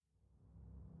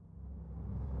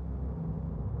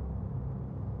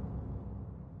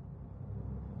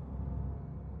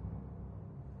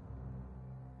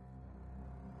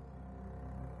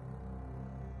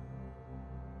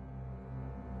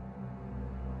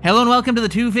Hello and welcome to the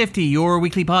 250, your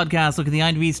weekly podcast looking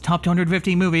at the IMDb's top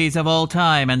 250 movies of all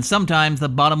time, and sometimes the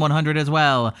bottom 100 as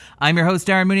well. I'm your host,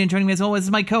 Darren Mooney, and joining me as always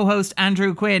is my co-host,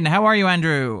 Andrew Quinn. How are you,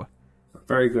 Andrew?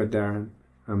 Very good, Darren.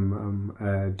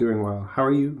 I'm doing well. How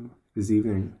are you this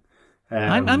evening?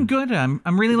 I'm good.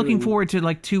 I'm really looking forward to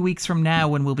like 2 weeks from now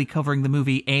when we'll be covering the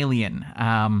movie Alien.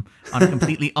 On a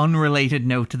completely unrelated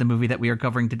note to the movie that we are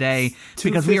covering today,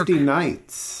 because 250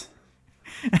 nights.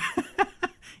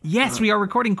 Yes, we are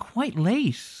recording quite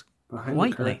late.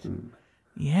 Quite late.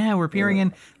 Yeah, we're appearing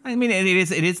in. I mean, it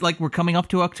is like we're coming up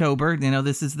to October. You know,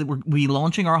 this is we're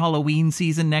launching our Halloween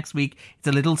season next week. It's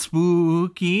a little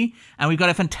spooky, and we've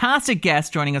got a fantastic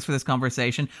guest joining us for this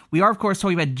conversation. We are, of course,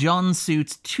 talking about John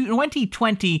Suit's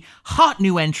 2020 hot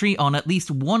new entry on at least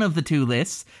one of the two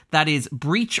lists. That is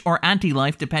Breach or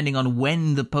Anti-Life, depending on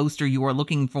when the poster you are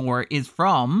looking for is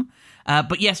from.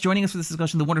 But yes, joining us for this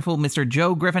discussion, the wonderful Mr.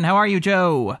 Joe Griffin. How are you,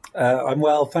 Joe? I'm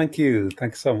well, thank you.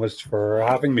 Thanks so much for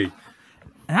having me.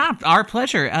 Our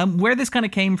pleasure. Where this kind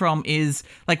of came from is,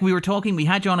 like, we were talking, we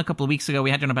had you on a couple of weeks ago,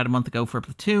 we had you on about a month ago for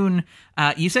Platoon.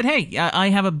 You said, hey, I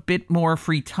have a bit more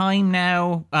free time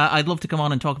now. I'd love to come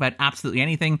on and talk about absolutely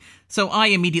anything. So I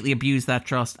immediately abused that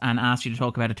trust and asked you to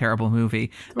talk about a terrible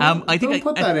movie. Don't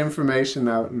put that information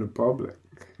out in the public.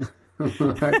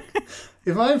 Like,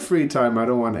 if I have free time, I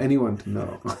don't want anyone to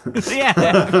know.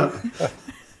 Yeah.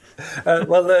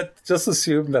 Just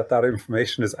assume that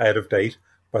information is out of date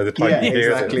by the time you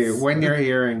hear this. When you're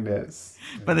hearing this.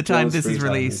 By the time this is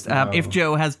released, if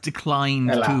Joe has declined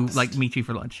to meet you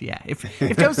for lunch,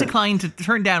 if Joe's declined to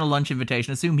turn down a lunch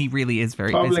invitation, assume he really is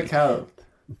very busy. Public health.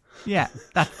 Yeah,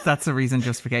 that's a reason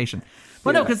justification.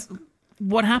 But no, because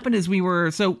what happened is I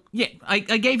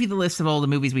gave you the list of all the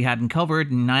movies we hadn't covered,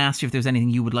 and I asked you if there's anything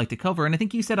you would like to cover, and I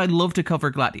think you said I'd love to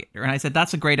cover Gladiator, and I said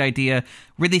that's a great idea.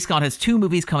 Ridley Scott has 2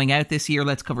 movies coming out this year.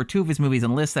 Let's cover 2 of his movies on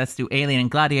the list. Let's do Alien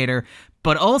and Gladiator.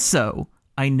 But also,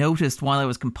 I noticed while I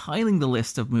was compiling the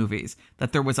list of movies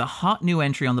that there was a hot new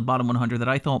entry on the bottom 100 that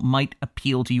I thought might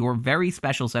appeal to your very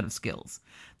special set of skills.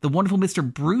 The wonderful Mr.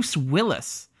 Bruce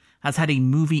Willis has had a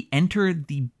movie enter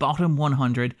the bottom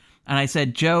 100, and I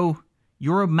said, Joe,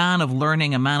 you're a man of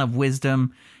learning, a man of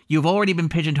wisdom. You've already been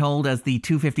pigeonholed as the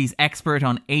 250's expert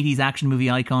on 80s action movie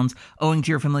icons, owing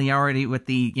to your familiarity with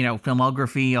the,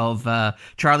 filmography of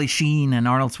Charlie Sheen and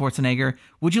Arnold Schwarzenegger.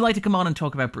 Would you like to come on and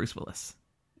talk about Bruce Willis?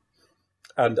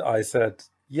 And I said,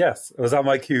 yes. Was that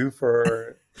my cue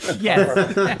for...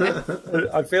 Yes.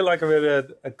 I feel like I'm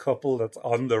in a couple that's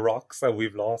on the rocks and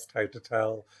we've lost how to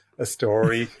tell a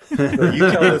story. So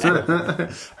you tell us.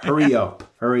 Hurry up.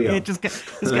 Yeah, just get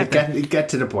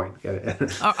to the point. Get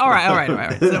it. All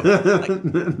right. So,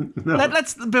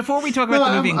 let's before we talk about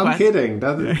the movie. I'm kidding.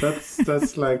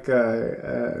 That's like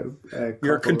a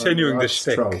you're continuing the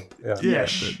shtick. Trope. Yeah,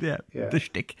 the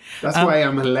shtick. That's why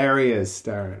I'm hilarious,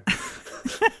 Darren.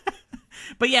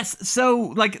 But yes,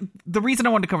 so, like, the reason I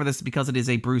wanted to cover this is because it is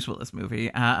a Bruce Willis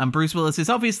movie. And Bruce Willis is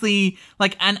obviously,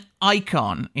 like, an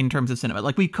icon in terms of cinema.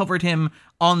 Like, we've covered him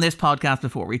on this podcast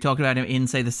before. We talked about him in,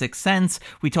 say, The Sixth Sense.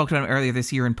 We talked about him earlier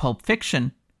this year in Pulp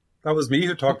Fiction. That was me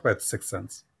who talked about The Sixth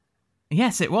Sense.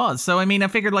 Yes, it was. So, I mean, I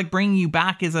figured, like, bringing you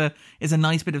back is a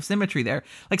nice bit of symmetry there.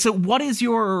 Like, so what is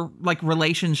your, like,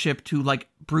 relationship to, like,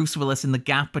 Bruce Willis in the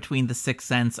gap between The Sixth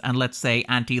Sense and, let's say,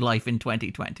 Anti-Life in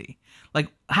 2020? Like,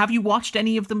 have you watched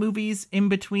any of the movies in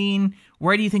between?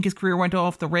 Where do you think his career went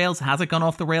off the rails? Has it gone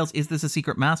off the rails? Is this a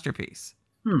secret masterpiece?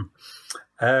 Much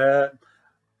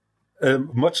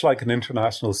like an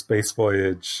international space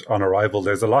voyage on arrival,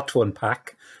 there's a lot to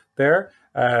unpack there.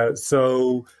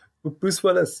 So with Bruce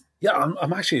Willis,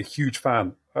 I'm actually a huge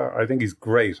fan. I think he's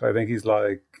great. I think he's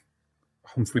like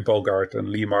Humphrey Bogart and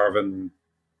Lee Marvin,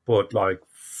 but like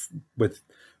with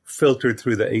filtered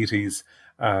through the 80s.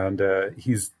 And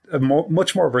he's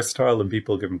much more versatile than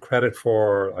people give him credit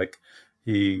for. Like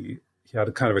he had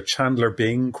a kind of a Chandler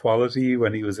Bing quality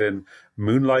when he was in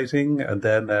Moonlighting. And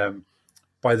then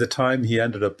by the time he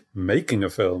ended up making a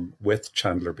film with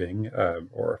Chandler Bing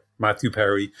or Matthew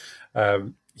Perry,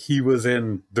 he was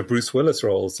in the Bruce Willis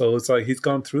role. So it's like he's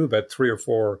gone through about 3 or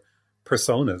 4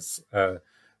 personas. A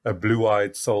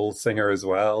blue-eyed soul singer as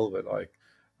well with like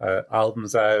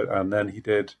albums out. And then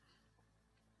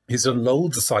he's done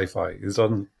loads of sci-fi. He's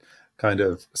done kind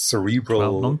of cerebral...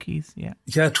 12 Monkeys, yeah.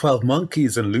 Yeah, 12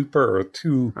 Monkeys and Looper are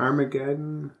 2...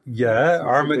 Armageddon. Yeah,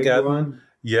 Armageddon.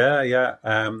 Yeah.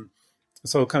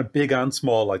 So kind of big and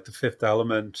small, like The Fifth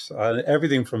Element.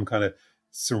 Everything from kind of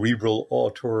cerebral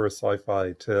auteur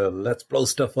sci-fi to let's blow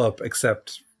stuff up,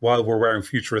 except while we're wearing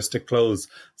futuristic clothes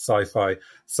sci-fi.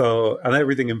 So, and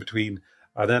everything in between.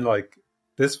 And then like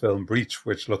this film, Breach,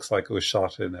 which looks like it was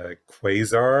shot in a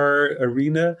quasar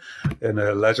arena, in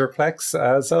a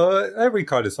leisureplex. So every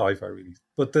kind of sci-fi, really.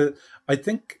 But I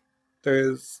think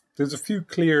there's a few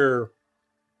clear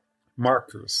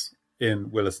markers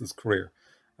in Willis's career.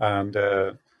 And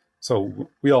so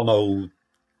we all know,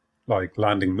 like,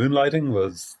 Landing Moonlighting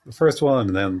was the first one,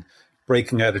 and then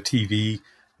breaking out of TV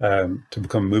to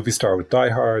become a movie star with Die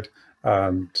Hard,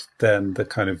 and then the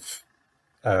kind of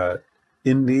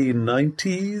in the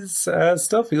 90s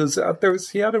stuff.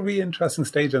 He had a really interesting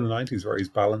stage in the 90s where he's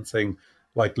balancing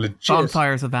like legit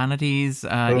Bonfires of Vanities,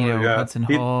 Hudson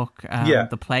Hawk,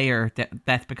 The Player,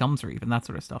 Death Becomes Her, even that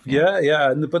sort of stuff.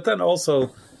 Yeah. But then also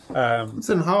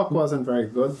Hudson Hawk wasn't very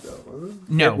good though, was it?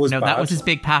 No, that was his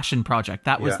big passion project.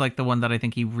 That was like the one that I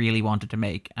think he really wanted to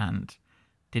make and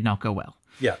did not go well.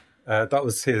 Yeah, that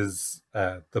was his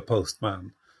The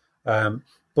Postman.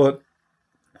 But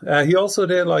he also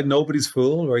did like Nobody's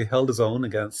Fool, where he held his own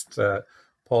against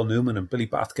Paul Newman and Billy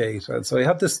Bathgate. And so he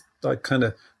had this like kind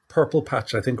of purple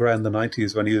patch, I think, around the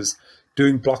 90s when he was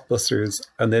doing blockbusters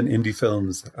and then indie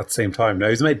films at the same time. Now,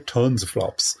 he's made tons of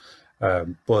flops,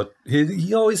 but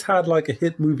he always had like a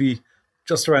hit movie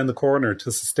just around the corner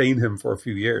to sustain him for a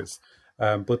few years.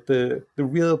 But the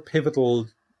real pivotal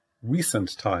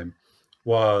recent time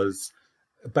was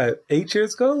about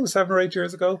 7 or 8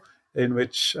 years ago, in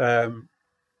which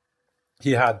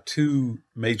he had two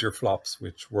major flops,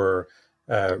 which were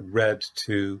Red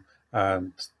 2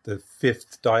 and the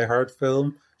fifth Die Hard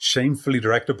film, shamefully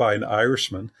directed by an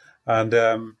Irishman. And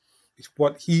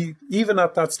even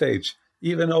at that stage,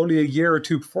 even only a year or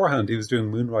two beforehand, he was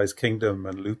doing Moonrise Kingdom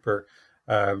and Looper.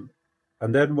 And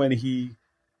then when he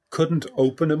couldn't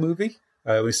open a movie,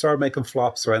 we started making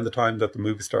flops around the time that the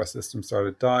movie star system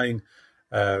started dying.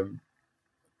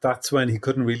 That's when he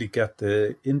couldn't really get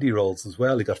the indie roles as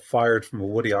well. He got fired from a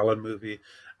Woody Allen movie,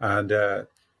 and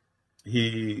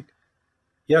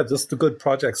just the good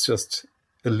projects just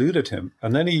eluded him.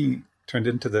 And then he turned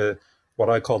into what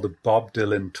I call the Bob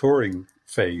Dylan touring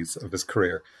phase of his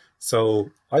career.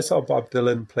 So I saw Bob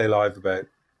Dylan play live about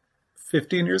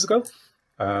 15 years ago,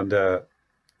 and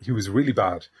he was really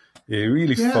bad. He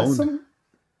really phoned.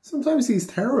 Sometimes he's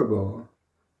terrible.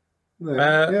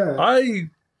 I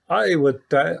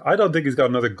don't think he's got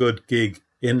another good gig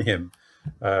in him.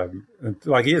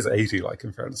 Like, he is 80, like,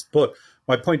 in fairness. But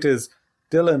my point is,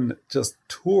 Dylan just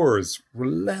tours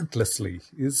relentlessly.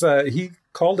 He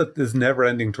called it this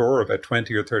never-ending tour about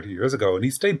 20 or 30 years ago, and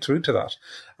he stayed true to that.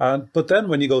 But then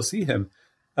when you go see him,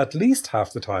 at least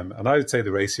half the time, and I would say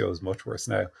the ratio is much worse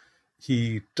now,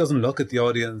 he doesn't look at the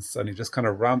audience and he just kind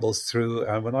of rambles through.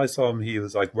 And when I saw him, he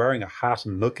was like wearing a hat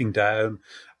and looking down,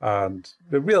 and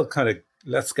the real kind of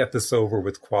let's get this over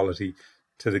with quality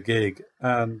to the gig.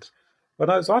 And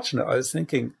when I was watching it, I was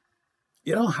thinking,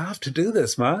 you don't have to do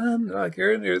this, man. Like,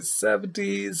 you're in your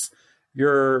 70s,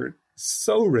 you're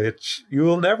so rich, you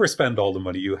will never spend all the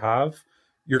money you have.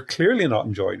 You're clearly not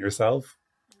enjoying yourself.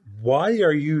 Why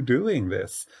are you doing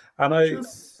this? And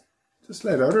Just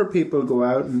let other people go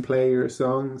out and play your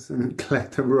songs and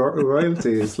collect the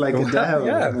royalties, like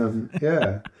Adele.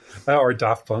 Or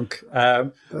Daft Punk.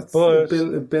 That's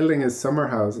building his summer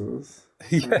houses.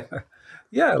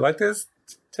 Yeah, like this,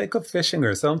 take up fishing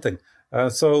or something. I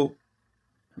love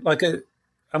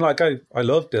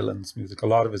Dylan's music, a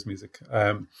lot of his music.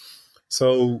 I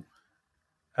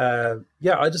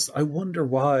wonder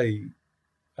why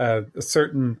a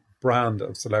certain brand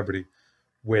of celebrity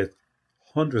with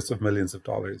hundreds of millions of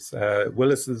dollars.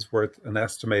 Willis is worth an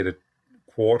estimated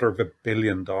 $250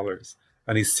 million,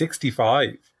 and he's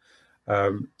 65.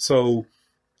 So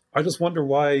I just wonder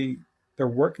why they're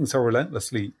working so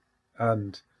relentlessly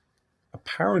and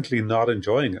apparently not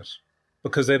enjoying it,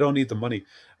 because they don't need the money.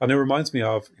 And it reminds me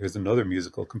of, here's another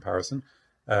musical comparison.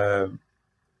 A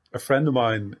friend of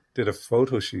mine did a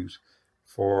photo shoot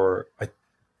for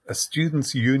a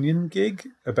students' union gig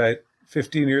about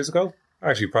 15 years ago.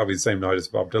 Actually, probably the same night as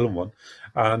the Bob Dylan one.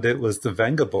 And it was the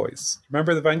Venga Boys.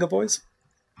 Remember the Venga Boys?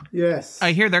 Yes.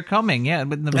 I hear they're coming,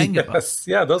 with the Venga bus.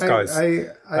 Yeah, those guys.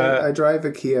 I drive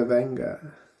a Kia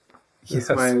Venga. It's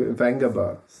my Venga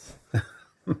bus.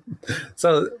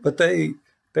 But they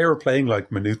were playing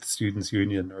like Maynooth Students'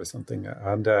 Union or something.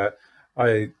 And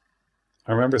I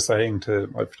remember saying to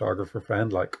my photographer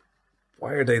friend, like,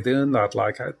 why are they doing that?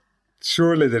 Like,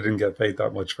 surely they didn't get paid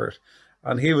that much for it.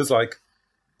 And he was like,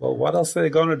 well, what else are they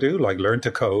going to do? Like, learn to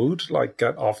code, like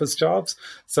get office jobs?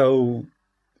 So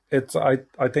I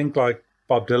think like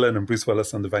Bob Dylan and Bruce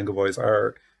Willis and the Venga Boys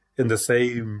are in the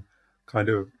same kind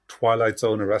of Twilight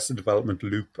Zone, Arrested Development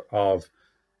loop of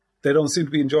they don't seem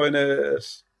to be enjoying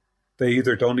it. They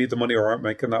either don't need the money or aren't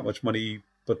making that much money,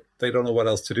 but they don't know what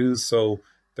else to do. So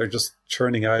they're just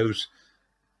churning out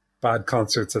bad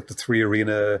concerts at the Three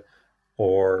Arena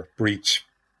or Breach.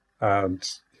 And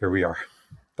here we are.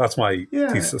 That's my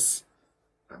thesis.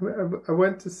 I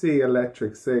went to see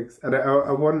Electric Six, and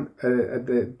at one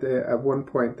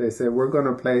point they said, we're going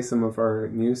to play some of our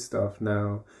new stuff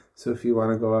now, so if you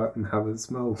want to go out and have a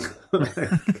smoke or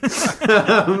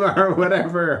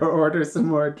whatever, or order some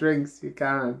more drinks, you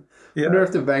can. I wonder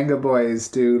if the Venga Boys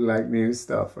do like new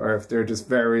stuff, or if they're just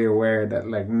very aware that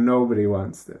like nobody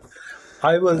wants this.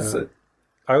 I was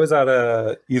at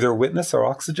either Witness or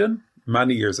Oxygen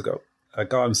many years ago.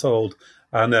 God, I'm so old.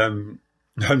 And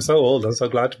I'm so old. I'm so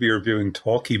glad to be reviewing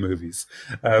talkie movies.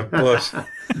 But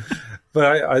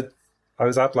I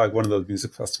was at like one of those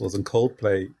music festivals, and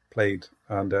Coldplay played,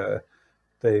 and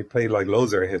they played like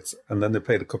loads of their hits, and then they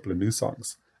played a couple of new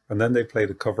songs, and then they played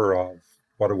a cover of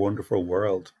What a Wonderful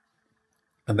World,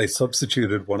 and they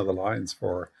substituted one of the lines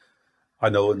for, I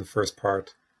know in the first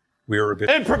part, we were a bit...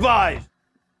 Improvise!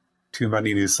 Too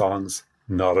many new songs,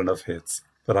 not enough hits.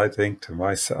 But I think to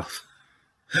myself...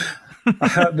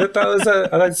 that was a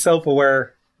nice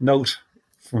self-aware note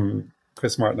from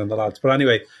Chris Martin and the lads. But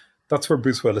anyway, that's where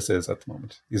Bruce Willis is at the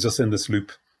moment. He's just in this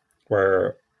loop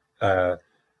where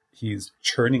he's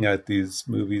churning out these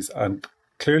movies and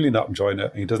clearly not enjoying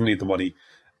it, and he doesn't need the money.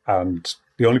 And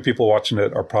the only people watching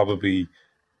it are probably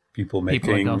people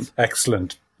making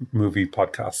excellent movie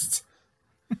podcasts.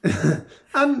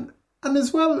 and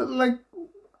as well, like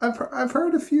I've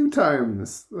heard a few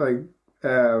times, like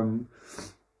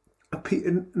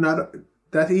not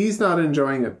that he's not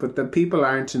enjoying it, but that people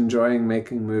aren't enjoying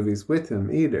making movies with him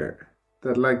either.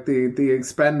 That like the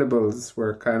Expendables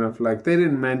were kind of like, they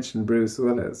didn't mention Bruce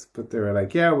Willis, but they were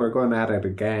like, yeah, we're going at it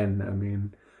again. I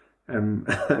mean,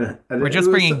 we're just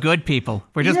bringing good people.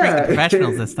 We're just bringing the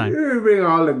professionals this time. We're bringing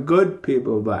all the good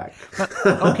people back.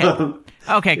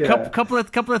 Okay. Couple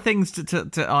of things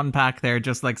to unpack there,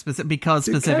 just like specifically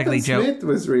Kevin Joe Smith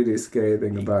was really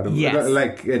scathing about him. Yes.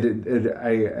 Like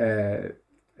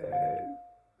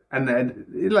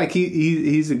like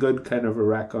he's a good kind of a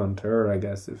raconteur, I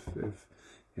guess, if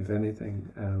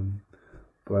anything.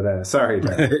 But sorry,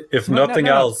 Darren. If nothing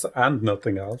else and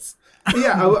nothing else.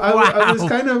 Yeah, I was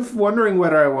kind of wondering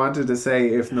whether I wanted to say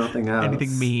if nothing else.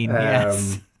 Anything mean,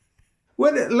 yes.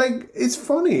 Well, like, it's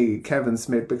funny, Kevin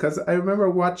Smith, because I remember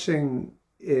watching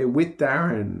with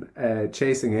Darren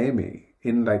Chasing Amy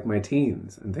in like my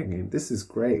teens and thinking, this is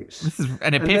great. This is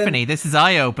an epiphany. This is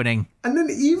eye-opening. And then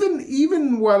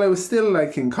even while I was still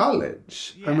like in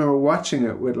college, I remember watching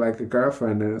it with like a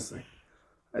girlfriend, and it's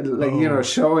like you know,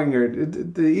 showing her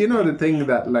the thing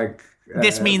that like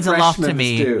this means a lot to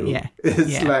me.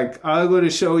 It's like, I'm going to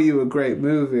show you a great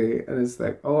movie, and it's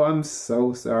like, oh, I'm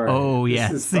so sorry. Oh,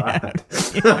 this is bad.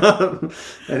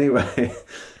 Anyway.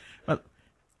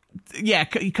 Yeah,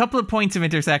 a couple of points of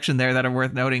intersection there that are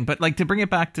worth noting. But like, to bring it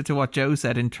back to what Joe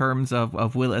said in terms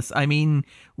of Willis, I mean,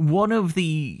 one of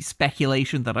the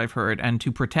speculation that I've heard, and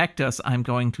to protect us, I'm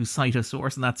going to cite a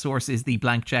source, and that source is the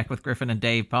Blank Check with Griffin and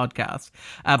Dave podcast.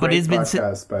 But it is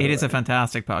a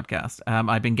fantastic podcast.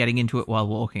 I've been getting into it while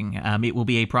walking. It will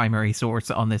be a primary source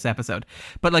on this episode.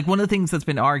 But like, one of the things that's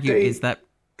been argued is that...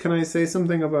 Can I say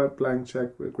something about Blank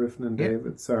Check with Griffin and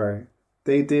David? Sorry.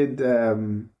 They did...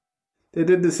 They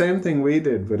did the same thing we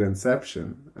did with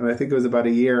Inception, and I think it was about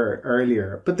a year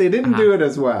earlier, but they didn't do it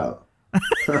as well.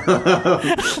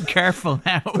 Careful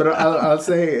now. But I'll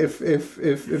say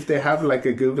if they have like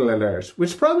a Google alert,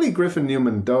 which probably Griffin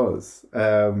Newman does, we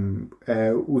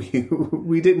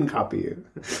didn't copy you.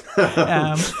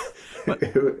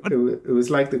 It was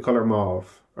like the color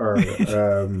mauve, or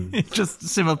just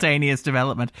simultaneous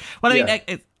development. Well, I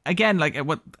mean. Again, like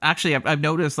what actually I've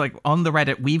noticed, like on the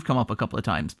Reddit, we've come up a couple of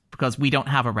times because we don't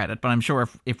have a Reddit, but I'm sure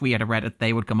if we had a Reddit,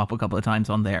 they would come up a couple of times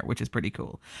on there, which is pretty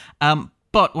cool.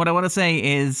 But what I want to say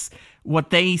is what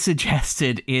they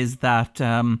suggested is that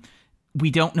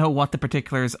we don't know what the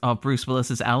particulars of Bruce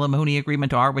Willis's alimony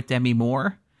agreement are with Demi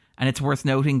Moore. And it's worth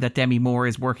noting that Demi Moore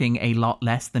is working a lot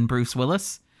less than Bruce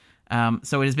Willis.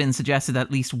 So it has been suggested that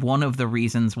at least one of the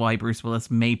reasons why Bruce Willis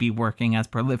may be working as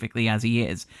prolifically as he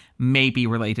is may be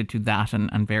related to that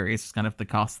and various kind of the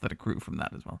costs that accrue from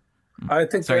that as well. I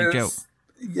think Sorry, Joe.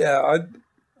 Yeah,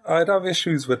 I'd have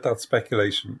issues with that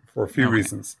speculation for a few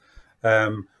reasons.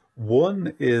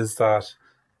 One is that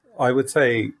I would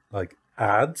say like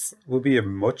ads would be a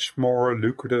much more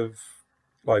lucrative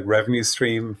like revenue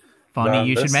stream. Funny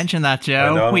you should mention that,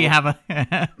 Joe. We have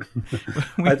a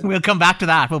we'll come back to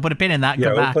that. We'll put a pin in that.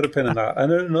 Yeah, we'll put a pin in that.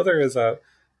 And then another is that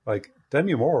like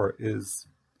Demi Moore is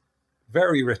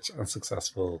very rich and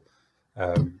successful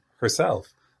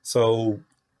herself. So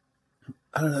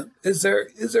I don't know. Is there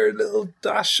a little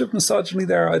dash of misogyny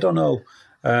there? I don't know.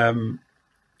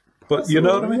 But you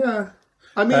know what I mean? Yeah.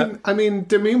 I mean,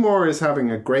 Demi Moore is having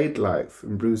a great life,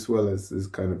 and Bruce Willis is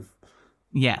kind of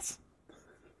yes.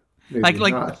 maybe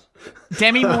Like not.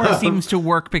 Demi Moore seems to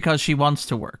work because she wants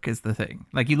to work, is the thing.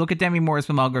 Like, you look at Demi Moore's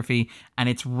filmography and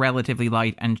it's relatively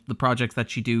light, and the projects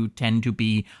that she do tend to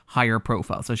be higher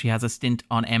profile. So she has a stint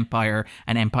on Empire,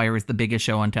 and Empire is the biggest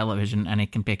show on television and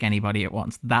it can pick anybody it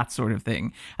wants. That sort of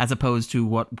thing. As opposed to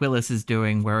what Willis is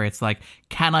doing, where it's like,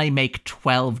 can I make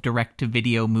 12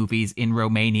 direct-to-video movies in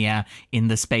Romania in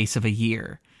the space of a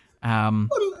year?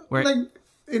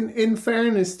 In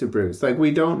fairness to Bruce, like,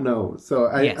 we don't know. So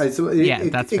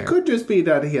it could just be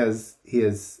that he has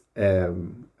a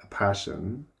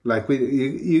passion. Like,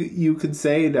 you could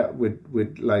say that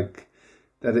with like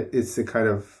that it's a kind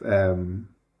of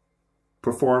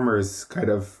performers kind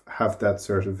of have that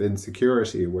sort of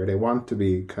insecurity where they want to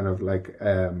be kind of like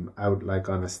out like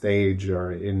on a stage or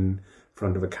in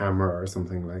front of a camera or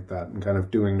something like that, and kind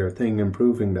of doing their thing and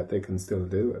proving that they can still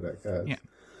do it, I guess. Yeah.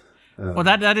 Well,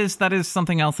 that is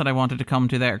something else that I wanted to come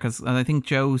to there, because I think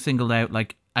Joe singled out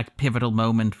like a pivotal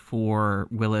moment for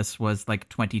Willis was like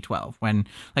 2012, when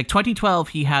like 2012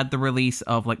 he had the release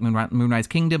of like Moonrise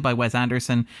Kingdom by Wes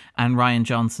Anderson and Rian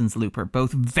Johnson's Looper,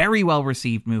 both very well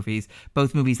received movies,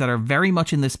 both movies that are very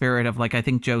much in the spirit of, like, I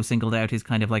think Joe singled out his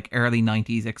kind of like early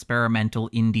 90s experimental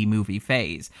indie movie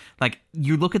phase. Like,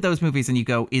 you look at those movies and you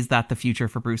go, is that the future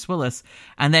for Bruce Willis?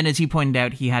 And then, as you pointed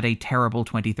out, he had a terrible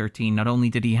 2013. Not only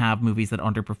did he have movies that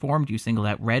underperformed, you singled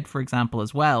out Red, for example,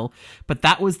 as well, but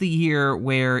that was the year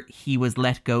where he was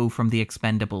let go from The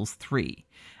Expendables 3.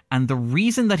 And the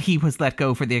reason that he was let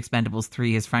go for The Expendables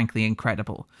 3 is frankly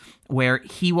incredible. Where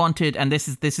he wanted, and this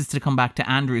is to come back to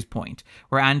Andrew's point,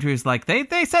 where Andrew's like,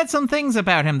 they said some things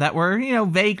about him that were,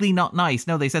 vaguely not nice.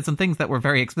 No, they said some things that were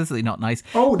very explicitly not nice.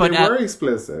 Oh, but, they were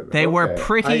explicit. They were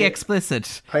pretty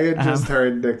explicit. I had just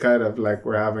heard the kind of like,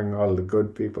 we're having all the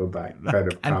good people back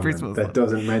kind of comment that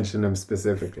doesn't mention him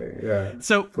specifically. Yeah.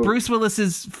 So Bruce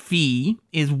Willis's fee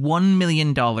is $1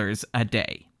 million a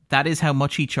day. That is how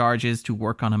much he charges to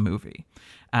work on a movie.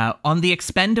 On The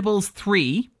Expendables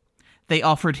 3, they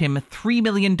offered him $3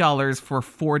 million for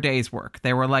 4 days' work.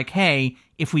 They were like, hey,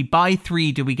 if we buy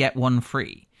 3, do we get 1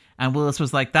 free? And Willis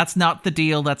was like, that's not the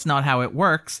deal. That's not how it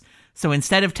works. So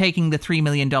instead of taking the $3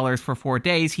 million for 4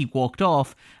 days, he walked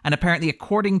off. And apparently,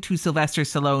 according to Sylvester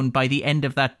Stallone, by the end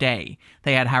of that day,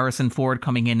 they had Harrison Ford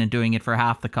coming in and doing it for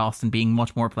half the cost and being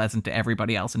much more pleasant to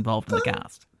everybody else involved in the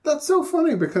cast. That's so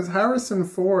funny, because Harrison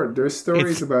Ford, there's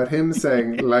stories about him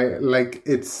saying like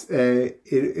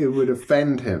it would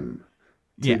offend him.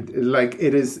 Like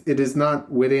it is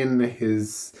not within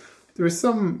his. There's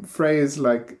some phrase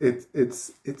like he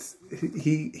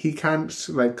can't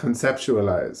like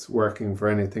conceptualize working for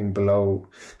anything below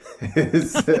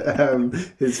his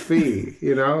fee.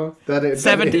 That is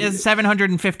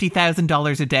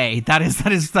 $750,000 a day.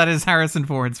 That is Harrison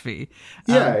Ford's fee.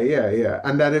 Yeah,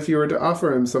 and that if you were to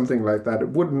offer him something like that, it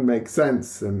wouldn't make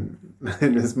sense in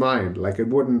his mind. Like, it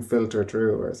wouldn't filter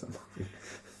through or something.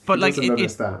 But he like, doesn't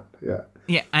understand. Yeah.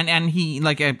 Yeah, and he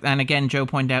like, and again, Joe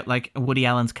pointed out like Woody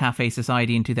Allen's Cafe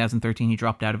Society in 2013 he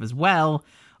dropped out of as well.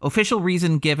 Official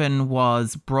reason given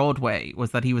was Broadway,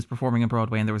 was that he was performing on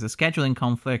Broadway and there was a scheduling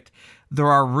conflict. There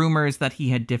are rumors that he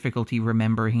had difficulty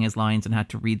remembering his lines and had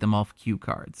to read them off cue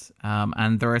cards.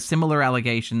 And there are similar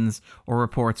allegations or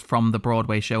reports from the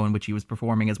Broadway show in which he was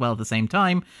performing as well at the same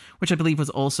time, which I believe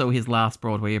was also his last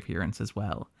Broadway appearance as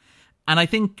well. And I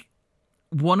think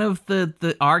one of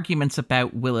the arguments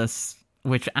about Willis,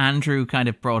 which Andrew kind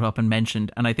of brought up and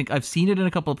mentioned, and I think I've seen it in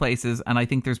a couple of places, and I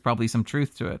think there's probably some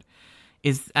truth to it,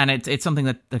 and it's something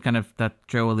that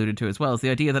Joe alluded to as well, is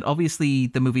the idea that obviously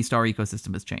the movie star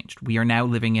ecosystem has changed. We are now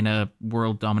living in a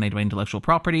world dominated by intellectual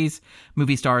properties.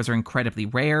 Movie stars are incredibly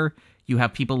rare. You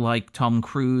have people like Tom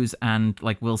Cruise and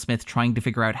like Will Smith trying to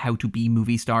figure out how to be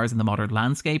movie stars in the modern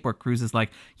landscape, where Cruise is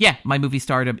like, yeah, my movie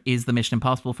stardom is the Mission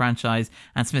Impossible franchise.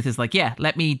 And Smith is like, yeah,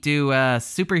 let me do a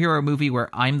superhero movie where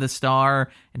I'm the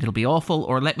star and it'll be awful.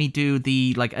 Or let me do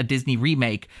a Disney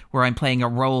remake where I'm playing a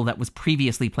role that was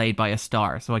previously played by a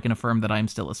star, so I can affirm that I'm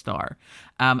still a star.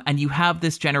 And you have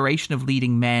this generation of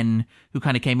leading men who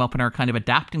kind of came up and are kind of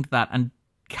adapting to that and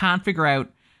can't figure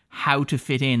out how to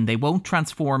fit in. They won't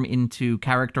transform into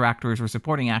character actors or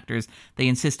supporting actors. They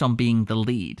insist on being the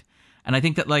lead. And I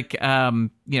think that like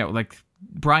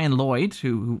Brian Lloyd,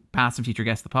 who past and future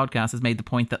guest of the podcast, has made the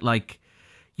point that like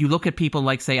you look at people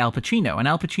like, say, Al Pacino, and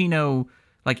Al Pacino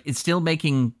like is still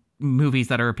making movies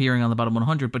that are appearing on the bottom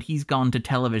 100, but he's gone to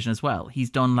television as well. He's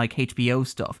done like HBO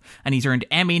stuff, and he's earned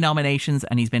Emmy nominations,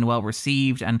 and he's been well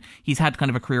received, and he's had kind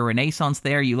of a career renaissance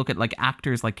there. You look at like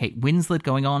actors like Kate Winslet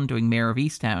going on doing Mayor of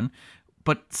Easttown,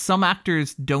 but some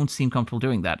actors don't seem comfortable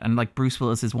doing that, and like Bruce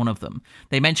Willis is one of them.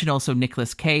 They mention also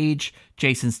Nicolas Cage,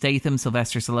 Jason Statham,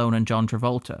 Sylvester Stallone, and John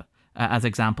Travolta as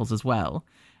examples as well.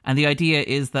 And the idea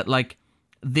is that like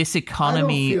this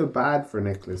economy... I don't feel bad for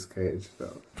Nicolas Cage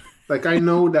though. Like I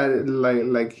know that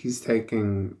like he's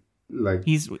taking like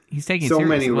he's taking so it serious,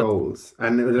 many roles,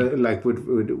 and like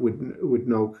would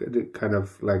no kind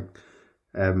of like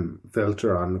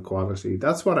filter on the quality.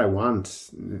 That's what I want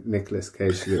Nicolas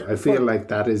Cage to do. I feel like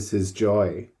that is his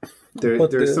joy.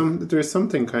 There's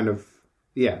something kind of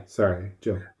sorry,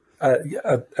 Joe.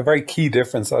 A very key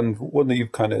difference, and one that you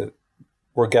kind of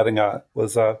were getting at,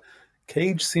 was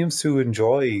Cage seems to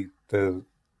enjoy the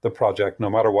project no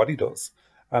matter what he does.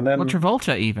 And then,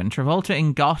 Travolta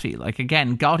in Gotti. Like,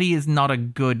 again, Gotti is not a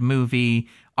good movie.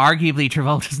 Arguably,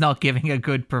 Travolta's not giving a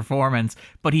good performance,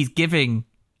 but he's giving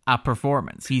a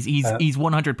performance. He's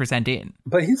 100% in.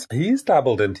 But he's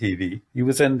dabbled in TV. He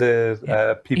was in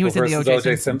the People versus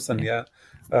O.J. Simpson, and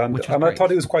I thought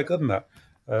he was quite good in that.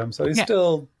 So he's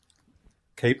still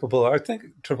capable. I think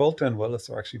Travolta and Willis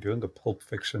are actually doing a Pulp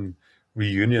Fiction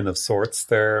reunion of sorts.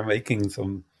 They're making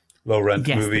some low-rent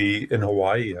movie in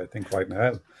Hawaii, I think, right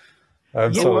now.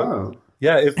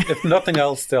 If nothing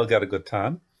else, they'll get a good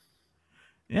tan.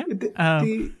 Yeah.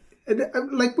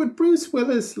 Like with Bruce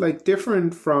Willis, like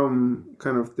different from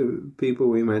kind of the people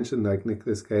we mentioned, like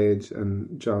Nicolas Cage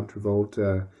and John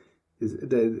Travolta, is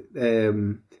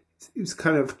that he's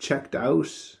kind of checked out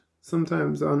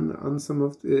sometimes on some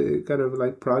of the kind of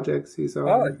like projects he's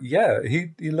on.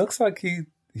 He looks like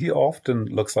he often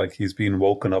looks like he's been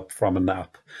woken up from a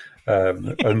nap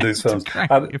in these films,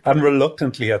 and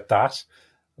reluctantly at that,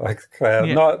 like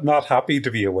not happy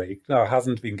to be awake. No,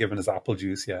 hasn't been given his apple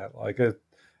juice yet. Like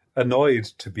annoyed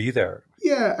to be there.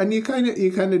 Yeah, and you kind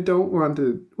of don't want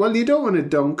to. Well, you don't want to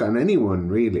dunk on anyone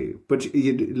really, but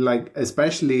you like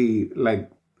especially like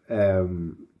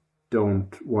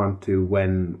don't want to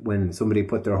when somebody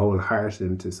put their whole heart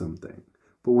into something,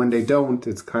 but when they don't,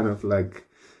 it's kind of like.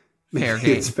 Fair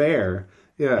it's fair,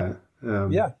 yeah.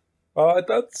 When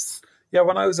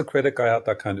I was a critic, I had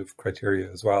that kind of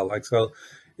criteria as well. Like, so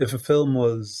if a film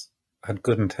had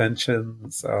good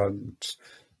intentions and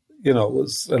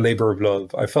was a labor of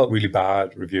love, I felt really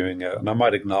bad reviewing it, and I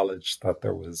might acknowledge that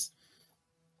there was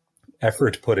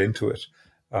effort put into it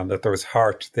and that there was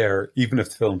heart there, even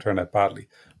if the film turned out badly.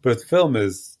 But if the film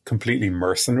is completely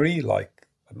mercenary, like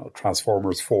I don't know,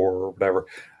 Transformers 4 or whatever,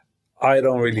 I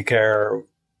don't really care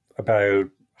about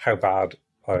how badly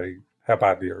I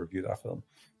review that film.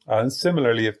 And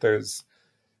similarly, if there's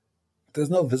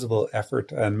no visible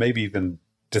effort and maybe even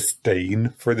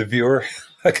disdain for the viewer,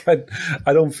 like I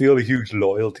don't feel a huge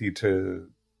loyalty to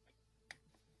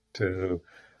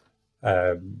give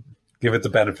it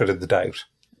the benefit of the doubt.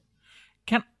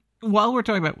 While we're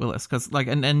talking about Willis, because like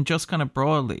and just kind of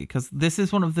broadly, because this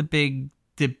is one of the big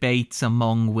debates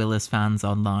among Willis fans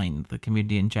online, the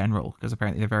community in general, because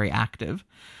apparently they're very active.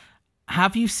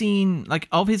 Have you seen, like,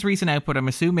 of his recent output, I'm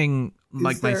assuming,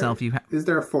 myself, you have... Is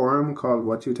there a forum called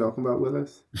What You Talking About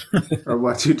Willis? Or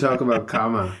What You Talk About,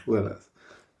 Willis?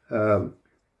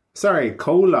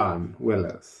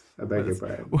 Willis. I beg your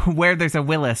pardon. Where there's a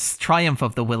Willis, Triumph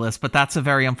of the Willis, but that's a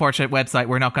very unfortunate website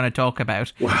we're not going to talk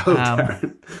about. Wow,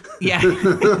 Darren. Yeah,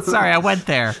 sorry, I went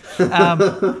there.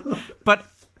 But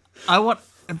I want...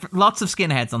 Lots of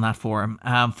skinheads on that forum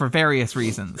for various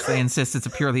reasons. They insist it's a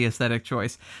purely aesthetic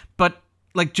choice. But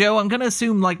like Joe, I'm going to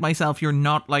assume like myself, you're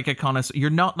not like a connoisseur. You're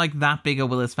not like that big a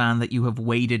Willis fan that you have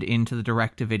waded into the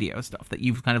direct-to-video stuff. That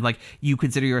you've kind of like, you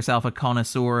consider yourself a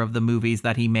connoisseur of the movies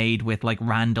that he made with like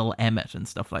Randall Emmett and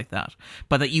stuff like that.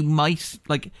 But that you might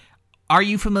like... Are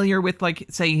you familiar with, like,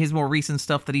 say, his more recent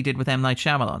stuff that he did with M. Night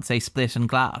Shyamalan, say Split and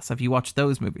Glass? Have you watched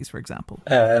those movies, for example?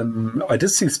 I did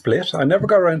see Split. I never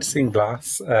got around to seeing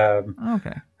Glass.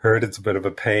 Okay. Heard it's a bit of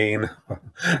a pain.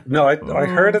 No, I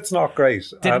heard it's not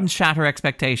great. Didn't shatter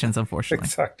expectations, unfortunately.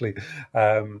 Exactly.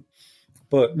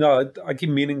 But no, I keep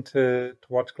meaning to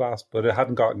watch Glass, but it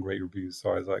hadn't gotten great reviews,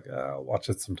 so I was like, I'll watch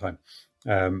it sometime.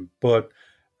 But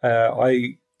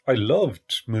I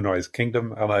loved Moonrise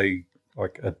Kingdom, and I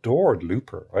adored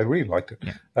Looper. I really liked it.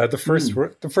 Yeah. The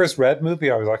first Red movie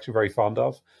I was actually very fond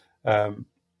of. And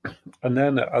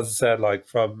then, as I said, like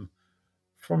from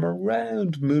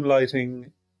around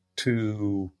Moonlighting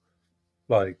to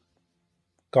like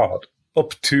God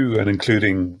up to and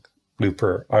including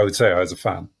Looper, I would say I was a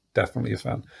fan, definitely a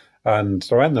fan. And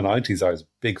around the 90s, I was a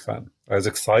big fan. I was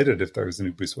excited if there was a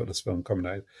new Bruce Willis film coming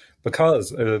out,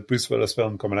 because a Bruce Willis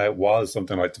film coming out was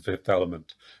something like The Fifth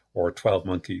Element or 12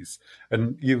 Monkeys.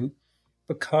 And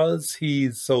because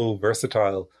he's so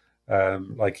versatile,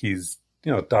 like he's,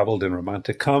 dabbled in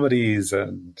romantic comedies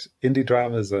and indie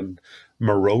dramas and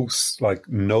morose, like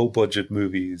no budget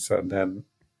movies, and then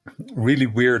really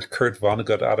weird Kurt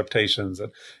Vonnegut adaptations.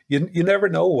 And you never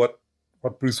know what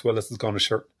Bruce Willis is going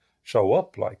to show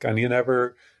up like, and you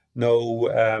never know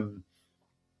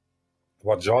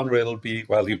what genre it'll be.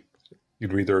 Well, you'd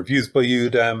read the reviews, but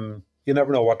you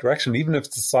never know what direction. Even if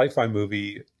it's a sci-fi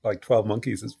movie like 12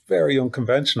 Monkeys, it's very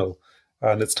unconventional,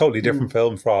 and it's totally different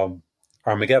film from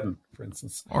Armageddon, for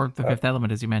instance, or The Fifth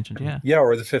Element, as you mentioned.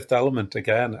 Or The Fifth Element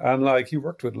again. And like, he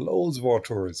worked with loads of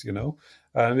auteurs,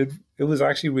 and it was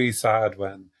actually really sad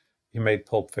when he made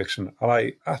Pulp Fiction, and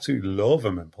I absolutely love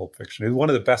him in Pulp Fiction. It was one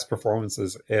of the best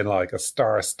performances in like a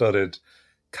star-studded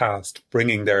cast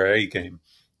bringing their A game,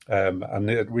 and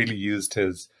it really used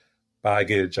his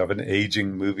baggage of an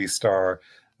aging movie star,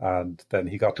 and then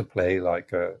he got to play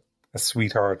like a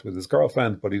sweetheart with his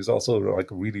girlfriend, but he was also like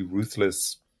a really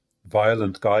ruthless,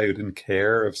 violent guy who didn't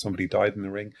care if somebody died in the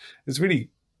ring. It's a really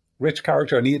rich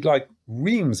character, and he had like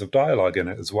reams of dialogue in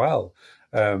it as well.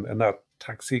 And that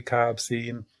taxi cab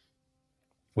scene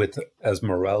with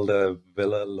Esmeralda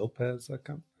Villa Lopez, I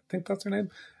think that's her name.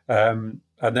 And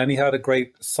then he had a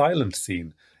great silent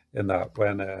scene in that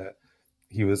when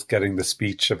he was getting the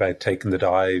speech about taking the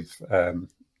dive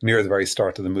near the very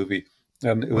start of the movie.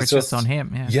 And it was just on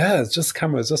him, it's just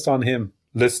camera was just on him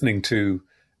listening to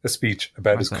a speech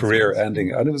about his career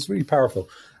ending, and it was really powerful.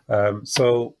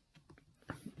 So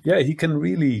he can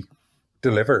really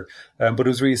deliver. But it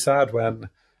was really sad when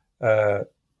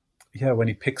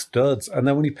he picks duds, and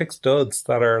then when he picks duds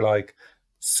that are like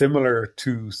similar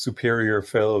to superior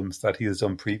films that he has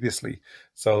done previously.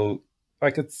 So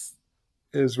like it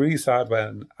was really sad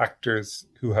when actors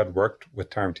who had worked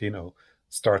with Tarantino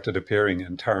started appearing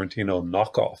in Tarantino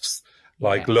knockoffs,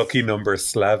 like Lucky Number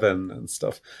 11 and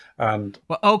stuff. And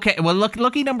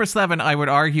Lucky Number 11, I would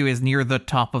argue, is near the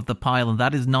top of the pile, and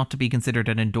that is not to be considered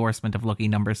an endorsement of Lucky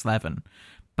Number 11.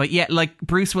 But yet, like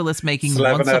Bruce Willis making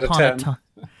Once Upon a Time.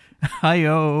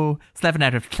 Hi-oh, 11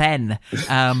 out of 10.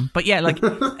 But yeah,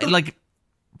 like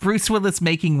Bruce Willis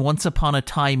making Once Upon a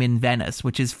Time in Venice,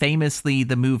 which is famously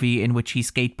the movie in which he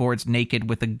skateboards naked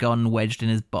with a gun wedged in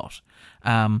his butt.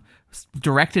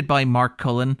 Directed by Mark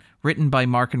Cullen, written by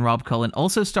Mark and Rob Cullen,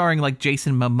 also starring like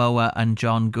Jason Momoa and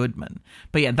John Goodman.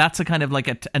 But yeah, that's a kind of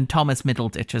like and Thomas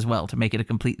Middleditch as well, to make it a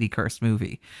completely cursed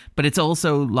movie. But it's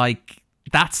also like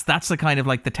that's the kind of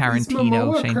like the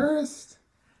Tarantino. Is Momoa cursed?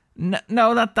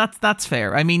 No, that's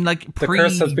fair. I mean, like the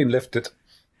curse has been lifted.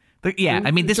 I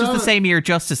mean, this was the same year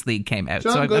Justice League came out,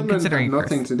 John so I'm considering had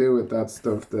nothing to do with that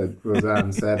stuff that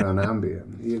Roseanne said on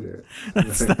Ambien either.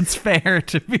 That's fair,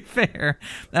 to be fair.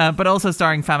 But also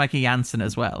starring Famke Janssen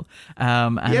as well.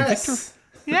 And yes!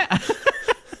 Victor,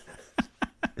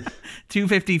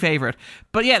 250 favourite.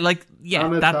 But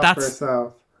that's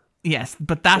herself. Yes,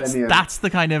 but that's the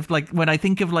kind of, like, when I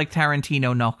think of like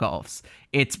Tarantino knockoffs,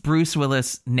 it's Bruce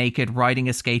Willis naked riding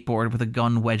a skateboard with a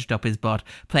gun wedged up his butt,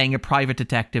 playing a private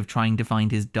detective trying to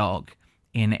find his dog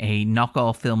in a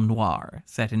knockoff film noir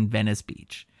set in Venice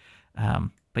Beach.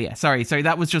 But yeah, sorry,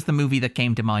 that was just the movie that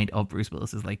came to mind of Bruce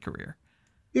Willis's late career.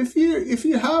 If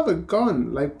you have a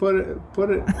gun, like put it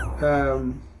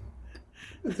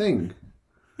a thing.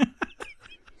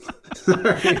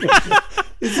 Sorry.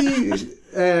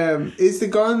 Is the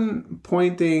gun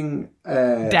pointing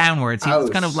downwards? Out, it's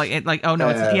kind of like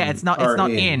it's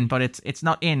not in, but it's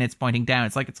not in. It's pointing down.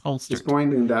 It's like it's holstered. It's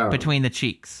pointing down between the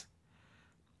cheeks.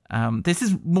 This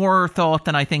is more thought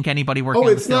than I think anybody working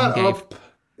on the film gave. Up.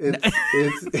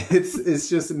 It's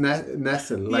just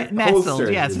nestled, like nestled,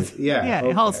 holstered. Yes,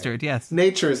 okay. Holstered. Yes,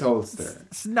 nature's holster.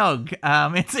 Snug.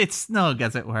 It's snug,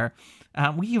 as it were.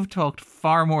 We have talked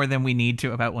far more than we need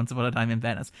to about Once Upon a Time in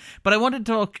Venice, but I wanted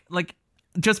to talk, like,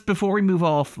 just before we move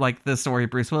off, like, the story of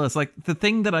Bruce Willis, like, the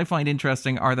thing that I find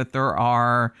interesting are that there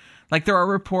are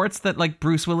reports that, like,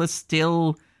 Bruce Willis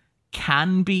still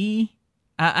can be,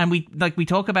 and we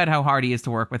talk about how hard he is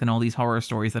to work with and all these horror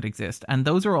stories that exist, and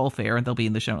those are all fair, and they'll be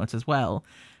in the show notes as well.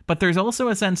 But there's also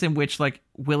a sense in which, like,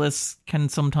 Willis can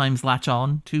sometimes latch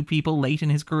on to people late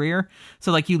in his career.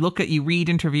 So, like, you read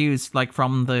interviews, like,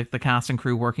 from the cast and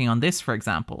crew working on this, for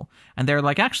example, and they're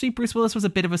like, actually, Bruce Willis was a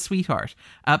bit of a sweetheart.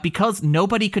 Because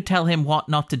nobody could tell him what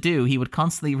not to do, he would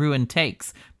constantly ruin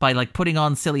takes by, like, putting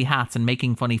on silly hats and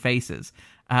making funny faces.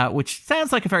 Which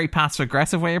sounds like a very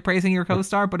passive-aggressive way of praising your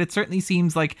co-star, but it certainly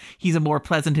seems like he's a more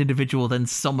pleasant individual than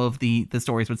some of the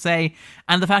stories would say.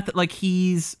 And the fact that, like,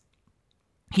 he's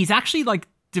he's actually like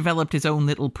developed his own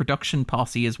little production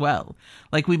posse as well.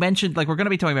 Like we mentioned, like we're going to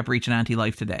be talking about Breach and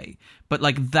Anti-Life today, but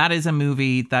like that is a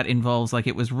movie that involves, like,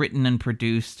 it was written and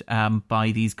produced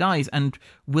by these guys, and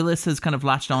Willis has kind of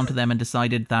latched onto them and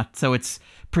decided that, so it's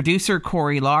producer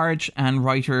Corey Large and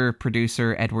writer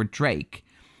producer Edward Drake,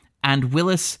 and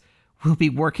Willis will be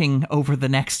working over the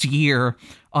next year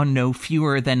on no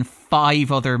fewer than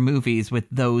 5 other movies with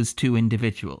those two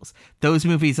individuals. Those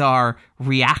movies are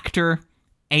Reactor,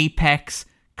 Apex,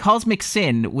 Cosmic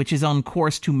Sin, which is on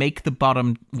course to make the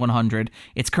bottom 100.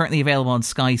 It's currently available on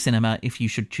Sky Cinema if you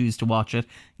should choose to watch it.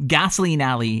 Gasoline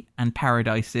Alley and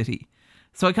Paradise City.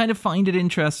 So I kind of find it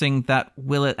interesting that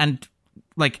Willis, and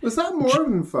like, was that more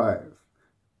than 5?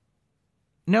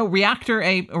 No, Reactor,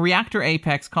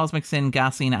 Apex, Cosmic Sin,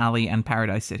 Gasoline Alley, and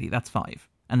Paradise City. That's 5,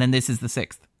 and then this is the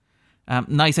 6th.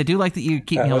 Nice. I do like that you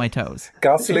keep me on my toes.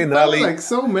 Gasoline Alley, like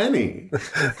so many.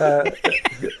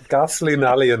 Gasoline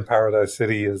Alley and Paradise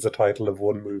City is the title of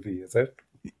one movie, is it?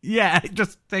 Yeah,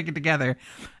 just take it together.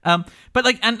 But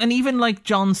like, and even like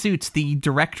John Suits, the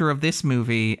director of this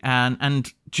movie,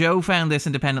 and Joe found this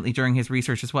independently during his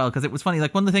research as well, because it was funny.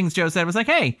 Like, one of the things Joe said was like,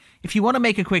 "Hey, if you want to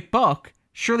make a quick buck,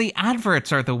 surely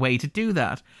adverts are the way to do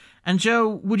that." And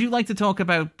Joe, would you like to talk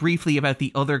briefly about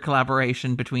the other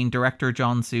collaboration between director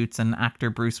John Suits and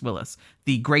actor Bruce Willis,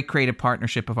 the great creative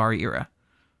partnership of our era?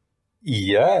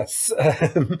 Yes.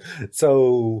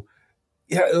 So,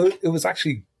 yeah, it was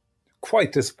actually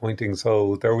quite disappointing.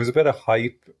 So there was a bit of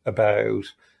hype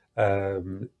about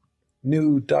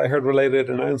new Die Hard related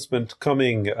announcement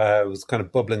coming. It was kind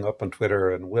of bubbling up on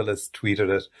Twitter, and Willis tweeted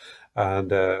it.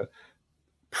 And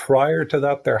prior to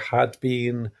that, there had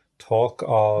been talk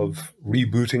of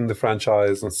rebooting the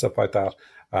franchise and stuff like that,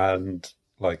 and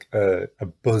like a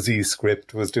buzzy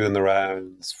script was doing the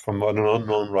rounds from an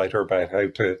unknown writer about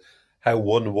how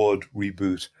one would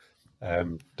reboot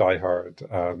Die Hard,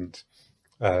 and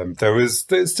there's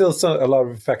still a lot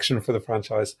of affection for the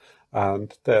franchise,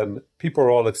 and then people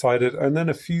were all excited, and then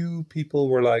a few people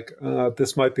were like,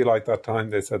 this might be like that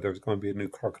time they said there was going to be a new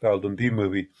Crocodile Dundee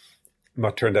movie, and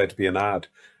that turned out to be an ad.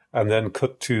 And then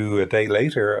cut to a day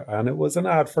later, and it was an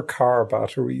ad for car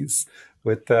batteries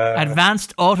with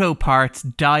Advanced Auto Parts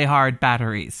Die Hard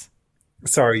batteries.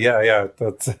 Sorry, yeah.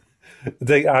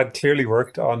 The ad clearly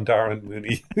worked on Darren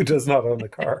Mooney, who does not own a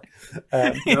car.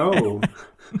 No,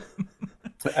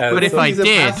 but if he's I did,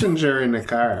 a passenger in a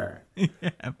car,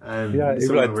 and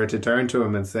someone were to turn to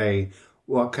him and say,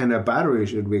 "What kind of battery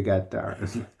should we get,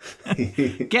 Darren?"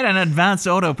 Get an Advanced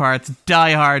Auto Parts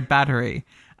Die Hard battery.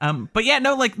 But yeah,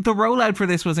 no, like the rollout for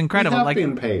this was incredible. We have like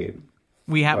been paid.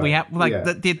 We have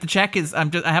the check is. I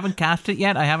haven't cashed it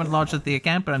yet. I haven't lodged the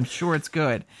account, but I'm sure it's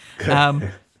good.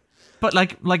 But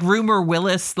like rumor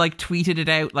Willis like tweeted it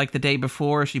out like the day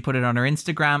before. She put it on her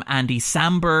Instagram. Andy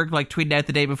Samberg like tweeted out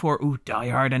the day before, "Ooh, Die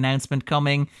Hard announcement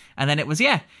coming," and then it was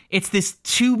it's this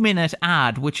 2-minute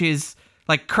ad which is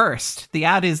like cursed. The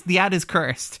ad is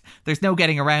cursed. There's no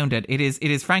getting around it. It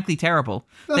is frankly terrible.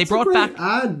 That's they brought a great back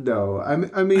ad though.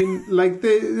 I mean, like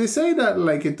they say that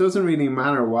like it doesn't really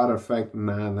matter what effect an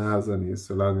ad has on you,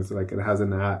 so long as like it has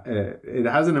an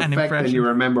effect and you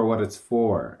remember what it's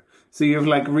for. So you have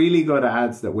like really good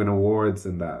ads that win awards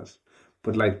and that,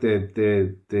 but like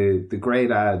the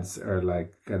great ads are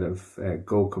like kind of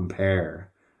go compare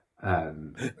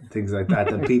and things like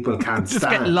that people can't just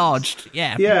stand. Get lodged.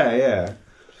 Yeah.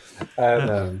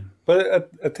 But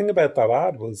a thing about that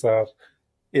ad was that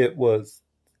it was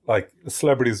like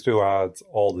celebrities do ads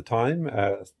all the time.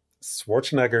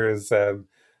 Schwarzenegger's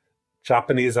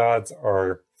Japanese ads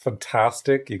are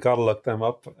fantastic. You got to look them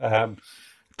up.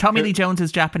 Tommy Lee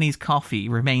Jones's Japanese coffee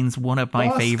remains one of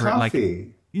my favorite. Coffee.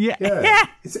 Like, yeah.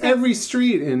 It's every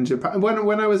street in Japan.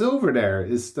 When I was over there,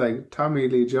 it's like Tommy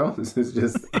Lee Jones is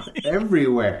just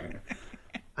everywhere.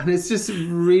 And it's just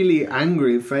really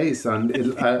angry face on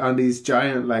these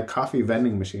giant like coffee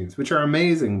vending machines, which are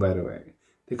amazing, by the way.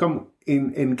 They come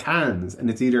in cans,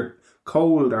 and it's either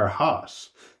cold or hot.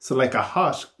 So like a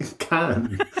hot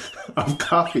can of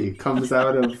coffee comes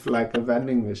out of like a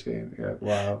vending machine. You're like,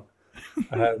 wow.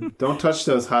 Don't touch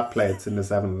those hot plates in the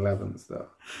 7-Elevens, though.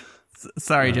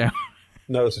 Sorry, Joe.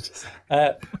 No,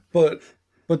 but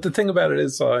the thing about it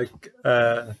is like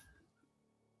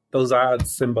those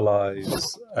ads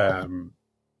symbolize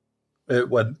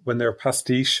when they're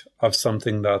pastiche of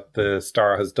something that the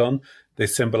star has done, they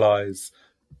symbolize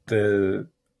the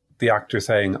actor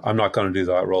saying, "I'm not going to do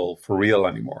that role for real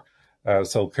anymore."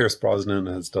 So Pierce Brosnan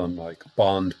has done like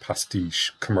Bond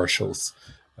pastiche commercials.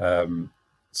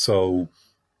 So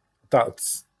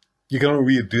that's, you're going to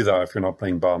really do that if you're not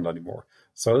playing Bond anymore.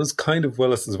 So it was kind of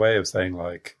Willis's way of saying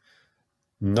like,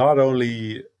 not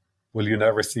only will you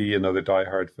never see another Die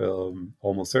Hard film,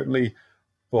 almost certainly,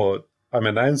 but I'm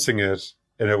announcing it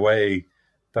in a way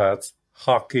that's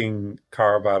hawking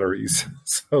car batteries.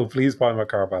 So please buy my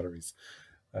car batteries.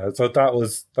 So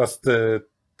that's the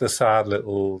sad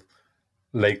little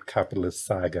late capitalist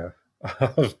saga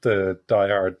of the Die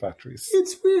Hard batteries.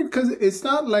 It's weird because it's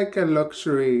not like a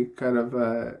luxury kind of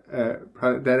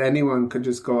product that anyone could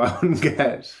just go out and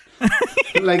get.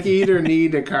 Like you either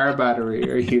need a car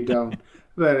battery or you don't.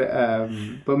 But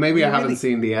maybe I haven't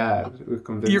seen the ad. It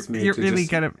convinced me to really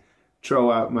just kind of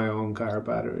throw out my own car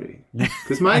battery.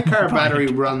 Because my car battery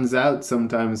runs out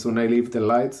sometimes when I leave the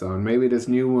lights on. Maybe this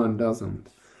new one doesn't.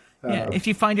 Yeah, if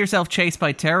you find yourself chased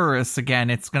by terrorists again,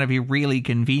 it's going to be really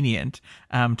convenient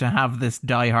to have this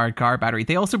die-hard car battery.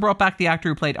 They also brought back the actor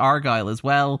who played Argyle as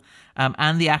well,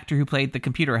 and the actor who played the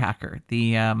computer hacker.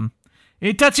 He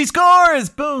scores!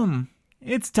 Boom!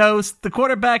 It's toast. The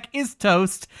quarterback is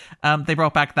toast. They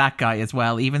brought back that guy as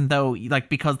well, even though,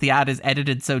 because the ad is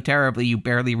edited so terribly, you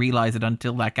barely realize it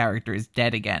until that character is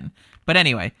dead again. But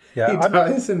anyway. Yeah, he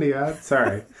dies in the ad.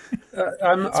 Sorry.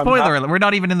 Spoiler alert. We're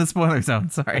not even in the spoiler zone.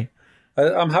 Sorry.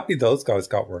 I'm happy those guys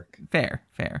got work. Fair.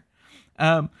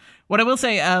 What I will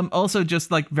say, also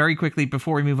just very quickly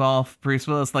before we move off Bruce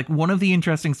Willis, one of the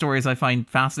interesting stories I find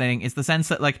fascinating is the sense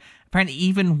that apparently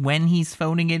even when he's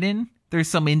phoning it in, there's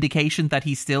some indication that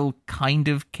he still kind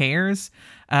of cares.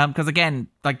 Because again,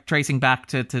 tracing back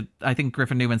to I think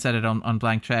Griffin Newman said it on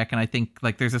Blank Check, and I think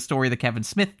there's a story that Kevin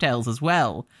Smith tells as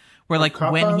well, where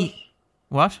when he...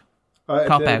 What?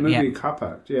 Cop Out, movie Cop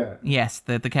Out, yeah. Yes,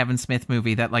 the Kevin Smith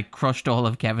movie that crushed all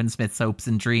of Kevin Smith's hopes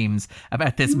and dreams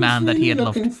about this man that he had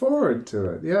loved. Looking forward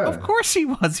to it, yeah. Of course he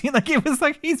was. It was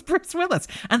he's Bruce Willis,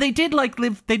 and they did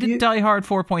Die Hard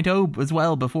 4.0 as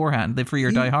well beforehand. Live Free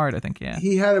or Die Hard, I think. Yeah,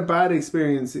 he had a bad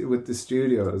experience with the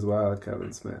studio as well,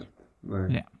 Kevin Smith.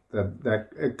 Yeah.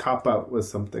 That Cop Out was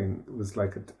something. Was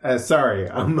sorry,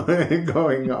 I'm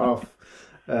going off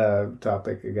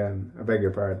topic again. I beg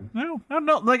your pardon. No.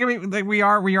 We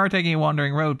are taking a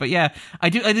wandering road, but yeah, I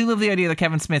do love the idea that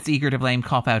Kevin Smith's eager to blame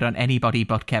Cop Out on anybody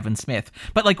but Kevin Smith.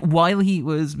 But while he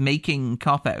was making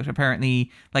Cop Out,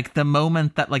 apparently the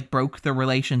moment that broke the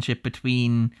relationship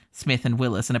between Smith and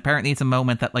Willis, and apparently it's a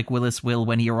moment that Willis will,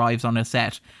 when he arrives on a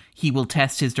set, he will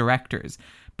test his directors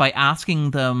by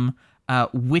asking them,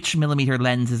 which millimeter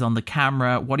lens is on the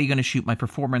camera? What are you going to shoot my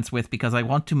performance with? Because I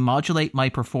want to modulate my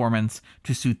performance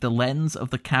to suit the lens of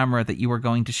the camera that you are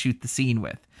going to shoot the scene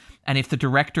with. And if the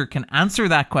director can answer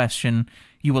that question,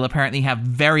 you will apparently have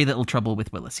very little trouble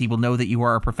with Willis. He will know that you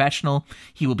are a professional.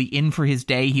 He will be in for his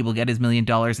day. He will get his $1 million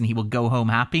and he will go home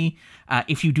happy.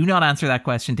 If you do not answer that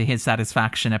question to his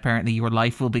satisfaction, apparently your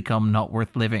life will become not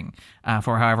worth living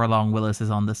for however long Willis is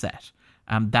on the set.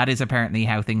 That is apparently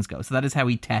how things go. So that is how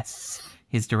he tests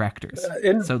his directors.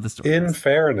 In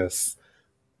fairness,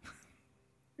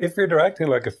 if you're directing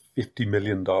a $50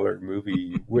 million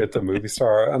movie with a movie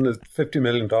star, and the $50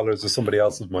 million is somebody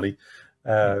else's money,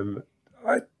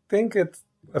 I think it's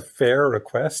a fair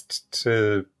request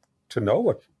to know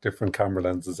what different camera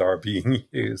lenses are being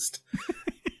used.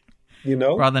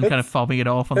 Rather than kind of fobbing it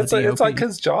off on the DOP. It's like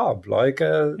his job.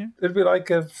 It'd be like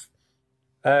if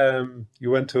you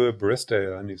went to a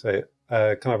barista and you say,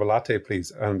 can I have a latte,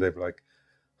 please? And they'd be like,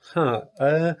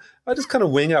 I just kind of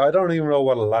wing it. I don't even know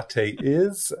what a latte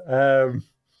is.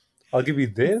 I'll give you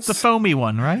this. It's the foamy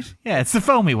one, right? Yeah, it's the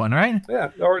foamy one, right?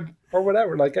 Yeah, or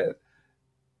whatever.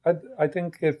 I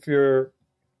think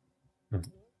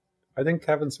I think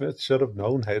Kevin Smith should have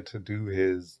known how to do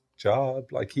his job.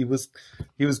 He was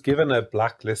given a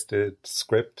blacklisted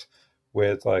script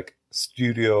with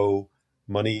studio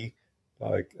money,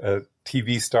 a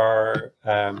TV star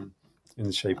in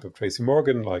the shape of Tracy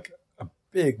Morgan, a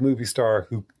big movie star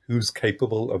who's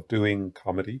capable of doing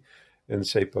comedy in the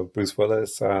shape of Bruce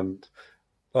Willis, and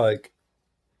the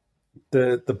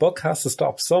buck has to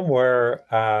stop somewhere,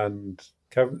 and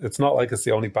it's not it's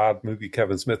the only bad movie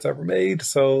Kevin Smith's ever made,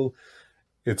 so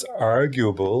it's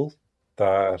arguable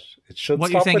that it should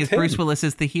what stop you're saying with is him. Bruce Willis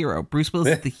is the hero. Bruce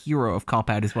Willis is the hero of Cop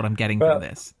Out is what I'm getting from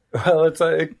this. Well, it's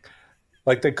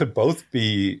they could both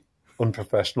be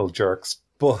unprofessional jerks,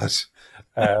 but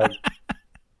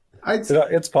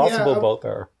it's possible both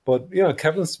are. But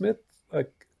Kevin Smith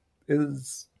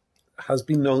has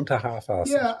been known to half-ass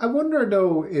it. Yeah, I wonder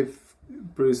though if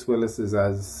Bruce Willis is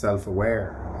as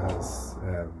self-aware as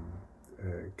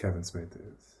Kevin Smith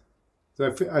is.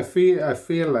 So I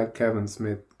feel like Kevin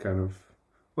Smith kind of,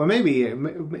 well, maybe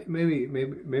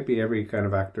every kind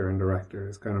of actor and director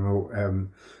is kind of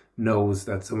knows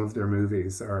that some of their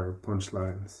movies are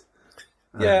punchlines.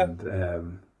 Yeah.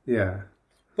 And, yeah.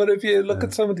 But if you look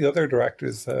at some of the other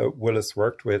directors Willis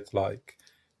worked with, like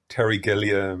Terry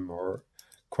Gilliam or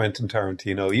Quentin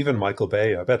Tarantino, even Michael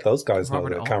Bay, I bet those guys know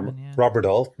the camera. Yeah. Robert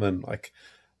Altman, like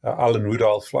Alan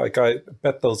Rudolph, like I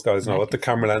bet those guys know what the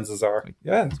camera lenses are.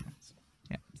 Yeah.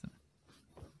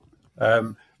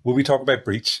 Will we talk about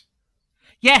Breach?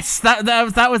 Yes, that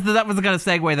was the kind of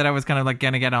segue that I was kind of like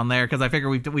going to get on there, because I figure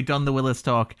we've done the Willis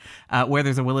talk. Where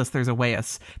there's a Willis, there's a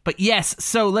Wayus. But yes,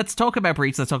 so let's talk about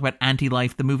Breach. Let's talk about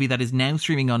Anti-Life, the movie that is now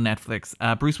streaming on Netflix.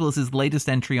 Bruce Willis's latest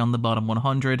entry on the bottom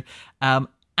 100.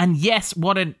 And yes,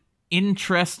 what an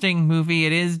interesting movie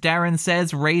it is, Darren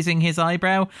says, raising his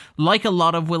eyebrow. Like a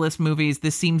lot of Willis movies,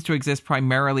 this seems to exist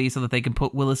primarily so that they can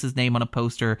put Willis's name on a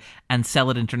poster and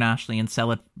sell it internationally and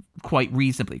sell it quite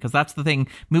reasonably, because that's the thing.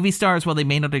 Movie stars, while they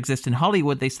may not exist in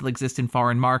Hollywood, they still exist in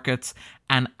foreign markets,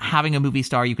 and having a movie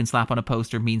star you can slap on a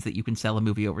poster means that you can sell a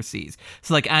movie overseas.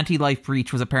 So like Anti-Life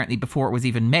Breach was apparently, before it was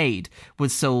even made,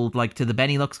 was sold like to the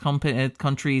Benelux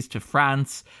countries, to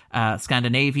France,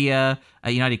 Scandinavia,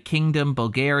 United Kingdom,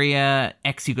 Bulgaria,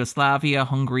 ex-Yugoslavia,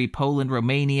 Hungary, Poland,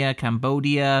 Romania,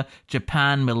 Cambodia,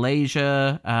 Japan,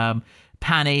 Malaysia,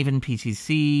 Pan-Aven,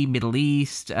 PTC, Middle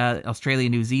East, Australia,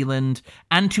 New Zealand,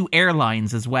 and to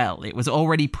airlines as well. It was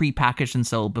already pre-packaged and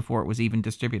sold before it was even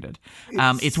distributed.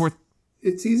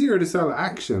 It's easier to sell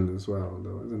action as well,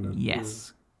 though, isn't it?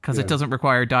 Yes, because it doesn't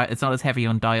require it's not as heavy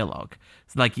on dialogue.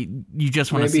 It's like you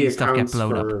just want to see stuff get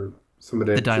blown up. Some of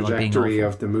the trajectory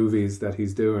of the movies that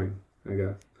he's doing, I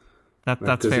guess. That's fair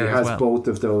as well. Because he has both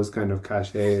of those kind of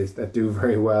cachets that do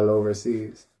very well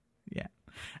overseas. Yeah.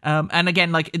 And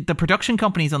again, like, the production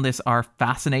companies on this are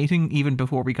fascinating, even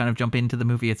before we kind of jump into the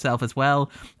movie itself as well.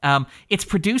 It's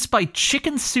produced by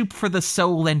Chicken Soup for the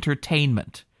Soul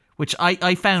Entertainment, which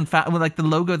I found like the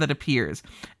logo that appears.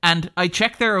 And I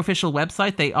checked their official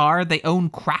website. They own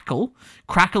Crackle.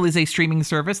 Crackle is a streaming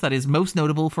service that is most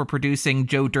notable for producing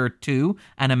Joe Dirt 2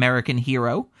 and American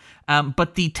Hero.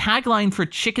 But the tagline for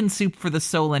Chicken Soup for the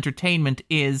Soul Entertainment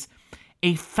is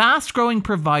a fast-growing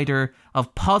provider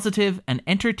of positive and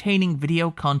entertaining video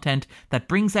content that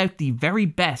brings out the very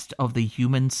best of the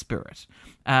human spirit.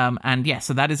 And yeah,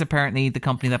 so that is apparently the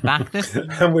company that backed this.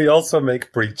 And we also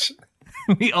make Breach.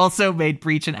 We also made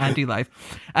Breach and Anti-Life.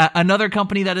 Another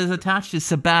company that is attached is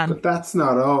Saban. But that's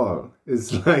not all.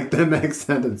 It's like the next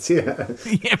sentence, yeah.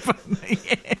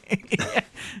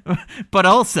 But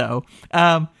also,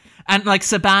 and like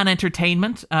Saban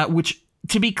Entertainment, which,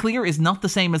 to be clear, is not the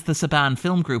same as the Saban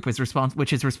Film Group,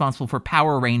 which is responsible for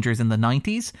Power Rangers in the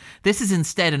 90s. This is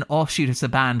instead an offshoot of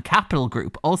Saban Capital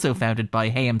Group, also founded by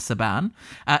Hayam Saban.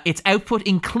 Its output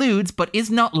includes, but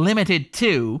is not limited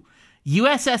to,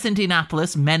 USS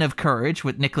Indianapolis, Men of Courage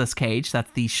with Nicolas Cage, that's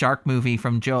the shark movie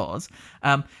from Jaws,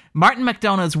 Martin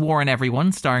McDonagh's War on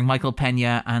Everyone, starring Michael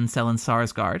Pena and Stellan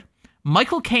Skarsgård,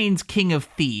 Michael Caine's King of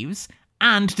Thieves,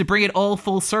 and, to bring it all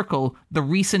full circle, the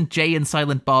recent Jay and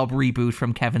Silent Bob reboot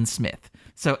from Kevin Smith.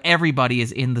 So everybody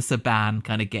is in the Saban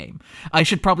kind of game. I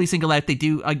should probably single out,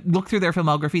 I look through their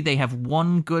filmography, they have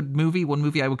one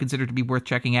movie I would consider to be worth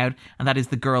checking out, and that is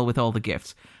The Girl with All the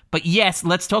Gifts. But yes,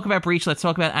 let's talk about Breach, let's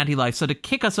talk about Anti-Life. So to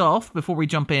kick us off, before we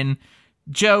jump in,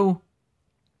 Joe,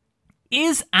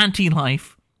 is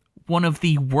Anti-Life one of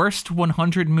the worst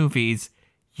 100 movies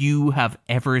you have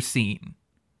ever seen?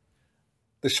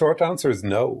 The short answer is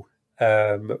no.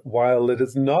 While it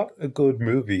is not a good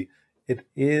movie, it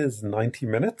is 90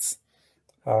 minutes.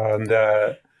 And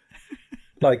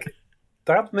like,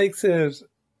 that makes it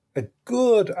a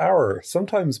good hour,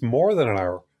 sometimes more than an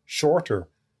hour, shorter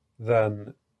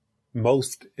than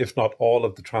most, if not all,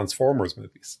 of the Transformers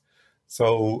movies.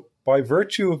 So by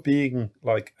virtue of being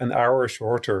like an hour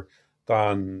shorter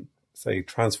than, say,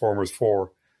 Transformers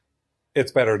 4,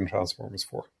 it's better than Transformers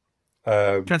 4.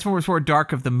 Transformers 4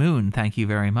 Dark of the Moon, thank you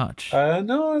very much.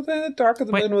 No, the Dark of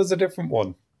the Moon was a different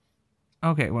one.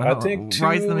 Okay, well, I think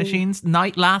Rise of the Machines,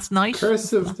 Last Night,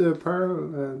 Curse of the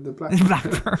Pearl, the Black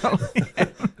Pearl.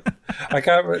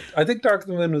 I think Dark of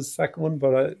the Moon was the second one,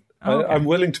 but I'm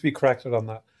willing to be corrected on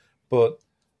that. But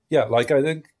yeah, like, I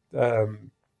think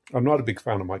I'm not a big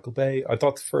fan of Michael Bay. I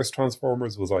thought the first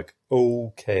Transformers was like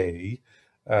okay.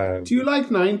 Do you like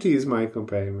 90s Michael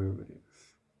Bay movies?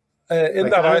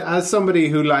 As somebody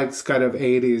who likes kind of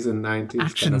 80s and 90s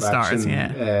action kind of stars,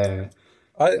 yeah.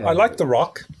 I like The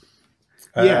Rock.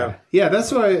 Yeah,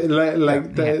 that's why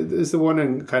it's the one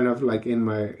in kind of like in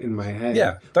my head.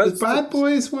 Yeah, was Bad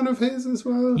Boys one of his as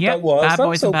well? Yeah, Bad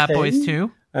Boys and Bad Boys 2.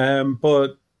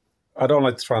 But I don't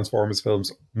like the Transformers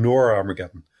films, nor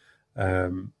Armageddon,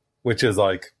 which is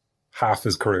like half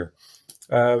his career.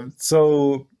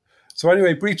 So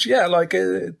anyway, Breach, yeah, like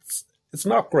it's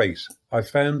not great. I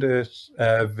found it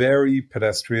very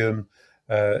pedestrian.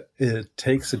 It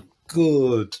takes a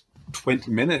good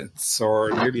 20 minutes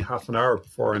or nearly half an hour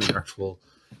before any actual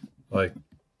like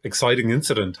exciting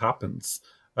incident happens,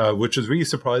 which is really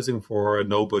surprising for a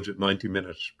no-budget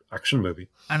 90-minute action movie.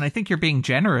 And I think you're being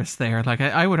generous there. Like,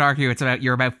 I would argue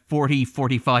you're about 40,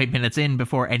 45 minutes in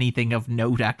before anything of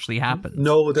note actually happens.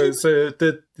 No, there's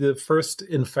the first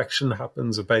infection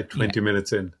happens about 20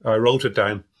 minutes in. I wrote it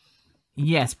down.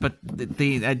 Yes, but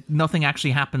the nothing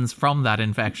actually happens from that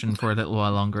infection for a little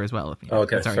while longer as well.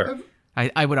 Okay, sorry. fair.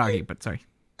 I would argue, but sorry.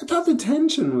 I thought the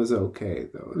tension was okay,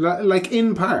 though. Like,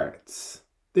 in parts.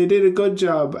 They did a good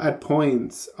job at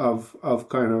points of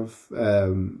kind of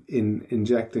in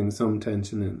injecting some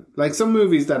tension in. Like, some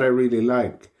movies that I really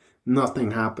like,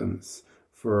 nothing happens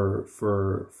for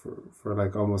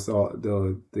like almost all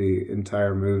the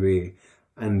entire movie.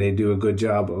 And they do a good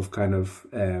job of kind of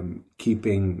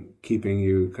keeping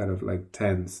you kind of like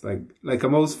tense, like A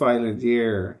Most Violent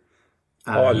Year.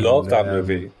 And, I love that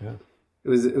movie. Yeah. It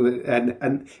was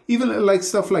and even like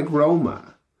stuff like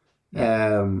Roma.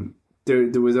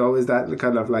 There was always that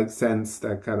kind of like sense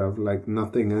that kind of like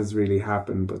nothing has really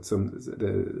happened, but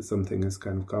something is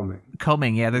kind of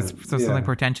coming. Yeah, there's something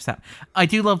portentous happening. I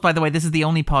do love, by the way, this is the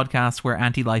only podcast where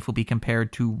Anti-Life will be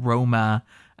compared to Roma.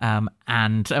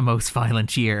 And A Most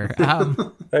Violent Year,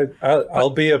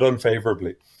 albeit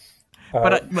unfavorably.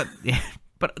 But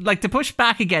like, to push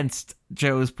back against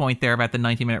Joe's point there about the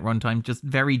 90-minute runtime, just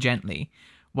very gently,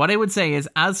 what I would say is,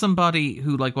 as somebody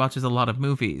who like watches a lot of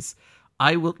movies,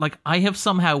 I have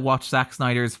somehow watched Zack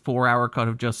Snyder's 4-hour cut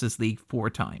of Justice League 4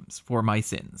 times for my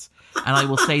sins, and I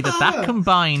will say that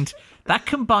combined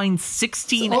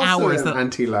 16 hours. An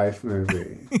anti-life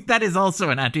movie. That is also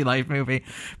an anti-life movie.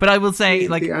 But I will say,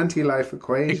 like, the anti-life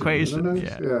equation. Isn't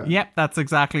it? Yeah. Yep, that's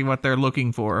exactly what they're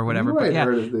looking for, or whatever. I've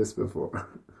heard of this before.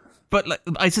 But like,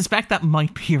 I suspect that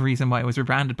might be a reason why it was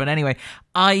rebranded. But anyway,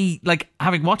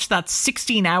 having watched that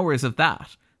 16 hours of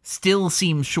that, still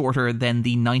seems shorter than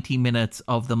the 90 minutes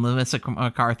of the Melissa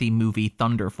McCarthy movie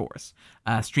Thunder Force,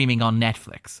 streaming on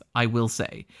Netflix. I will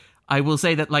say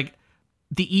that, like,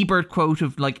 the Ebert quote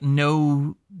of like,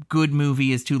 no good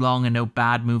movie is too long and no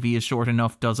bad movie is short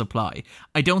enough does apply.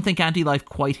 I don't think Anti-Life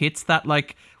quite hits that,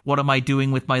 like, what am I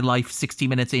doing with my life 60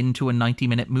 minutes into a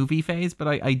 90-minute movie phase, but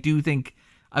I do think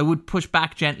I would push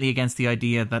back gently against the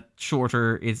idea that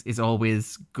shorter is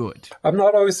always good. I'm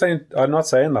not saying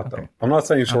that, though. I'm not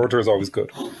saying shorter is always good.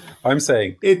 I'm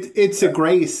saying it's a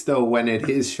grace, though, when it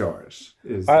is short.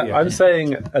 I'm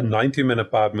saying a 90-minute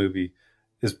bad movie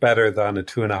is better than a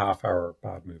 2.5-hour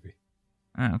bad movie.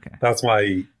 Oh, okay. That's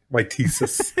my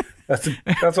thesis.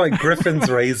 that's my Griffin's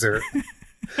razor.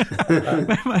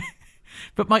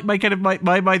 But my kind of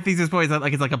my thesis point is that,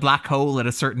 like, it's like a black hole at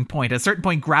a certain point. At a certain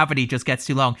point, gravity just gets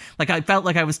too long. Like, I felt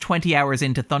like I was 20 hours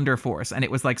into Thunder Force, and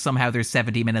it was like somehow there's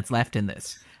 70 minutes left in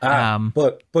this.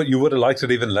 But you would have liked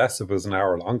it even less if it was an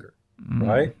hour longer,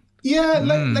 right? Yeah,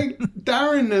 like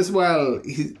Darren as well.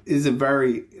 He is a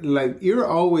very, like, you're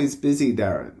always busy,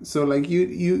 Darren. So like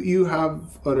you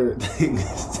have other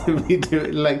things to be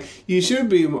doing. Like, you should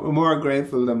be more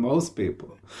grateful than most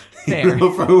people. You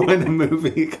know, for when a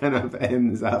movie kind of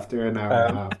ends after an hour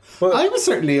and a half. But I was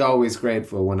certainly always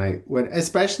grateful when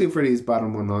especially for these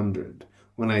bottom 100,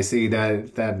 when I see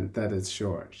that it's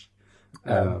short.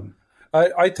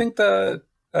 I think that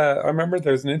I remember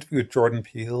there's an interview with Jordan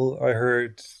Peele I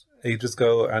heard ages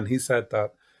ago, and he said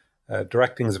that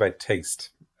directing is about taste,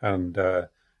 and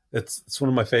it's one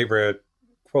of my favorite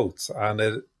quotes, and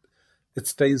it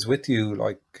stays with you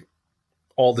like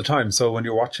all the time. So when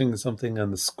you're watching something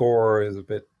and the score is a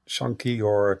bit shonky,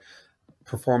 or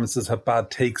performances have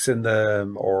bad takes in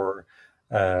them, or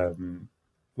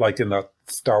like in that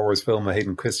Star Wars film,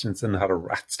 Hayden Christensen had a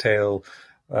rat's tail.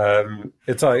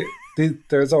 It's like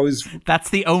there's always, that's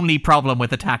the only problem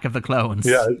with Attack of the Clones.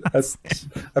 Yeah,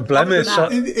 a blemish.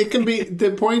 It can be,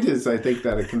 the point is, I think,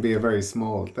 that it can be a very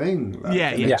small thing. Like,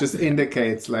 it just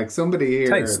indicates like somebody here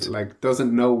taste. Like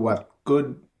doesn't know what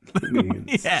good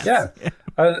means.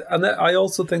 And I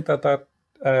also think that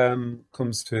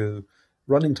comes to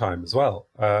running time as well.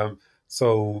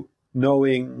 So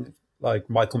knowing, like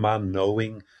Michael Mann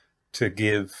knowing to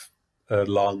give a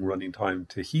long running time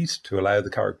to Heat, to allow the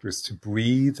characters to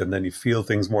breathe, and then you feel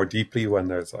things more deeply when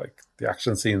there's like the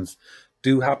action scenes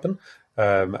do happen.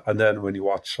 And then when you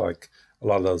watch like a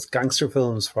lot of those gangster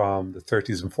films from the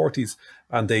 30s and 40s,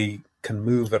 and they can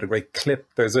move at a great clip.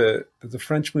 There's a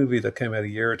French movie that came out a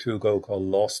year or two ago called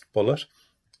Lost Bullet,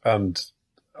 and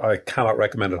I cannot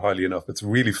recommend it highly enough. It's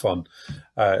really fun.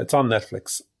 It's on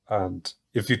Netflix, And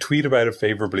if you tweet about it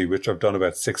favorably, which I've done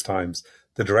about 6 times,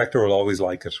 the director will always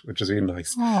like it, which is really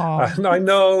nice. Aww. And I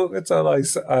know it's so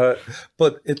nice,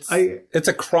 but it's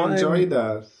a crime. I enjoy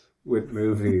that with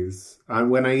movies. And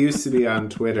when I used to be on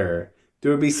Twitter,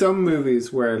 there would be some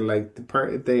movies where like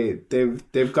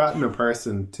they've gotten a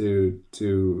person to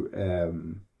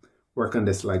work on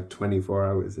this like 24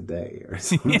 hours a day or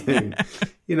something.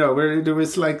 Where there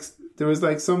was like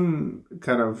some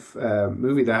kind of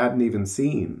movie that I hadn't even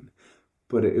seen.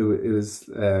 But it was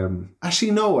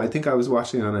actually no. I think I was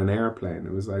watching on an airplane.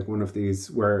 It was like one of these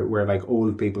where like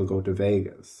old people go to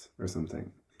Vegas or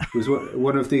something. It was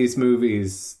one of these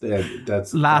movies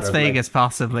that's Las Vegas, like,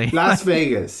 possibly. Las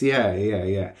Vegas,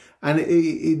 yeah. And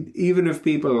even if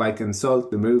people like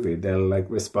insult the movie, they'll like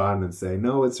respond and say,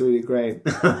 "No, it's really great."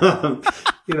 I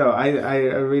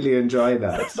really enjoy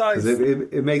that. That's nice.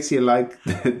 It makes you like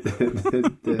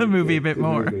the movie a bit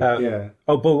more. Yeah.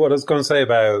 Oh, but what I was going to say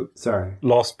about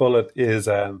Lost Bullet is,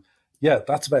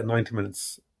 that's about 90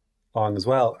 minutes long as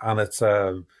well, and it's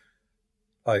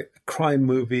like a crime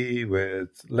movie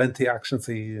with lengthy action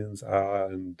scenes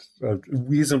and a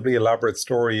reasonably elaborate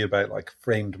story about like a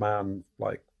framed man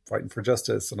like fighting for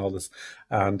justice and all this,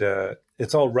 and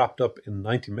it's all wrapped up in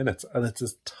 90 minutes, and it's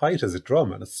as tight as a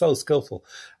drum, and it's so skillful.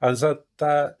 And so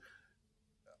that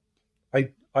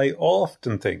I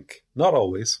often think, not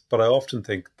always, but I often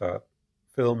think that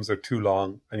films are too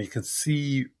long, and you can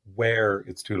see where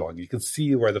it's too long. You can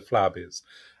see where the flab is,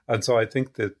 and so I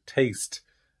think the taste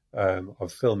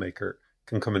of filmmaker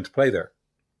can come into play there.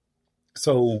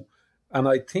 So, and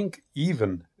I think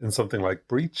even in something like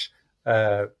Breach,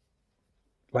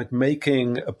 like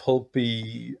making a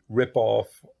pulpy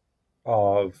rip-off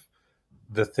of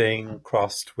The Thing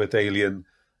crossed with Alien,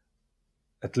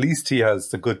 at least he has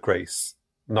the good grace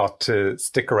not to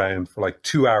stick around for like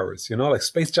 2 hours. Like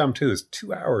Space Jam 2 is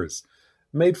 2 hours.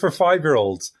 Made for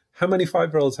 5-year-olds. How many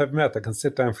 5-year-olds have you met that can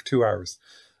sit down for 2 hours?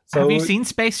 So, have you seen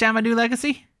Space Jam: A New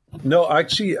Legacy? No,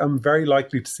 actually, I'm very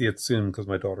likely to see it soon because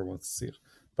my daughter wants to see it,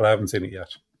 but I haven't seen it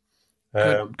yet.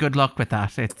 Good luck with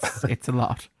that. It's a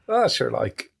lot. Sure,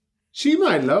 like she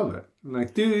might love it.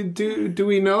 Like, do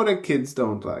we know that kids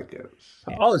don't like it?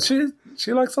 Yeah. Oh,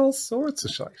 she likes all sorts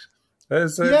of shite.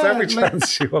 There's every chance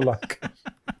she will like it.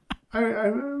 I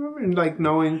remember like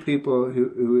knowing people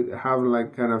who have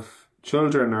like kind of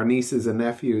children or nieces and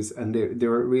nephews, and they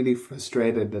were really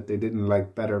frustrated that they didn't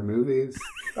like better movies.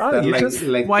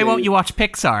 Why won't you watch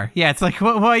Pixar? Yeah, it's like,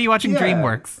 why are you watching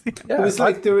DreamWorks? Yeah, it was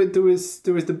like there was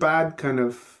the bad kind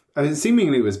of. I mean,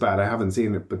 seemingly it was bad. I haven't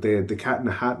seen it, but the Cat in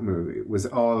the Hat movie was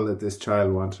all that this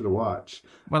child wanted to watch.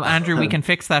 Well, Andrew, we can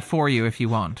fix that for you if you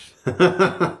want.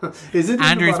 Is it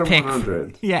Andrew's in the bottom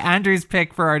 100? Yeah, Andrew's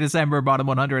pick for our December bottom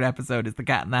 100 episode is The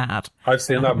Cat in the Hat. I've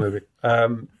seen that movie.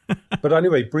 But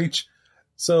anyway, Breach.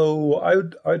 So I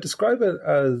would describe it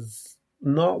as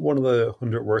not one of the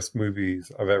 100 worst movies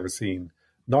I've ever seen,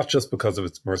 not just because of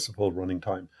its merciful running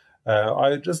time.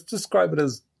 I just describe it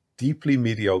as deeply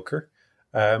mediocre.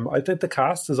 I think the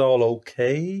cast is all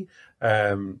okay.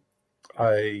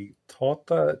 I thought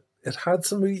that it had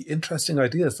some really interesting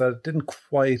ideas that it didn't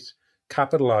quite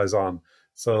capitalize on.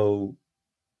 So,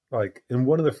 like in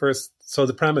one of the first, so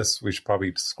the premise we should probably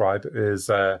describe is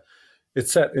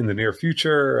it's set in the near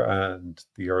future, and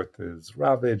the Earth is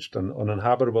ravaged and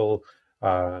uninhabitable,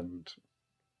 and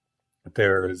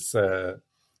there's a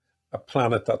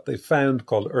planet that they found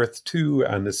called Earth 2,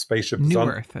 and this spaceship is on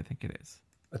Earth, I think it is.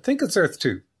 I think it's Earth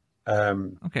 2.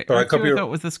 Okay, but Earth 2 I thought it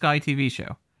was the Sky TV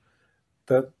show.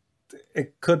 That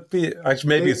it could be. Actually,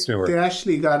 maybe it's New Earth. They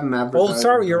actually got an advertisement. Oh,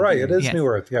 sorry, you're right. It is New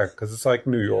Earth, yeah, because it's like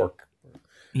New York.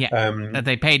 Yeah,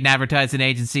 they paid an advertising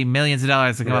agency millions of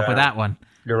dollars to come up with that one.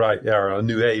 You're right, yeah, or a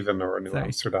New Haven or a New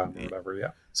Amsterdam or whatever,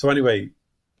 yeah. So anyway,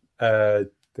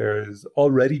 there's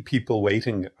already people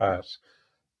waiting at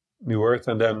New Earth,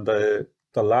 and then the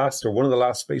last, or one of the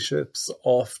last spaceships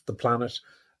off the planet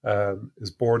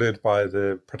is boarded by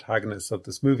the protagonists of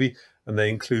this movie, and they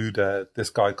include this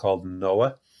guy called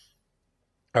Noah.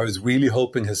 I was really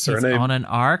hoping his surname... He's on an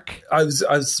ark? I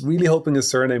was really hoping his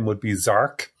surname would be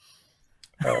Zark.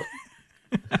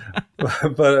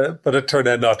 But it turned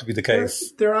out not to be the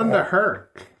case. They're on the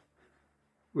Herc,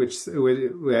 which is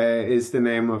the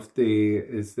name of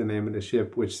the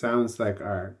ship, which sounds like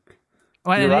Ark.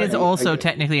 Well, it is also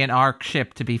technically an Ark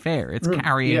ship, to be fair. It's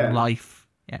carrying life.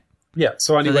 Yeah,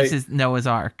 so anyway... So this is Noah's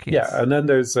Ark. Yes. Yeah, and then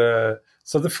there's... so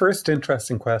the first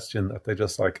interesting question that they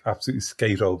just like absolutely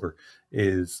skate over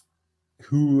is,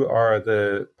 who are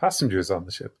the passengers on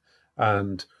the ship?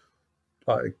 And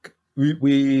like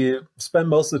we spend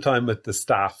most of the time with the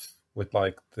staff, with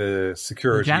like the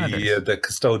security, the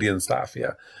custodian staff,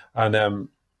 yeah. And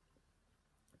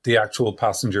the actual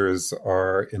passengers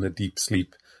are in a deep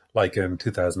sleep, like in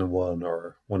 2001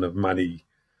 or one of many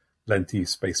lengthy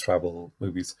space travel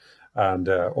movies, and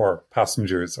or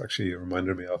Passengers, actually, it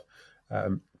reminded me of.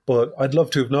 But I'd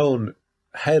love to have known,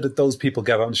 how did those people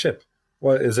get on the ship?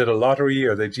 What is it, a lottery?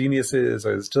 Are they geniuses?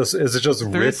 Or is it just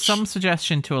rich? There is some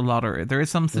suggestion to a lottery. There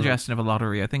is some suggestion of a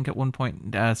lottery. I think at one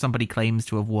point somebody claims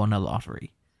to have won a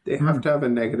lottery. They have to have a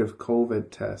negative COVID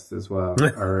test as well,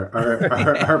 or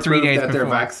 3 proof days that they're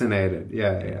before. vaccinated.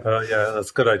 Yeah. Yeah,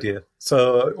 that's a good idea.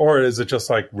 So, or is it just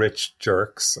like rich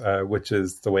jerks, which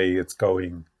is the way it's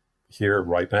going here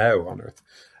right now on Earth?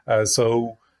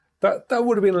 So that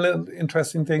would have been a little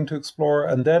interesting thing to explore.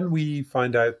 And then we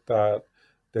find out that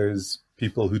there's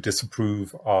people who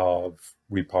disapprove of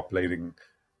repopulating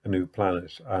a new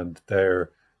planet, and there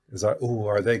is like, oh,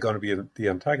 are they going to be the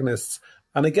antagonists?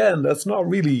 And again, that's not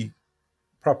really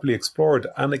properly explored.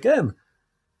 And again,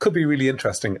 could be really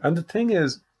interesting. And the thing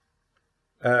is,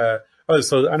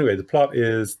 so anyway, the plot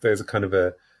is there's a kind of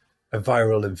a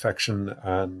viral infection,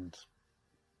 and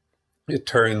it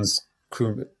turns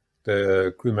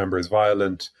the crew member is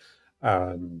violent,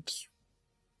 and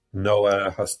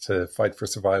Noah has to fight for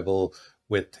survival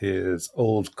with his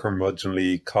old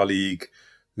curmudgeonly colleague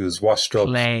who's washed up.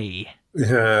 Clay.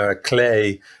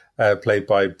 Played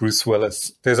by Bruce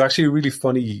Willis. There's actually a really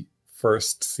funny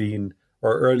first scene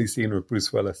or early scene with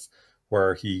Bruce Willis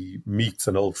where he meets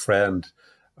an old friend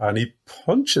and he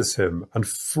punches him and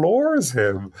floors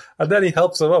him, and then he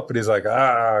helps him up and he's like,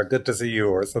 good to see you,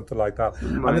 or something like that.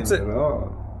 And it's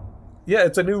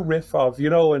a new riff of,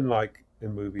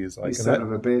 in movies, like, you son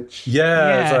of a bitch.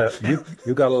 Yeah. It's like,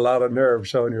 you got a lot of nerve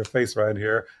showing your face around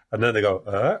here, and then they go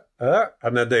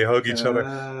and then they hug each other,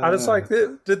 and it's like,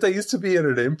 did they used to be in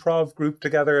an improv group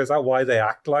together? Is that why they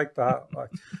act like that?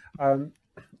 Like,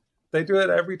 they do it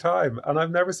every time, and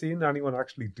I've never seen anyone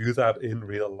actually do that in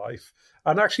real life.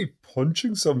 And actually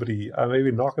punching somebody and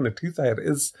maybe knocking a tooth out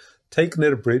is taking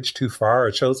it a bridge too far.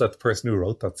 It shows that the person who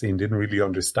wrote that scene didn't really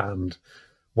understand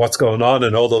what's going on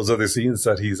in all those other scenes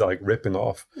that he's like ripping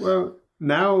off. Well,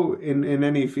 now in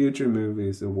any future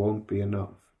movies, it won't be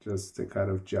enough just to kind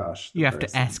of josh. You have to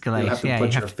escalate. You have to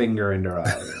put your finger in their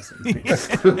eye or something.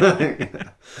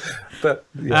 But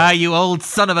you old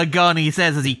son of a gun, he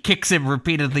says as he kicks him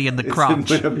repeatedly in the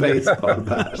crotch with a baseball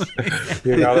bat.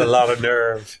 You got a lot of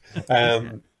nerve.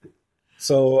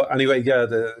 So anyway,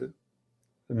 the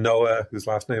Noah, whose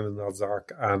last name is not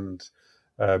Zark, and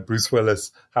Bruce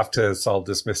Willis have to solve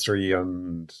this mystery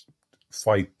and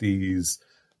fight these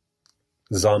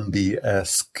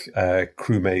zombie-esque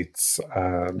crewmates,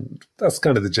 and that's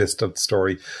kind of the gist of the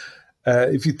story.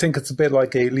 If you think it's a bit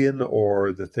like Alien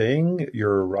or The Thing,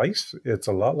 you're right. It's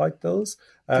a lot like those.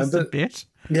 Just a bit?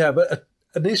 Yeah, but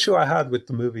an issue I had with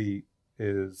the movie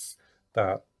is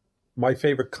that my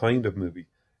favorite kind of movie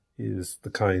is the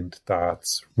kind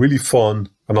that's really fun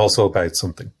and also about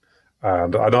something.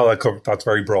 And I know that's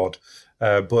very broad,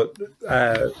 but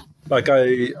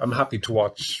I'm happy to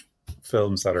watch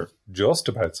films that are just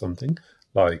about something,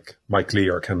 like Mike Leigh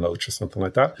or Ken Loach or something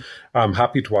like that. I'm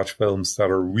happy to watch films that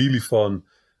are really fun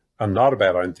and not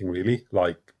about anything really,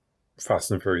 like Fast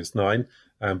and Furious 9.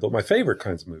 But my favorite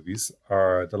kinds of movies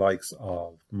are the likes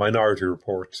of Minority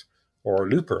Report or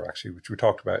Looper, actually, which we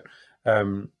talked about,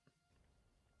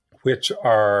 which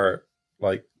are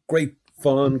like great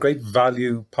fun, great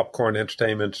value, popcorn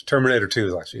entertainment. Terminator 2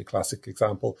 is actually a classic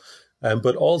example.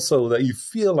 But also that you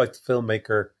feel like the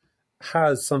filmmaker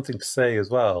has something to say as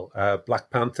well.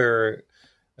 Black Panther,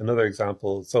 another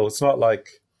example. So it's not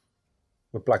like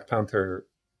with Black Panther,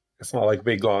 it's not like a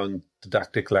big long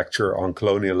didactic lecture on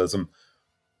colonialism,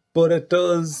 but it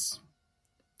does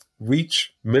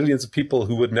reach millions of people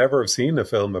who would never have seen a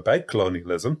film about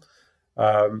colonialism.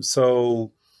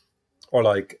 Or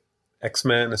like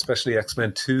X-Men, especially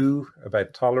X-Men 2,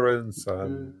 about tolerance,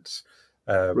 and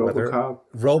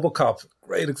RoboCop,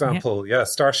 great example. Yeah,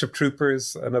 Starship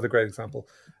Troopers, another great example.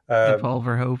 The Paul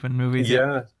Verhoeven movies.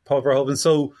 Yeah, Paul Verhoeven.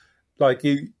 So, like,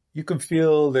 you can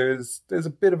feel there's a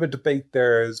bit of a debate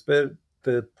there.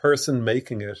 The person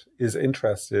making it is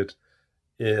interested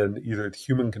in either the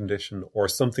human condition or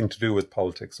something to do with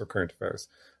politics or current affairs.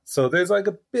 So there's like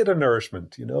a bit of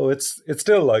nourishment, it's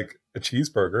still like a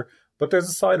cheeseburger, but there's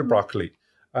a side of broccoli.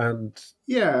 And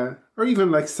or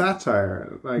even like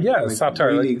satire,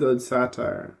 satire, really good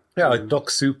satire. Yeah, like Duck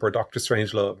Soup or Doctor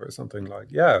Strangelove or something like.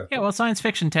 Yeah, well, science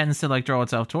fiction tends to like draw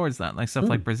itself towards that, like stuff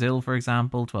like Brazil, for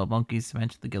example, 12 Monkeys, to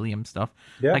mention the Gilliam stuff.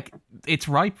 Yeah, like it's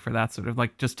ripe for that sort of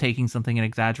like just taking something and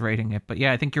exaggerating it. But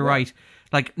yeah, I think you're right.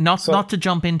 Like not to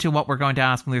jump into what we're going to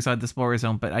ask on the other side of the spoiler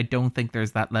zone, but I don't think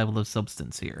there's that level of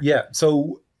substance here. Yeah,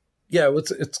 so yeah,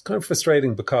 it's kind of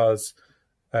frustrating because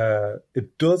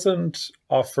it doesn't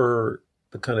offer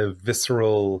the kind of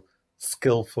visceral,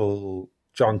 skillful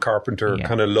John Carpenter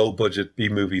kind of low budget B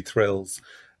movie thrills,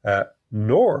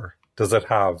 nor does it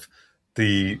have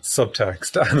the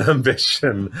subtext and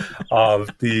ambition of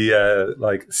the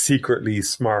like secretly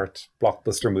smart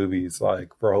blockbuster movies like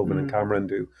Verhoeven and Cameron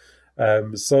do.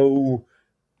 So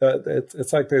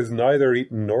it's like there's neither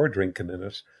eating nor drinking in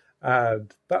it.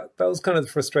 And that was kind of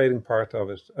the frustrating part of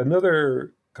it.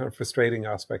 Another kind of frustrating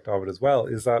aspect of it as well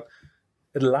is that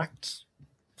it lacked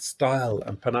style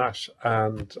and panache.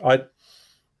 And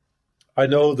I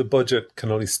know the budget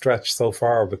can only stretch so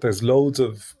far, but there's loads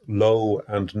of low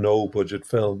and no budget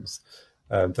films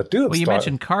that do have Well, you style.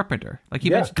 mentioned Carpenter. Like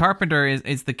you mentioned, Carpenter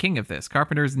is the king of this.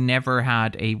 Carpenter's never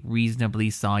had a reasonably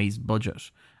sized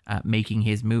budget making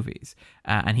his movies.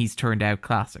 And he's turned out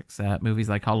classics. Movies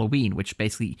like Halloween, which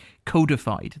basically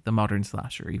codified the modern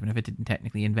slasher, even if it didn't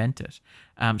technically invent it.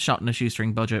 Shot in a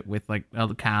shoestring budget with like all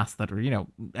the cast that are,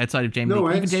 outside of Jamie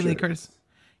Lee, even Jamie Lee Curtis.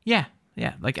 Yeah.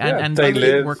 Yeah, like and They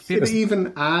Live. It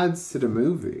even adds to the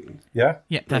movie. Yeah,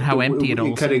 that how empty it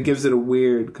all. It kind of gives it a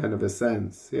weird kind of a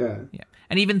sense. Yeah.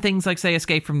 And even things like, say,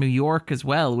 Escape from New York as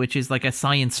well, which is like a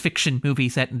science fiction movie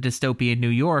set in dystopian New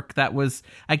York that was,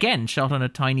 again, shot on a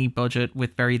tiny budget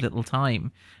with very little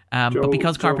time. But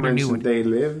because Carpenter knew it. They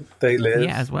Live.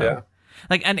 Yeah, as well.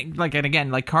 Yeah. And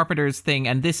again, like Carpenter's thing,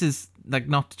 and this is like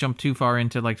not to jump too far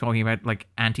into like talking about like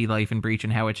Anti-Life and Breach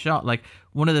and how it's shot. Like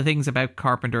one of the things about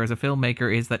Carpenter as a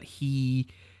filmmaker is that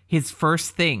his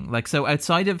first thing, like so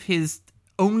outside of his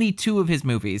only two of his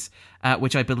movies,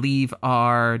 which I believe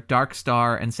are Dark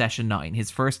Star and Session 9, his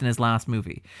first and his last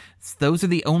movie. Those are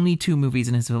the only two movies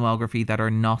in his filmography that are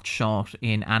not shot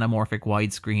in anamorphic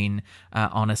widescreen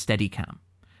on a Steadicam,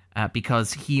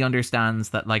 because he understands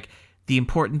that like the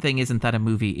important thing isn't that a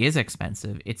movie is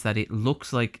expensive, it's that it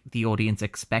looks like the audience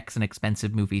expects an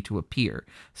expensive movie to appear.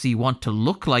 So you want to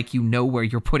look like you know where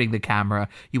you're putting the camera,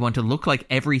 you want to look like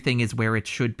everything is where it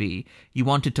should be, you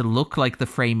want it to look like the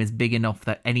frame is big enough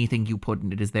that anything you put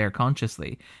in it is there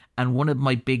consciously. And one of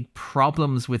my big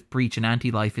problems with Breach and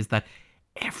Anti-Life is that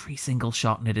every single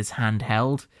shot in it is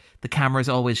handheld. The camera's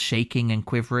always shaking and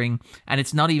quivering, and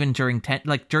it's not even during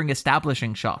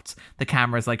establishing shots. The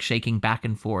camera's like shaking back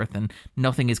and forth, and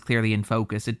nothing is clearly in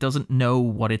focus. It doesn't know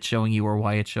what it's showing you or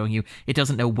why it's showing you. It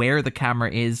doesn't know where the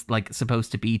camera is like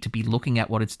supposed to be looking at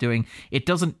what it's doing. It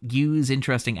doesn't use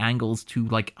interesting angles to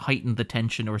like heighten the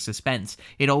tension or suspense.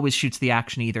 It always shoots the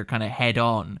action either kind of head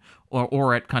on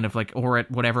or at kind of like, or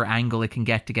at whatever angle it can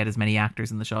get to get as many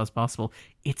actors in the shot as possible.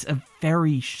 It's a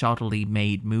very shoddily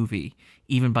made movie,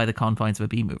 even by the confines of a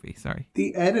B movie. Sorry.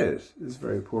 The edit is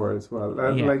very poor as well.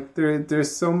 Like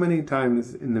there's so many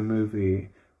times in the movie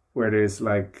where there's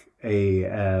like a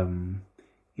a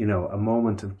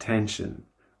moment of tension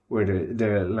where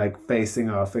they're like facing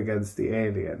off against the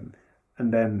alien,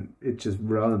 and then it just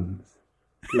runs.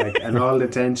 Like, and all the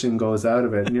tension goes out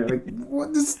of it, and you're like, what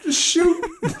is the shoot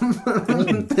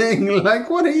thing?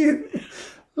 Like, what are you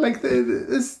like? The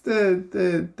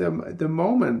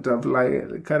moment of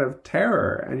like kind of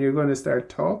terror, and you're going to start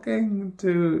talking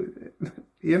to,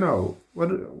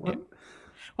 what?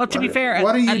 Well, to be fair,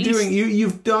 what are you doing?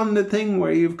 You've done the thing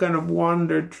where you've kind of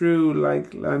wandered through,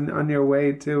 like on your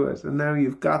way to it, and now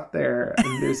you've got there,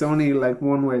 and there's only like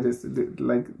one way to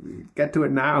like get to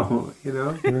it now,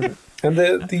 Yeah. And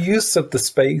the use of the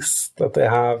space that they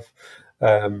have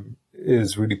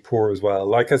is really poor as well.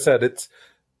 Like I said, it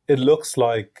looks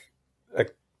like a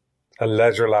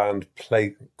Leisureland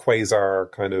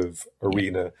quasar kind of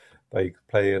arena they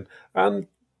play in, and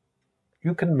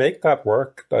you can make that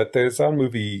work. There's a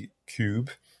movie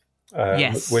Cube,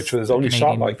 which was only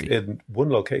shot like in one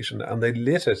location, and they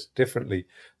lit it differently.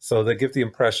 So they give the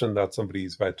impression that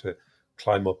somebody's about to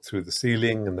climb up through the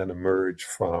ceiling and then emerge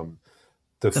from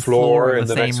the floor in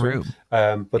the next room.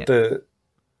 But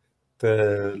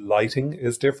the lighting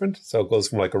is different. So it goes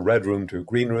from like a red room to a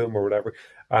green room or whatever.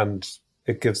 And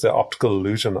it gives the optical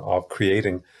illusion of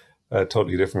creating a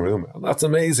totally different room. And that's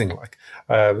amazing. Like,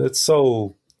 it's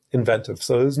so inventive.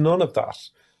 So there's none of that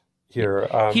here.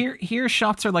 Here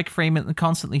shots are like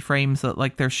constantly frames that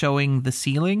like they're showing the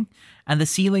ceiling, and the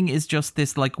ceiling is just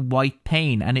this like white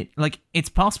pane, and it's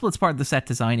possible it's part of the set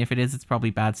design. If it is, it's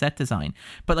probably bad set design.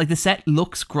 But like the set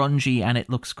looks grungy and it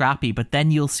looks scrappy, but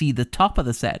then you'll see the top of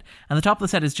the set, and the top of the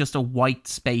set is just a white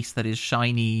space that is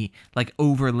shiny, like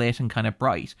overlit and kind of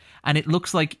bright, and it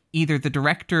looks like either the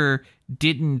director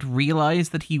didn't realize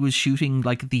that he was shooting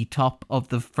like the top of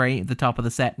the frame, the top of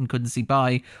the set, and couldn't see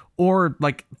by, or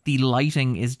like the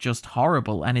lighting is just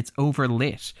horrible and it's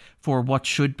overlit for what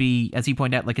should be, as you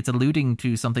point out, like it's alluding alluding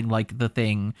to something like The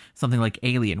Thing, something like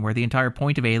Alien, where the entire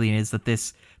point of Alien is that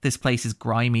this place is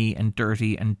grimy and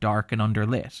dirty and dark and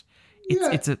underlit.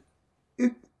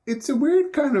 It's a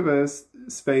weird kind of a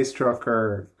space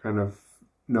trucker kind of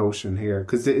notion here,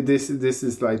 because this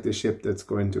is like the ship that's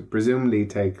going to presumably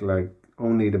take like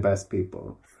only the best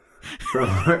people from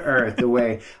Earth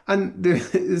away, and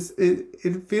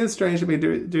it feels strange to me.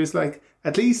 There's like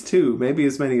at least 2, maybe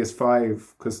as many as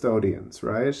 5 custodians,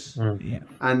 right? Yeah.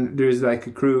 And there's like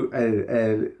a crew,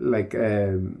 a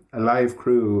live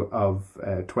crew of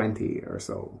 20 or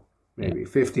so, maybe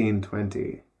 15,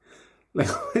 20. Like,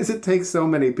 why does it take so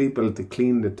many people to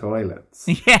clean the toilets?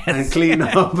 Yes. And clean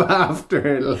up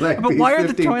after, like, but these why are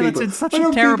the 15 toilets people? in such Why a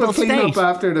don't terrible people clean state?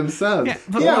 up after themselves?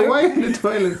 Why are the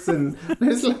toilets and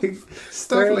there's like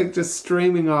stuff like just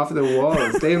streaming off the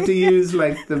walls? They have to use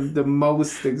like the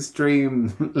most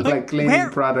extreme like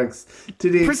cleaning products to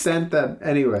the extent that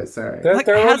anyway, sorry.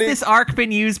 Has this arc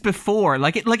been used before?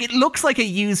 Like it looks like a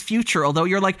used future, although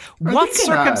you're like, what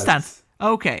circumstance?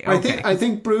 Okay. I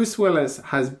think Bruce Willis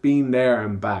has been there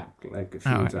and back like a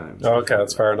few times. Okay,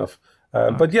 that's fair enough.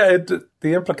 But yeah,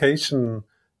 the implication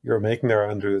you're making there,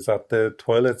 Andrew, is that the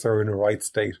toilets are in a right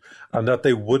state and that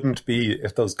they wouldn't be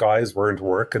if those guys weren't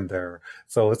working there.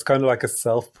 So it's kind of like a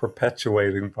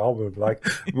self-perpetuating problem. Like,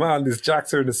 man, these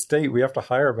jacks are in a state. We have to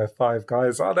hire about 5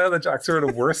 guys. Oh, now the jacks are in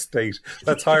a worse state.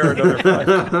 Let's hire another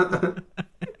 5.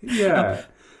 Yeah.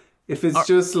 If it's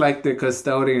just like the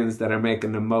custodians that are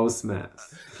making the most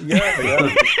mess.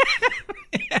 Yeah.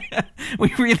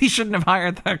 We really shouldn't have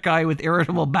hired that guy with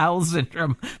irritable bowel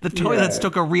syndrome. The toilets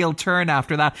took a real turn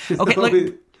after that.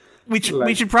 Okay, we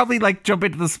should probably like jump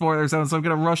into the spoiler zone, so I'm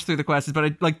going to rush through the questions.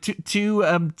 But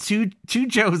to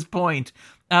Joe's point,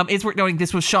 it's worth noting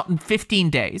this was shot in 15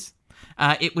 days.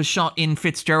 It was shot in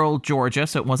Fitzgerald, Georgia,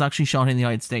 so it was actually shot in the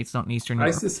United States, not in Eastern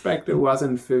Europe. I suspect it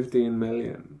wasn't 15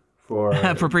 million.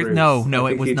 For Bruce. No,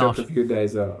 it was not. He took a few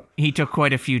days off. He took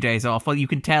quite a few days off. Well, you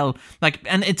can tell, like,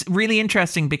 and it's really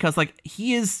interesting because, like,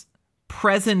 he is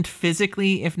present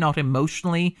physically, if not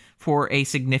emotionally, for a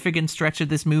significant stretch of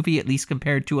this movie, at least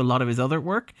compared to a lot of his other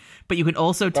work. But you can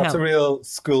also tell... That's a real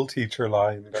school teacher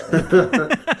line.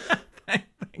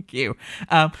 Thank you.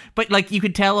 But, like, you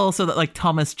could tell also that, like,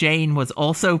 Thomas Jane was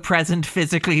also present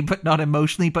physically, but not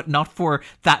emotionally, but not for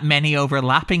that many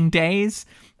overlapping days.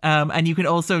 And you can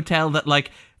also tell that, like,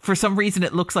 for some reason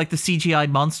it looks like the CGI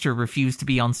monster refused to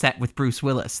be on set with Bruce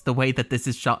Willis, the way that this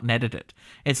is shot and edited.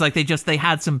 It's like they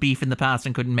had some beef in the past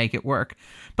and couldn't make it work.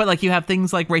 But, like, you have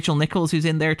things like Rachel Nichols, who's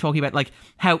in there talking about, like,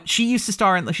 how she used to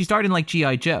she starred in, like,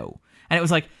 G.I. Joe. And it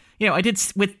was like, you know, I did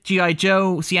with G.I.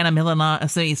 Joe, Sienna Miller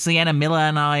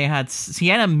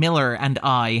and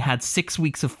I had 6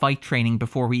 weeks of fight training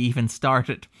before we even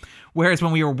started. Whereas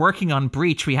when we were working on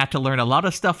Breach, we had to learn a lot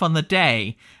of stuff on the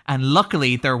day, and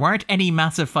luckily there weren't any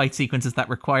massive fight sequences that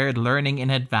required learning in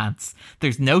advance.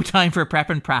 There's no time for prep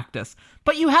and practice,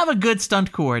 but you have a good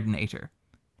stunt coordinator.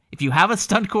 If you have a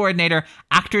stunt coordinator,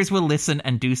 actors will listen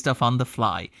and do stuff on the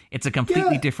fly. It's a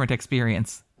completely different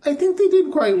experience. I think they did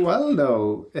quite well,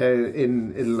 though,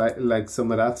 in like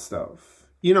some of that stuff.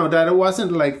 You know, that it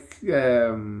wasn't like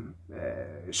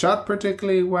shot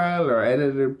particularly well or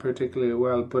edited particularly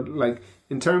well, but like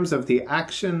in terms of the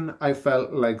action, I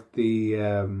felt like they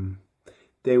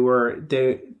were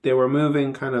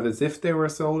moving kind of as if they were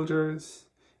soldiers.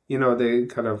 You know, they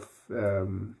kind of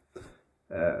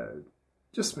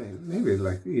just maybe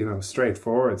like, you know,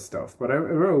 straightforward stuff. But I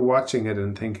remember watching it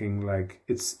and thinking like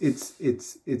it's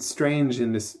strange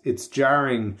in this, it's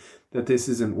jarring that this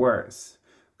isn't worse.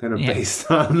 Kind of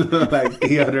based on like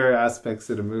the other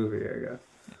aspects of the movie, I guess.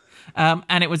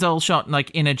 And it was all shot like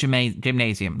in a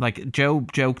gymnasium. Like Joe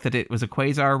joked that it was a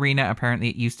quasar arena. Apparently,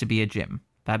 it used to be a gym.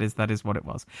 That is what it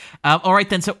was. All right,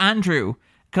 then. So Andrew,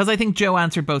 because I think Joe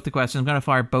answered both the questions, I'm going to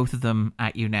fire both of them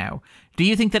at you now. Do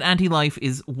you think that Anti-Life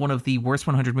is one of the worst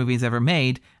 100 movies ever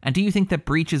made? And do you think that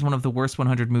Breach is one of the worst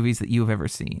 100 movies that you have ever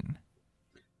seen?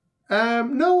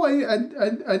 No,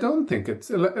 I don't think it's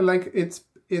like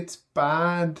it's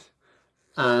bad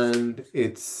and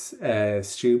it's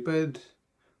stupid,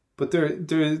 but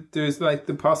there's like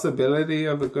the possibility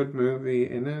of a good movie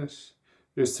in it.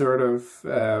 There's sort of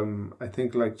I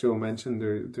think, like Joe mentioned,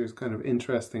 there's kind of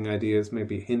interesting ideas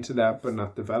maybe hinted at but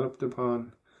not developed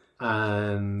upon,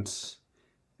 and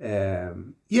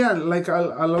like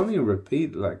I'll only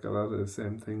repeat like a lot of the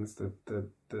same things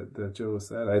that Joe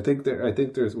said. I think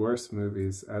there's worse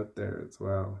movies out there as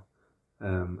well.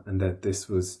 And that this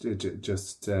was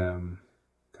just kind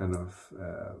of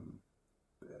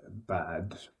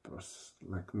bad, but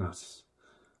like not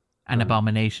an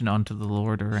abomination unto the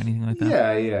Lord or anything like that.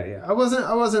 Yeah. I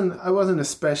wasn't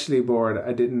especially bored.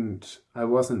 I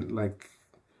wasn't like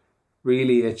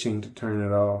really itching to turn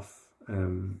it off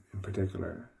in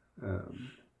particular. All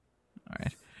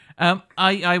right.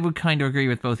 I would kind of agree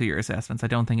with both of your assessments. I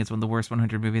don't think it's one of the worst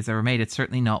 100 movies ever made. It's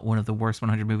certainly not one of the worst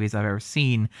 100 movies I've ever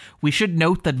seen. We should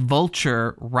note that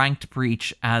Vulture ranked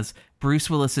Breach as Bruce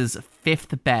Willis's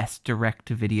 5th best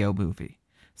direct-to-video movie.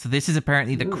 So this is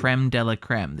apparently the creme de la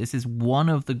creme. This is one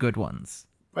of the good ones.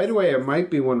 By the way, it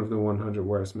might be one of the 100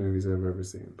 worst movies I've ever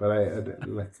seen, but I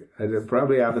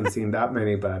probably haven't seen that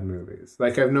many bad movies.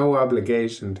 Like, I have no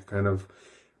obligation to kind of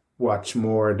watch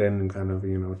more than kind of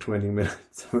 20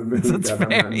 minutes of a movie that fair. I'm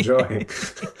not enjoying.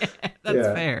 That's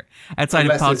fair. Outside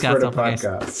Unless of it's for the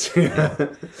podcast.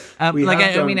 We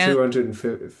have done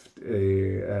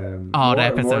 250 odd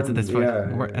episodes at this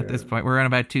point. This point, we're on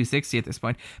about 260 at this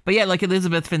point. But yeah, like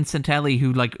Elizabeth Vincentelli,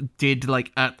 who like did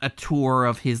like a tour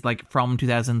of his like from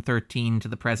 2013 to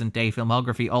the present day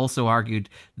filmography, also argued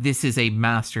this is a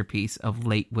masterpiece of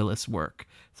late Willis work.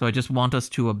 So I just want us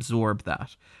to absorb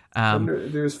that.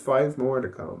 There's 5 more to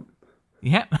come.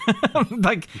 Yeah,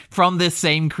 like from this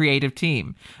same creative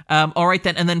team. All right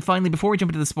then, and then finally, before we jump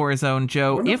into the spoiler zone,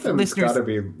 Joe, one if of them's listeners, got to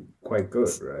be quite good,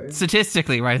 right?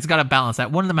 Statistically, right, it's got to balance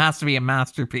that. One of them has to be a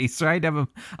masterpiece, right, of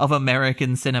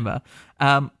American cinema.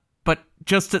 But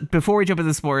before we jump into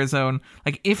the spoiler zone,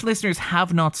 like if listeners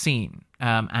have not seen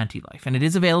Anti-Life, and it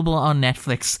is available on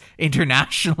Netflix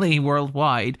internationally,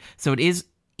 worldwide, so it is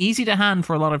easy to hand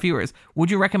for a lot of viewers. Would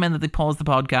you recommend that they pause the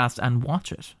podcast and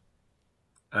watch it?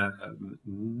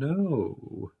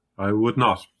 No, I would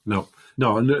not. No,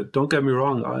 don't get me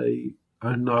wrong.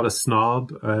 I'm not a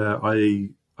snob. I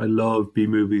love B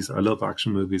movies. I love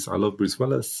action movies. I love Bruce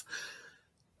Willis.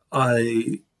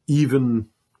 Even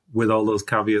with all those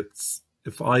caveats,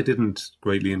 if I didn't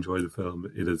greatly enjoy the film,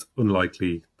 it is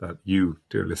unlikely that you,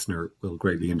 dear listener, will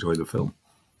greatly enjoy the film.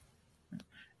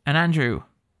 And Andrew?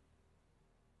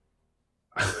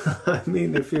 I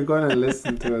mean, if you're going to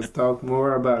listen to us talk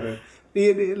more about it,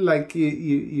 like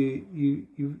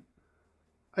you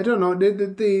I don't know.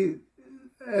 The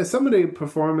some of the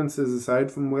performances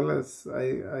aside from Willis,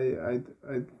 I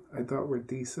thought were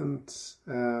decent.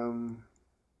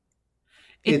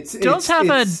 It does have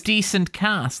a decent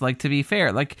cast. Like, to be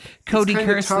fair, like Cody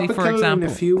Kersley, for example,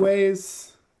 in a few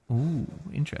ways. Ooh,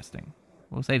 interesting.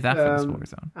 We'll save that for the spoiler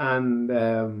zone.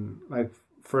 And like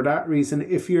for that reason,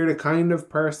 if you're the kind of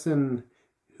person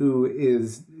who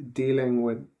is dealing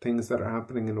with things that are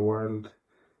happening in the world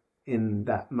in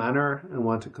that manner and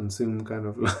want to consume kind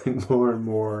of like more and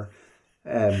more,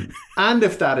 and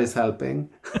if that is helping,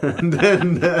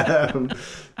 then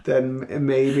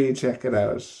maybe check it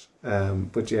out.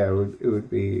 But yeah, it would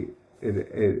be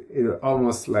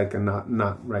almost like a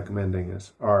not recommending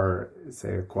it, or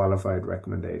say a qualified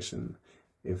recommendation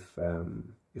if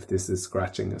this is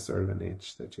scratching a sort of an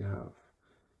itch that you have.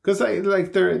 Because there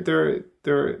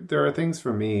are things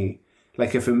for me,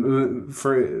 like if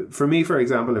for me, for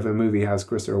example, if a movie has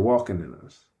Christopher Walken in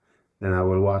it, then I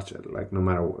will watch it, like no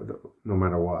matter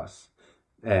what.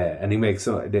 And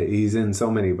he's in so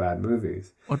many bad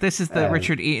movies. Well, this is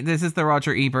the this is the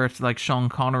Roger Ebert like Sean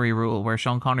Connery rule, where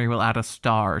Sean Connery will add a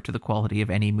star to the quality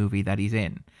of any movie that he's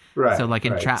in. Right. So like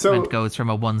Entrapment goes from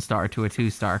a 1-star to a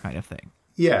 2-star kind of thing.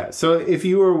 Yeah. So if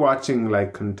you were watching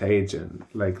like Contagion,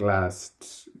 like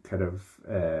last kind of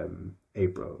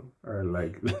April or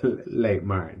like late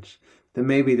March, then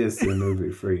maybe this is a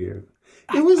movie for you.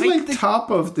 It was top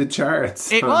of the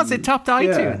charts. It topped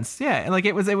iTunes. Yeah, like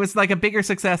it was like a bigger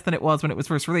success than it was when it was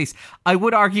first released. I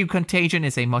would argue Contagion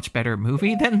is a much better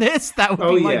movie than this. That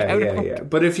would be my counterpoint. Yeah.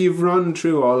 But if you've run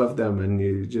through all of them and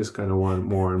you just kind of want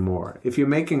more and more, if you're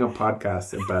making a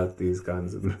podcast about these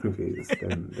kinds of movies,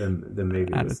 then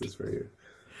maybe this is for you.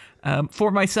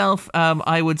 For myself,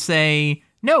 I would say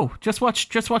no. Just watch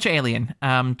Alien,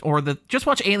 just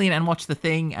watch Alien and watch The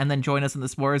Thing, and then join us in the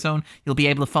spoiler zone. You'll be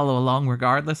able to follow along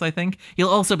regardless. I think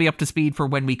you'll also be up to speed for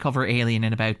when we cover Alien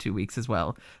in about 2 weeks as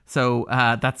well. So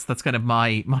that's kind of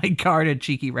my guarded,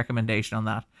 cheeky recommendation on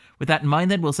that. With that in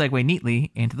mind, then we'll segue neatly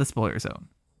into the spoiler zone.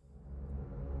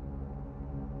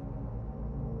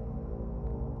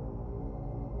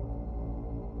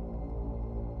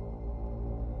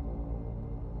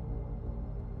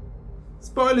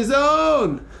 Spoiler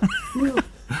zone.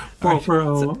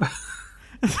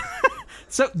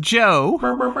 So Joe,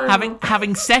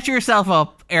 having set yourself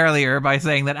up earlier by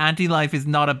saying that Anti-Life is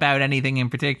not about anything in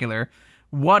particular,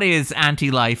 what is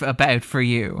Anti-Life about for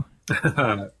you?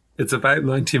 It's about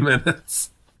 90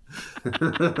 minutes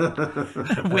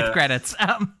with credits.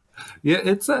 Yeah,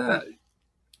 it's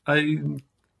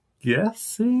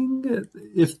guessing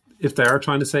if they are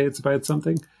trying to say it's about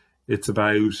something, it's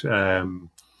about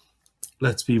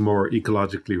let's be more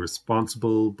ecologically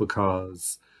responsible,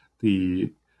 because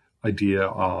the idea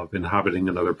of inhabiting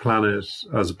another planet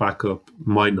as a backup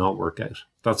might not work out.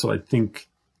 That's what I think.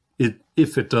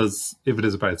 If it is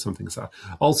about something sad.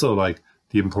 Also, like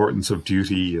the importance of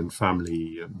duty and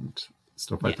family and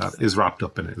stuff like that is wrapped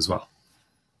up in it as well.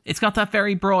 It's got that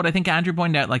very broad, I think Andrew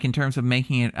pointed out, like in terms of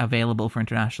making it available for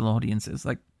international audiences.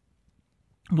 Like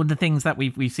one of the things that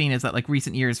we've seen is that like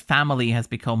recent years, family has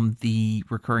become the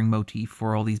recurring motif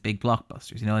for all these big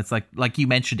blockbusters. You know, it's like you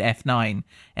mentioned F9.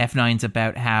 F9's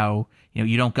about how, you know,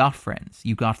 you don't got friends,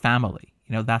 you got family,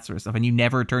 you know, that sort of stuff. And you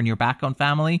never turn your back on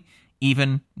family,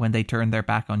 even when they turn their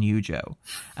back on you, Joe.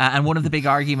 And one of the big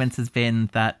arguments has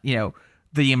been that, you know,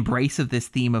 the embrace of this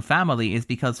theme of family is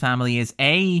because family is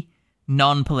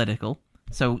non-political.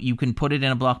 So you can put it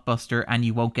in a blockbuster and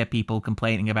you won't get people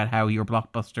complaining about how your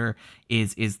blockbuster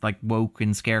is like woke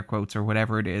in scare quotes or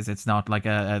whatever it is. It's not like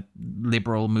a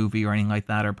liberal movie or anything like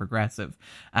that, or progressive.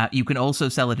 You can also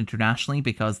sell it internationally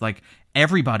because like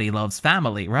everybody loves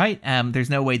family, right?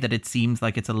 There's no way that it seems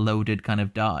like it's a loaded kind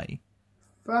of die.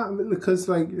 Because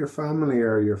like your family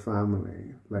are your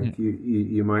family. Like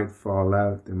you might fall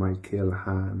out, they might kill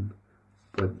Han,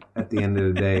 but at the end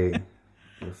of the day,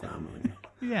 your family.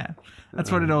 Yeah,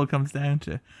 that's what it all comes down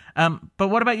to. But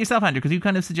what about yourself, Andrew? Because you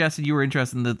kind of suggested you were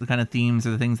interested in the kind of themes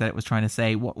or the things that it was trying to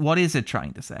say. What is it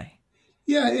trying to say?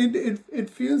 Yeah,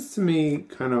 it feels to me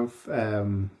kind of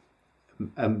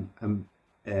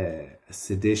a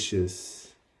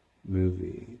seditious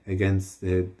movie against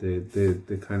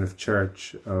the kind of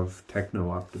church of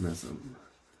techno-optimism.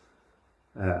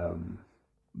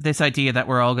 This idea that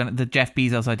the Jeff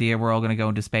Bezos idea, we're all going to go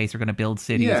into space, we're going to build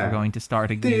cities, we're going to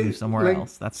start a new somewhere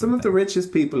else. That's some of the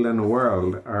richest people in the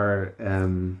world are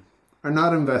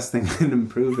not investing in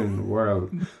improving the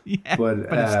world, but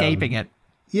escaping it.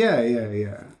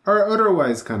 Yeah. Or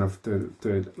otherwise, kind of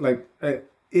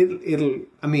it'll.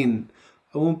 I mean,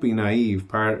 I won't be naive.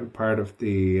 Part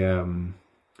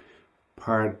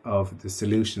of the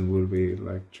solution will be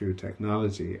like through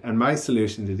technology, and my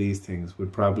solution to these things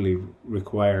would probably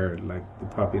require like the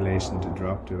population to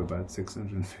drop to about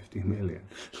 650 million.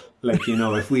 Like, you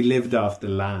know, if we lived off the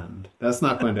land, that's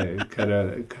not going to kind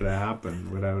of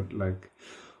happen without like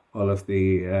all of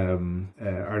the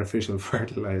artificial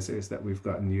fertilizers that we've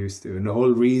gotten used to. And the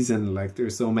whole reason like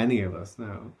there's so many of us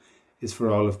now is for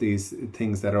all of these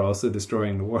things that are also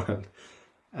destroying the world.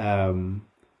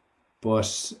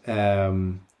 But I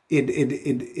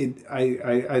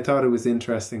thought it was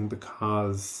interesting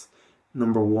because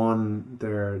number one,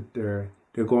 they're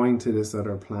going to this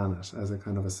other planet as a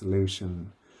kind of a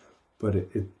solution, but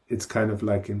it's kind of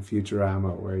like in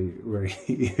Futurama where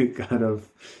you kind of,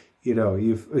 you know,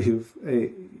 you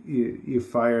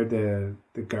fire the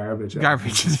garbage out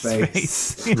into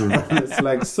space. It's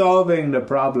like solving the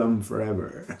problem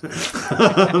forever.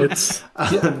 It's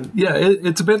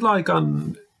a bit like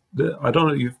on. I don't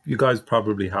know, you guys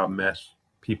probably have met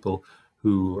people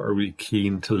who are really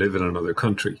keen to live in another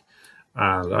country.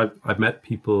 And I've met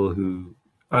people who,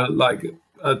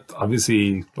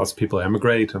 obviously lots of people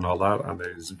emigrate and all that, and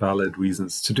there's valid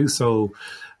reasons to do so.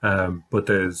 But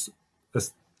there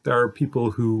are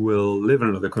people who will live in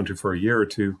another country for a year or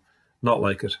two, not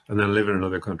like it, and then live in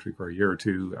another country for a year or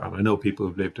two. And I know people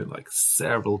who've lived in like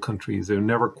several countries who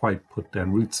never quite put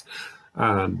down roots.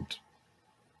 And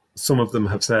some of them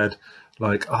have said,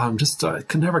 like, I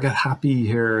can never get happy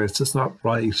here. It's just not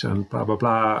right, and blah, blah,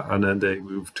 blah. And then they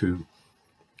move to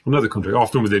another country,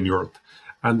 often within Europe.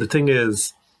 And the thing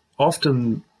is,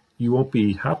 often you won't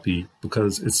be happy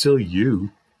because it's still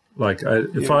you. Like,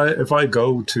 if I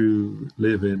go to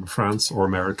live in France or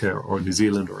America or New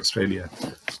Zealand or Australia,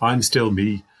 I'm still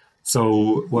me.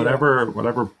 So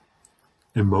whatever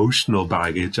emotional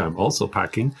baggage I'm also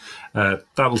packing,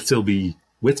 that'll still be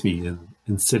with me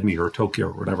in Sydney or Tokyo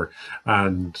or whatever.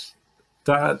 And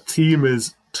that theme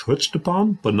is touched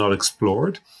upon but not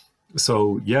explored.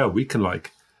 So yeah, we can,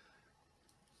 like,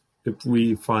 if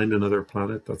we find another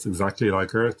planet that's exactly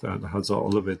like Earth and has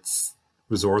all of its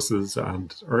resources,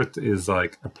 and Earth is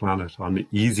like a planet on the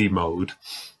easy mode,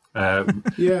 we're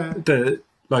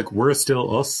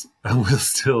still us and we'll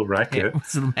still wreck it.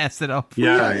 We'll mess it up.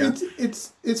 Yeah.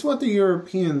 It's what the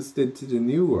Europeans did to the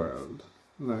New World.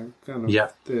 Like, kind of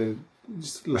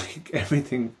just like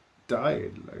everything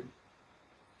died. Like,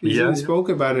 we spoke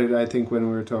about it, I think, when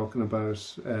we were talking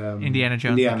about Indiana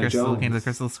Jones, the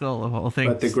Crystal Skull of all things.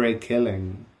 But the great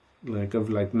killing, like, of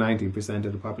like 90%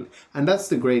 of the population, and that's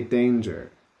the great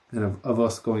danger, of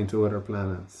us going to other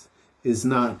planets, is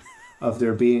not of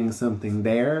there being something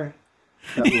there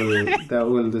that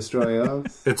will destroy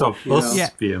us. It's of us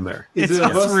being there. It's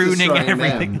of us ruining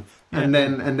everything. Them,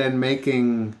 and then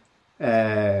making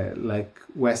like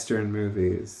Western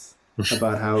movies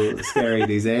about how scary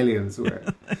these aliens were,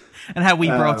 and how we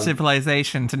brought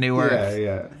civilization to New Earth.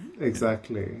 Yeah,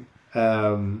 exactly.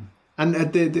 And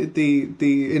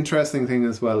the interesting thing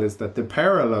as well is that the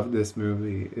peril of this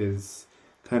movie is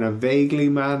kind of vaguely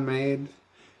man-made.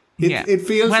 It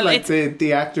feels like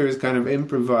the actor is kind of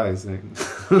improvising,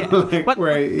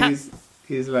 where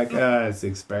he's like, it's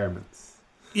experiments.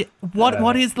 Yeah,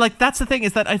 what is like? That's the thing,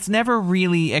 is that it's never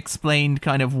really explained.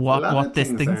 Kind of what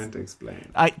this thing aren't explained.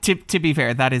 To be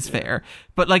fair, that is fair.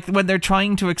 But like when they're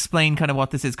trying to explain kind of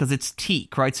what this is, because it's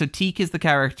Teak, right? So Teak is the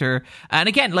character, and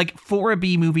again, like for a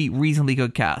B movie, reasonably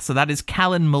good cast. So that is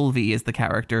Callan Mulvey is the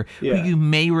character who you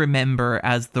may remember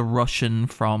as the Russian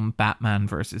from Batman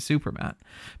versus Superman.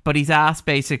 But he's asked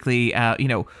basically,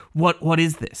 what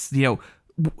is this?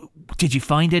 Did you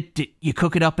find it? Did you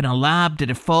cook it up in a lab? Did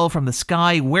it fall from the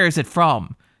sky? Where's it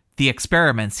from? The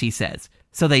experiments, he says.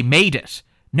 So they made it.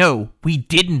 No, we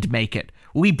didn't make it.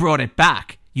 We brought it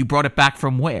back. You brought it back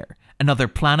from where? Another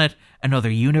planet?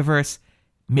 Another universe?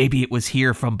 Maybe it was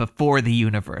here from before the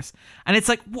universe. And it's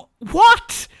like,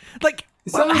 what? Like,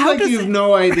 it sounds like you've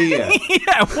no idea.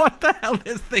 Yeah, what the hell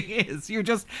this thing is. You're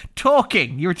just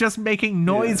talking. You're just making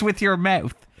noise with your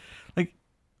mouth.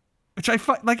 Which I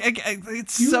find, like,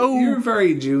 You're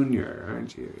very junior,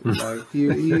 aren't you? Like,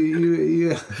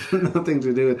 you have nothing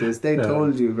to do with this. They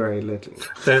told you very little.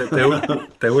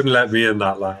 They wouldn't let me in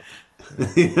that lab.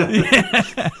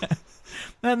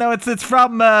 No, it's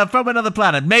from another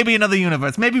planet, maybe another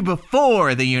universe, maybe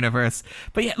before the universe.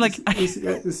 But yeah, like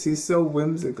he's so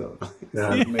whimsical.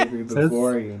 Like maybe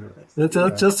before a universe.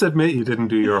 Just admit you didn't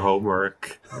do your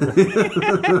homework.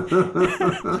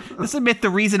 Just admit the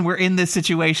reason we're in this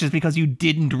situation is because you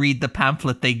didn't read the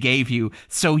pamphlet they gave you,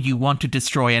 so you want to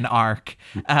destroy an ark.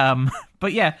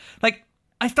 But yeah, like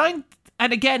I find.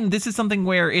 And again, this is something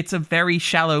where it's a very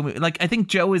shallow... Like, I think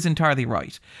Joe is entirely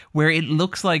right, where it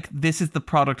looks like this is the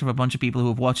product of a bunch of people who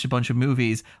have watched a bunch of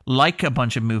movies, like a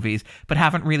bunch of movies, but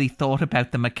haven't really thought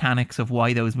about the mechanics of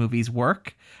why those movies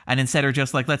work. And instead are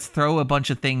just like, let's throw a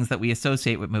bunch of things that we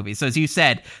associate with movies. So as you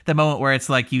said, the moment where it's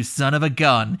like, you son of a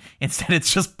gun, instead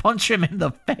it's just punch him in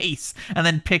the face and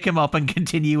then pick him up and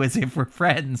continue as if we're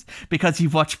friends because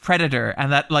you've watched Predator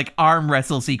and that like arm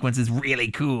wrestle sequence is really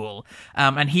cool.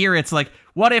 And here it's like,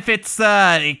 what if it's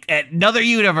another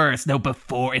universe? No,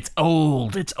 before. It's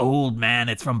old, man.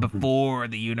 It's from before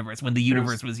the universe, when the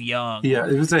universe was young. Yeah,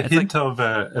 it was a hint of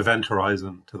Event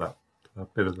Horizon to that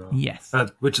bit of that. Yes.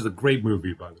 Which is a great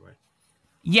movie, by the way.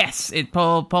 Yes,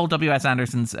 Paul W.S.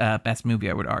 Anderson's best movie,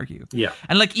 I would argue. Yeah.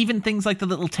 And like even things like the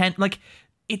little tent, like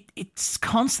it's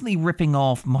constantly ripping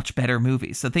off much better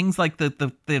movies. So things like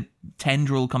the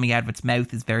tendril coming out of its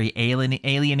mouth is very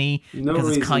alien-y. No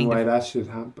reason why that should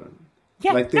happen.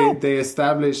 Yeah, like they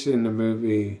establish in the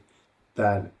movie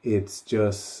that it's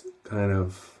just kind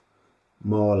of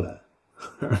mola,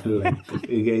 like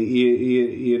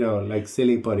you know, like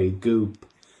silly putty goop,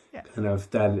 kind of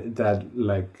that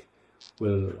like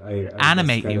will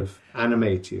animate you.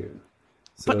 Animate you.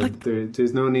 So like,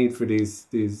 there's no need for these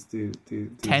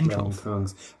tendrils, long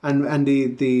tongues, and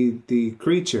the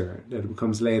creature that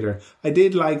comes later. I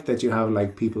did like that you have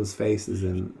like people's faces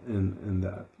in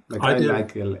that. Like I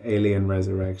like Alien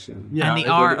Resurrection. Yeah, and the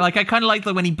arm, like I kind of like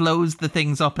that when he blows the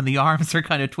things up and the arms are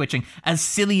kind of twitching. As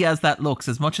silly as that looks,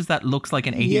 as much as that looks like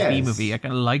an 80s B movie, I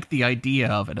kind of like the idea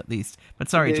of it at least. But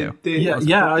sorry, Joe.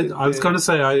 I was going to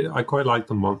say I quite like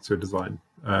the monster design.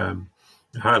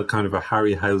 It had kind of a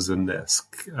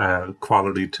Harryhausen-esque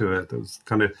quality to it. It was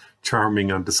kind of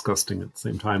charming and disgusting at the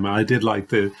same time. And I did like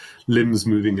the limbs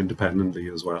moving independently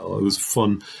as well. It was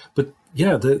fun. But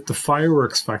yeah, the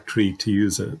fireworks factory, to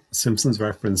use a Simpsons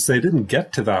reference, they didn't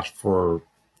get to that for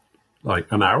like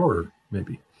an hour,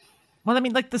 maybe. Well, I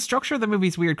mean, like the structure of the movie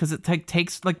is weird because it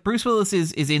takes like Bruce Willis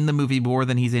is in the movie more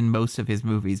than he's in most of his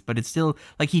movies, but it's still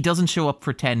like he doesn't show up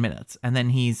for 10 minutes and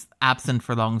then he's absent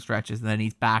for long stretches and then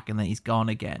he's back and then he's gone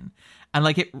again. And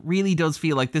like it really does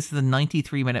feel like this is a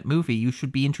 93-minute movie. You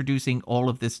should be introducing all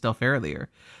of this stuff earlier.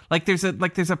 Like there's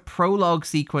a prologue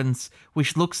sequence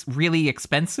which looks really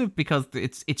expensive because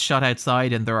it's shot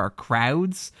outside and there are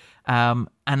crowds. And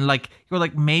like you're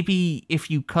like, maybe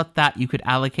if you cut that, you could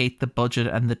allocate the budget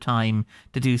and the time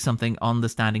to do something on the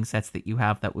standing sets that you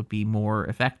have that would be more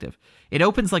effective. It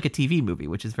opens like a TV movie,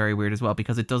 which is very weird as well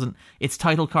because its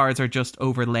title cards are just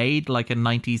overlaid like a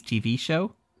 90s TV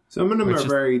show. Some of them are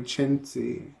very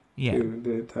chintzy. Yeah.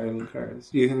 The title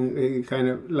cards. You kind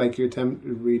of like you're tempted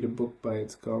to read a book by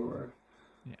its cover.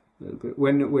 Yeah. A little bit.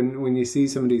 When you see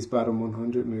some of these bottom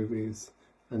 100 movies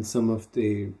and some of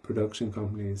the production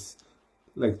companies,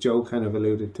 like Joe kind of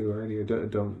alluded to earlier,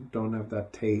 don't have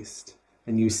that taste,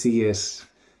 and you see it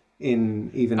in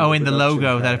even in the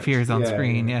logo card that appears on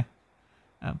screen. Yeah.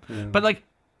 But like,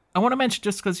 I want to mention,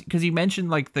 just because you mentioned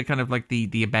like the kind of like the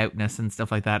aboutness and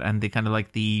stuff like that, and the kind of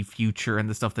like the future and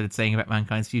the stuff that it's saying about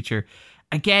mankind's future.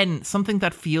 Again, something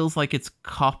that feels like it's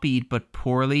copied but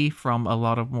poorly from a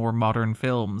lot of more modern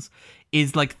films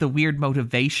is like the weird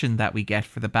motivation that we get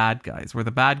for the bad guys, where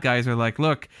the bad guys are like,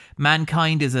 look,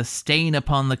 mankind is a stain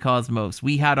upon the cosmos.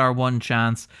 We had our one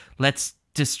chance. Let's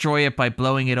destroy it by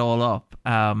blowing it all up.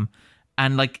 And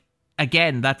like,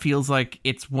 again, that feels like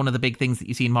it's one of the big things that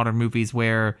you see in modern movies,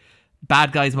 where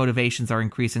bad guys' motivations are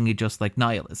increasingly just like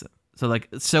nihilism. So like,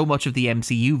 so much of the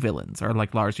MCU villains are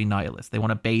like largely nihilists. They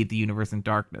want to bathe the universe in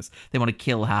darkness. They want to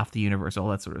kill half the universe, all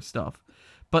that sort of stuff.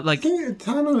 But like, I think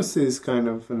Thanos is kind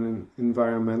of an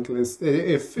environmentalist.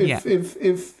 If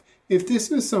this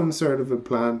was some sort of a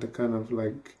plan to kind of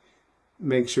like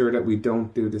make sure that we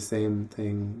don't do the same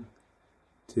thing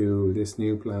to this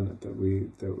new planet that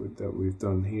we've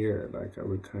done here, like, I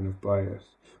would kind of buy it.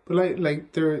 But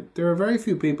like there are very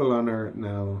few people on Earth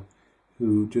now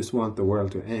who just want the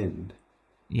world to end.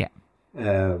 Yeah.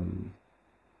 And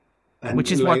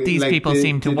which is what these people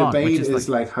seem to want. The debate which is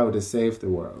like how to save the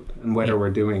world, and whether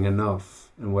we're doing enough,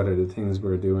 and whether the things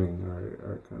we're doing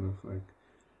are kind of like...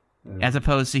 as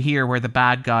opposed to here, where the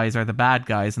bad guys are the bad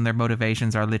guys, and their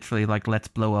motivations are literally like, let's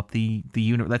blow up the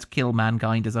universe, let's kill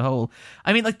mankind as a whole.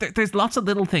 I mean, like, there's lots of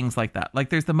little things like that.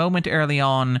 Like, there's the moment early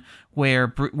on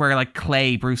where like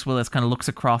Bruce Willis kind of looks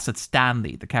across at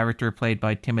Stanley, the character played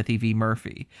by Timothy V.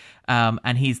 Murphy,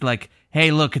 and he's like, hey,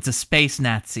 look, it's a space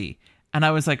Nazi. And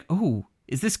I was like, oh,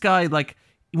 is this guy like...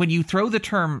 When you throw the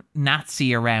term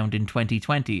Nazi around in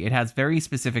 2020, it has very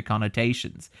specific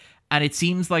connotations. And it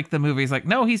seems like the movie's like,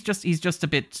 no, he's just a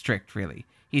bit strict, really.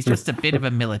 He's just a bit of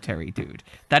a military dude.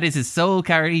 That is his sole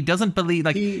character. He doesn't believe,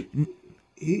 like...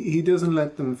 He doesn't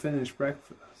let them finish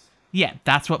breakfast. Yeah,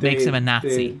 that's what makes him a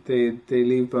Nazi. They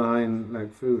leave behind,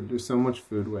 like, food. There's so much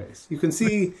food waste. You can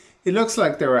see... It looks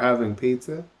like they were having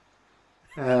pizza.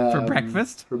 For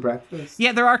breakfast? For breakfast.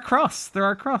 Yeah, there are crusts.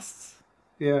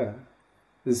 Yeah.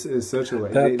 It's such a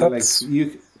way.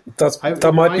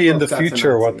 That might be in the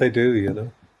future what they do, you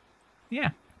know.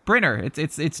 Yeah, Brinner.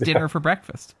 It's dinner for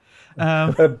breakfast.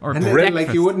 Or and then,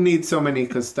 like, you wouldn't need so many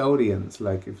custodians,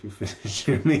 like, if you finish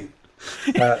your meal.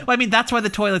 Well, I mean, that's why the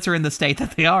toilets are in the state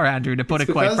that they are, Andrew. To put it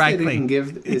quite frankly,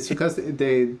 it's because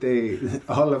they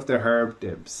all of the herb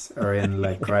dips are in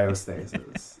like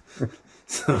cryostasis,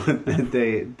 so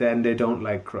they don't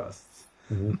like crusts.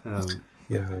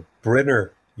 Yeah,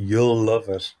 Brinner. You'll love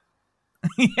it.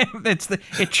 Yeah,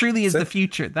 it truly is the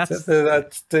future. You didn't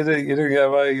get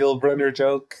my Yul Brynner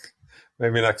joke.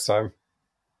 Maybe next time.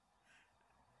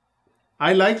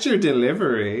 I liked your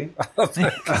delivery.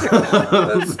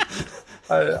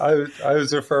 I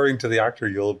was referring to the actor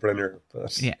Yul Brynner,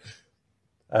 but yeah.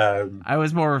 I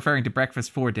was more referring to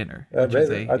Breakfast for Dinner, which was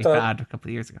a fad a couple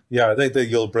of years ago. Yeah, I think the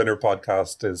Yul Brynner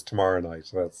podcast is tomorrow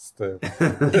night.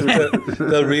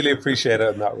 They'll really appreciate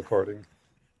it in that recording.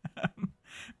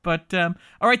 But all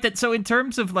right, so in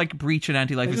terms of like Breach and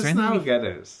Anti-Life, I just now get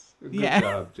it. Good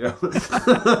job, Joe.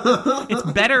 It's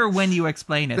better when you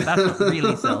explain it. That's what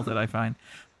really sells it, I find.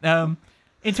 In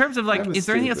terms of like, is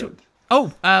there anything else?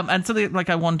 Oh, and something like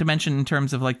I wanted to mention in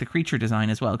terms of like the creature design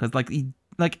as well, because like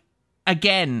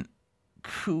again,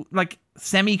 cool, like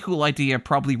semi-cool idea,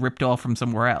 probably ripped off from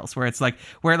somewhere else, where it's like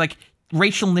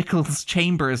Rachel Nichols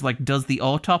Chambers like does the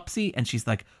autopsy, and she's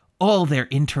like, all their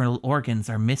internal organs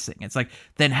are missing. It's like,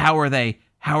 then how are they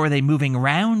moving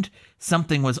around?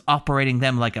 Something was operating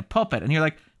them like a puppet. And you're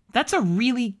like, that's a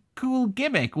really cool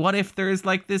gimmick. What if there's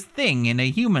like this thing in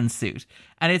a human suit?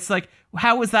 And it's like,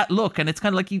 how does that look? And it's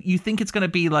kind of like, you think it's going to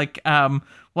be like,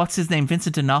 what's his name?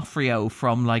 Vincent D'Onofrio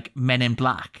from like Men in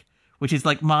Black, which is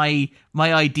like my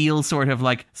ideal sort of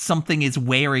like something is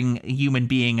wearing a human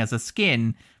being as a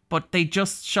skin, but they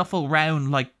just shuffle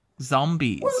around like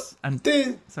zombies. Well, and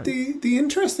the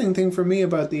interesting thing for me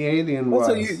about the alien was...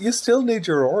 Also, you still need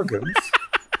your organs.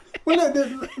 Well,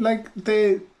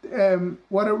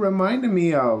 what it reminded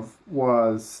me of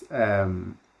was a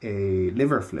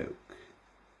liver fluke.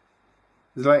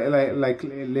 It's like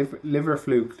liver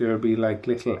fluke. There'll be like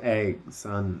little eggs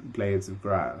on blades of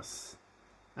grass,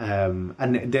 and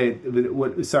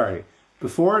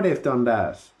before they've done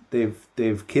that,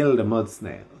 they've killed a mud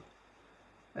snail.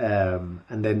 and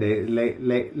then they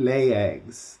lay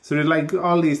eggs. So there's like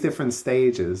all these different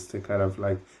stages to kind of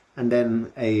like, and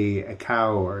then a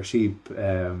cow or a sheep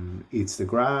eats the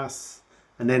grass,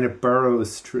 and then it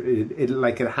burrows through. It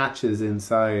hatches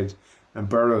inside and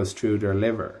burrows through their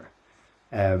liver.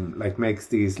 Like makes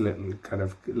these little kind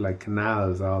of like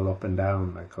canals all up and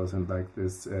down, like causing like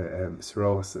this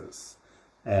cirrhosis,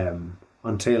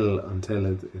 until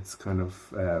it's kind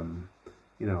of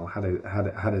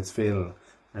had its fill,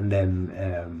 and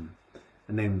then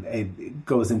it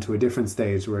goes into a different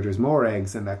stage where there's more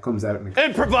eggs, and that comes out in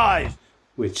improvise,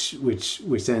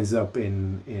 which ends up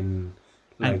in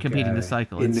like, and completing the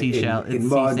cycle in seashells,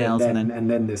 and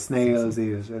then the snails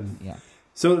eat it, and yeah.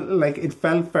 So like it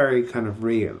felt very kind of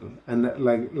real, and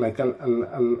like I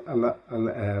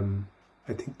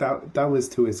think that was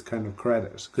to his kind of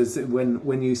credit, because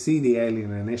when you see the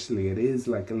alien initially, it is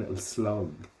like a little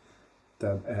slug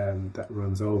that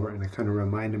runs over, and it kind of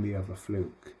reminded me of a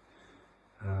fluke.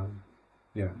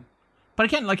 Yeah. But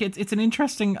again, like it's an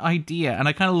interesting idea, and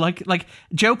I kind of like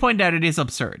Joe pointed out, it is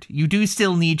absurd. You do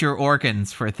still need your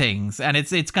organs for things, and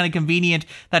it's kind of convenient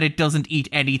that it doesn't eat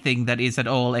anything that is at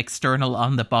all external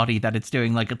on the body that it's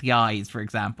doing, like at the eyes, for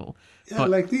example. Yeah, but,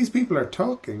 like these people are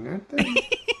talking, aren't they?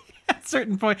 At a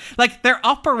certain point, like they're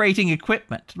operating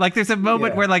equipment. Like there's a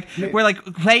moment where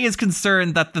Clay is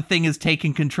concerned that the thing is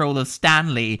taking control of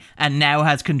Stanley and now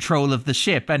has control of the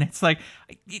ship, and it's like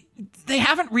they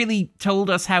haven't really told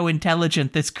us how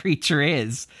intelligent this creature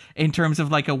is in terms of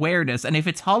like awareness, and if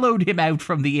it's hollowed him out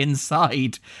from the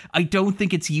inside, I don't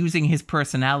think it's using his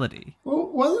personality.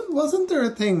 Well, wasn't there a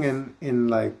thing in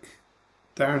like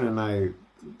Darren and I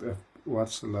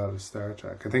watched a lot of Star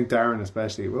Trek, I think Darren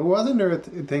especially, but wasn't there a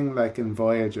thing like in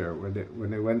Voyager when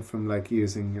they went from like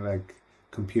using like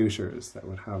computers that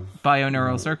would have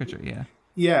bioneural circuitry,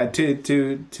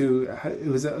 to it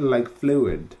was like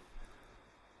fluid.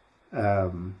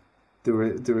 They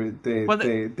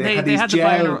had these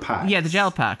gel packs. Yeah, the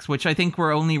gel packs, which I think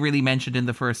were only really mentioned in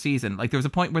the first season. Like there was a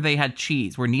point where they had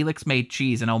cheese, where Neelix made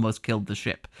cheese and almost killed the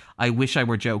ship. I wish I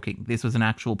were joking. This was an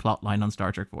actual plot line on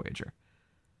Star Trek Voyager.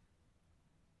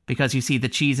 Because you see, the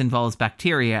cheese involves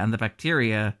bacteria, and the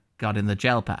bacteria got in the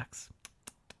gel packs.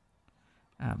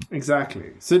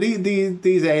 Exactly. So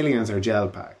these aliens are gel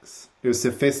packs. They're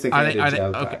sophisticated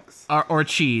gel packs. Or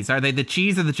cheese. Are they the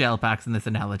cheese or the gel packs in this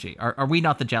analogy? Are we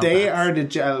not the gel packs? They packs? are the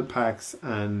gel packs,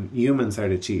 and humans are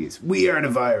the cheese. We are the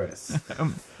virus.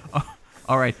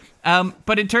 All right.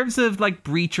 But in terms of like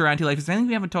breach or anti-life, is there anything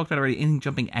we haven't talked about already? Anything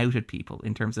jumping out at people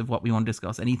in terms of what we want to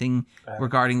discuss? Anything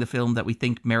regarding the film that we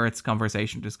think merits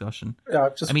conversation discussion? Yeah,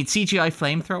 CGI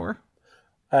flamethrower.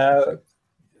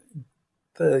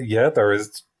 There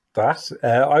is that.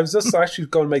 I was just actually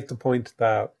going to make the point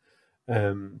that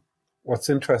what's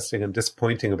interesting and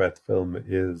disappointing about the film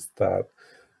is that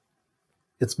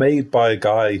it's made by a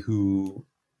guy who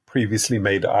previously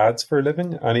made ads for a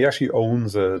living, and he actually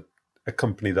owns a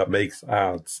company that makes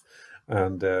ads,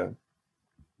 and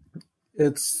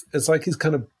it's like he's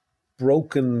kind of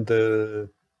broken the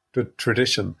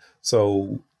tradition.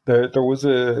 So there was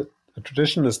a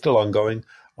tradition that's still ongoing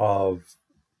of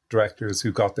directors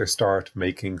who got their start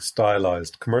making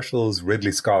stylized commercials.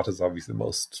 Ridley Scott is obviously the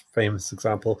most famous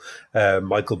example.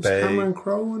 Michael Bay. Cameron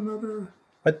Crowe another?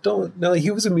 I don't know. He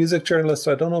was a music journalist.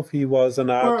 I don't know if he was an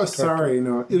ad. Oh, sorry,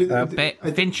 no.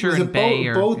 Fincher and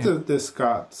Bay. Both of the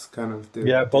Scotts kind of did.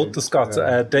 Yeah, both the Scotts.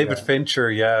 David Fincher,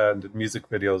 and did music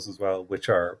videos as well, which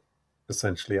are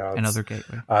essentially ads. Another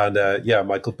gateway. And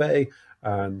Michael Bay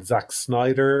and Zack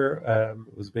Snyder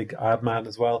was a big ad man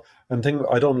as well. And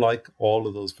I don't like all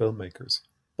of those filmmakers,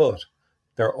 but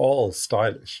they're all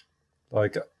stylish.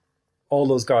 Like all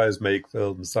those guys make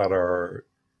films that are,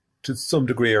 to some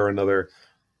degree or another,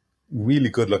 really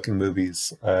good-looking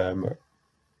movies.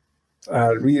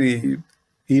 Really,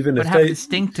 even but if have they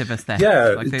distinctive aesthetics,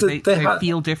 yeah, they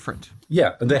feel different.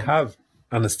 Yeah, and they have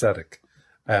an aesthetic.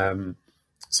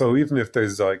 So even if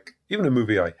there's even a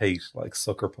movie I hate, like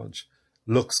Sucker Punch,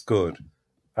 looks good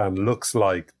and looks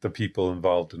like the people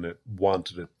involved in it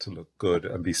wanted it to look good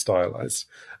and be stylized,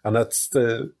 and that's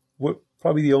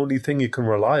probably the only thing you can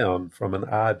rely on from an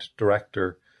ad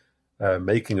director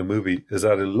making a movie, is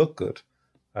that it'll look good.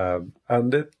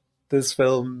 This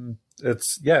film,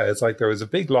 it's like there was a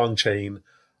big long chain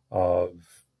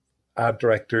of ad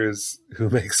directors who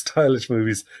make stylish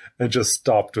movies and just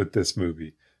stopped with this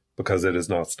movie because it is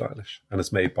not stylish and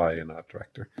it's made by an ad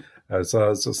director. So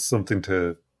that's just something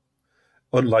to,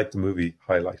 unlike the movie,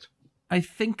 highlight. I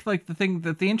think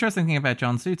the interesting thing about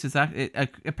John Suits is that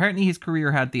apparently his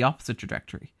career had the opposite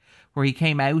trajectory, where he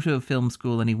came out of film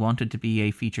school and he wanted to be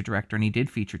a feature director, and he did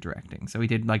feature directing. So he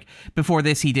did, like, before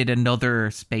this, he did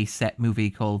another space set movie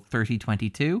called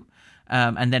 3022.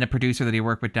 And then a producer that he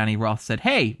worked with, Danny Roth, said,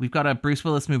 hey, we've got a Bruce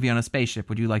Willis movie on a spaceship.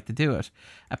 Would you like to do it?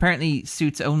 Apparently,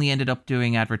 Suits only ended up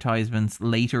doing advertisements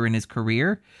later in his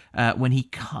career, when he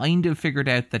kind of figured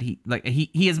out that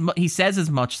he says as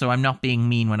much, so I'm not being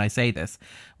mean when I say this.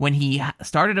 When he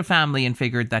started a family and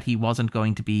figured that he wasn't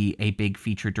going to be a big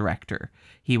feature director,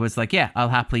 he was like, yeah, I'll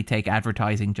happily take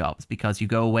advertising jobs, because you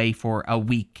go away for a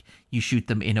week, you shoot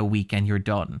them in a week and you're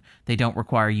done. They don't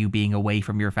require you being away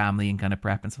from your family and kind of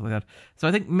prep and stuff like that. So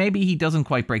I think maybe he doesn't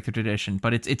quite break the tradition,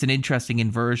 but it's an interesting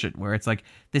inversion where it's like,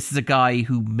 this is a guy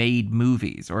who made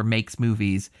movies or makes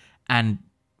movies and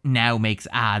now makes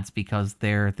ads because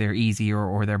they're easier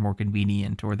or they're more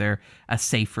convenient or they're a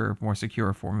safer, more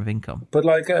secure form of income. But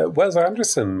like Wes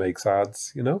Anderson makes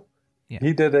ads, you know? Yeah.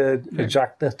 He did a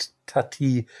Jacques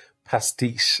Tati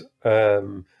pastiche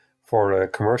for a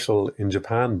commercial in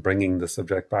Japan, bringing the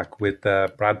subject back with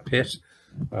Brad Pitt.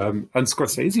 And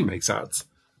Scorsese makes ads.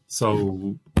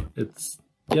 So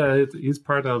he's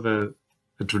part of a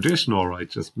tradition, all right,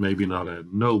 just maybe not a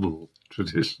noble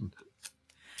tradition.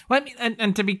 Well, I mean,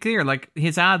 and to be clear, like,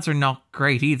 his ads are not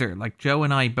great either. Like, Joe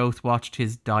and I both watched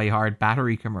his Die Hard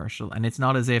battery commercial, and it's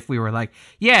not as if we were like,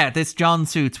 yeah, this John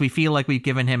Suits, we feel like we've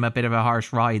given him a bit of a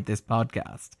harsh ride this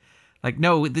podcast. Like,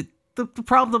 no, the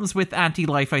problems with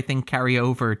Anti-Life, I think, carry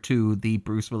over to the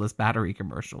Bruce Willis battery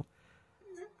commercial.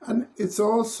 And it's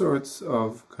all sorts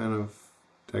of kind of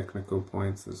technical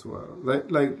points as well. Like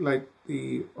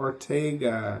the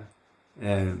Ortega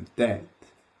death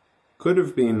could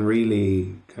have been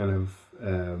really kind of,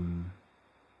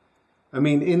 I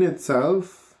mean, in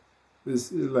itself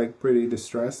is like pretty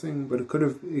distressing, but it could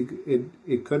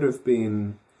have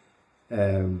been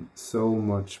so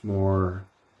much more.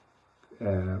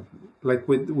 Like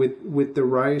with the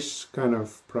right kind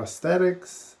of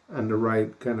prosthetics and the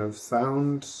right kind of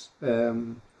sound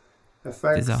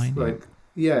effects, design, like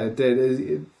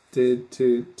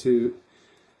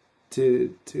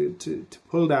to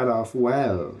pull that off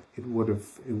well, it would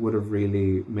have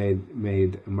really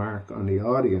made a mark on the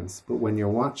audience. But when you're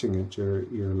watching it,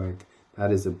 you're like,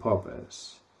 that is a puppet,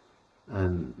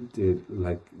 and you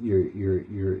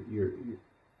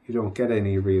don't get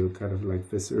any real kind of like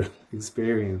visceral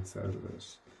experience out of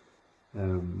it,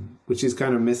 which is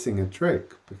kind of missing a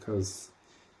trick, because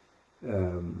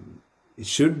it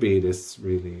should be this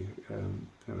really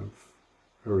kind of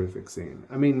horrific scene.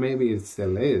 I mean, maybe it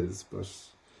still is, but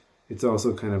it's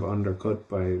also kind of undercut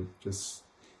by just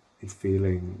it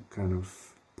feeling kind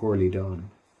of poorly done.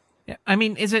 Yeah, I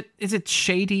mean, is it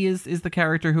Shady is the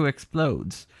character who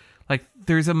explodes? Like,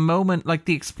 there's a moment, like,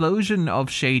 the explosion of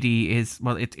Shady is,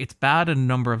 well, it's bad on a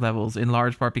number of levels, in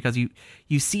large part because you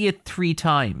see it 3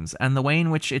 times, and the way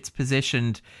in which it's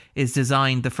positioned is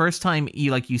designed. The first time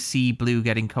you see Blue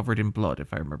getting covered in blood,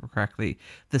 if I remember correctly.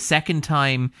 The second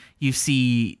time you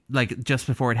see, like, just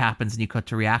before it happens, and you cut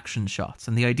to reaction shots.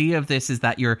 And the idea of this is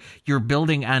that you're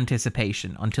building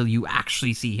anticipation until you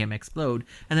actually see him explode.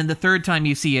 And then the third time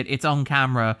you see it, it's on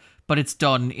camera, but it's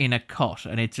done in a cut,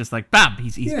 and it's just like, bam,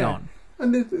 he's gone.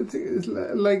 And it's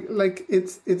like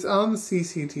it's on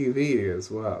CCTV as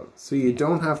well, so you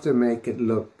don't have to make it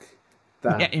look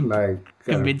that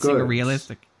convincing good. or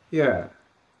realistic. Yeah,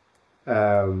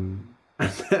 and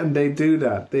they do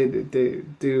that. They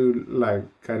do like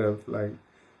kind of like,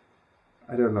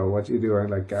 I don't know what you do on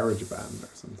like GarageBand or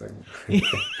something.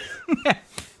 Yeah.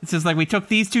 It's just like, we took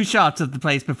these 2 shots of the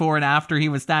place before and after he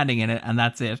was standing in it, and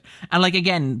that's it. And like,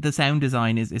 again, the sound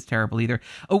design is terrible either.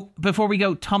 Oh, before we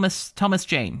go, Thomas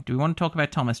Jane. Do we want to talk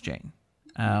about Thomas Jane?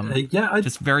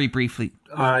 Just very briefly.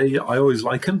 I always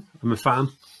like him. I'm a fan.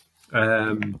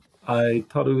 I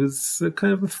thought it was a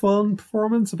kind of a fun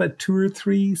performance, about 2 or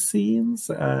 3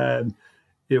 scenes.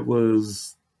 It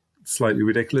was slightly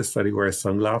ridiculous that he wears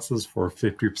sunglasses for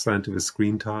 50% of his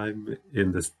screen time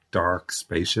in this dark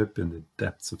spaceship in the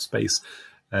depths of space.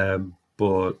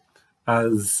 But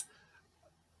as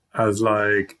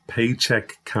like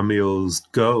paycheck cameos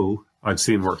go, I've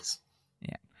seen worse.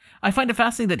 Yeah. I find it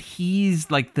fascinating that he's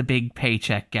like the big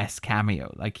paycheck guest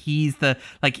cameo. Like he's the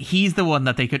one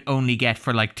that they could only get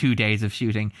for like 2 days of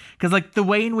shooting. Because like the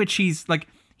way in which he's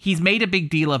made a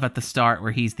big deal of at the start,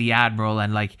 where he's the admiral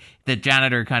and like the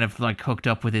janitor kind of like hooked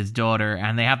up with his daughter,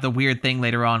 and they have the weird thing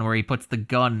later on where he puts the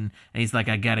gun and he's like,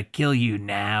 I gotta kill you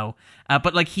now.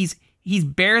 But like he's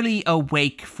barely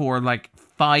awake for like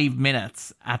 5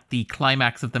 minutes at the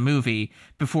climax of the movie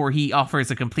before he offers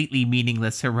a completely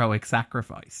meaningless heroic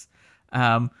sacrifice.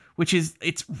 Which is,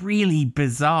 it's really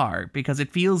bizarre, because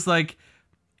it feels like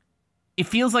it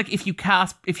feels like if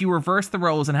you reverse the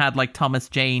roles and had like Thomas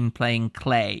Jane playing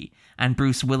Clay and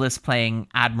Bruce Willis playing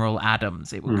Admiral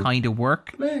Adams, it would kind of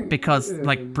work because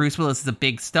like Bruce Willis is a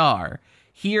big star.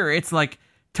 Here it's like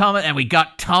and we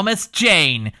got Thomas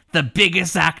Jane, the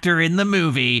biggest actor in the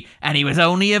movie, and he was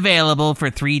only available for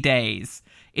 3 days.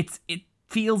 It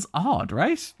feels odd,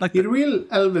 right? Like a real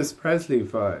Elvis Presley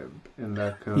vibe in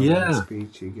that kind of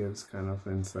speech he gives, kind of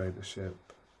inside the ship.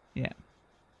 Yeah.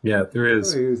 Yeah, there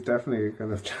is. He was definitely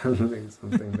kind of channeling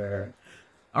something there.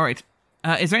 All right.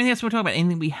 Is there anything else we're talking about?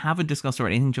 Anything we haven't discussed or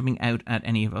anything jumping out at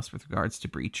any of us with regards to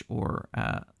Breach or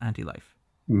Anti-Life?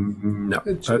 No.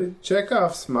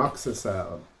 Chekhov's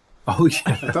Moxicell. Oh, yeah.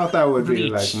 I thought that would be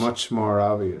like much more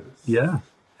obvious. Yeah.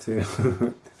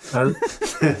 Too.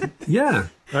 Yeah.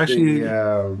 Actually.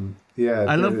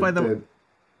 I love by the way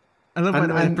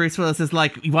Bruce Willis is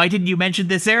like, why didn't you mention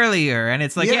this earlier? And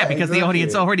it's like, because the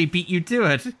audience already beat you to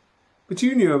it. But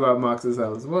you knew about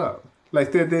Moxicell as well.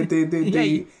 Like and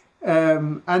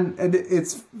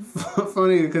it's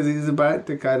funny because he's about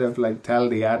to kind of like tell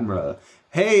the Admiral,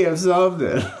 hey, I've solved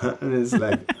it. And it's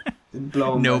like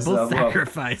blowing noble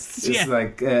sacrifice. Up. It's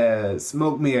like,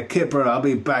 smoke me a kipper, I'll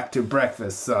be back to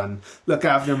breakfast, son. Look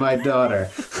after my daughter.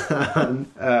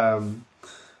 And,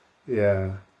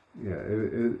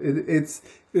 it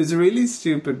was a really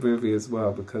stupid movie as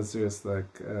well because there's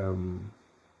like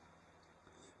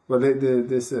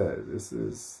this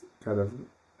is kind of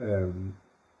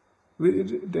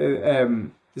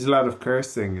there's a lot of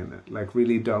cursing in it, like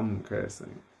really dumb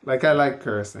cursing. Like I like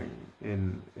cursing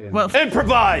in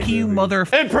improvise. You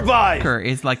motherfucker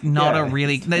is like not a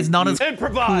really. It's not as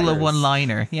cool a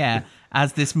one-liner. Yeah.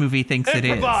 As this movie thinks it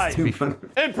is.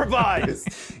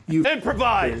 Improvise. You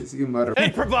mother.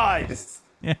 Improvise.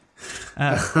 Yeah.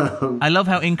 I love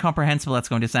how incomprehensible that's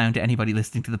going to sound to anybody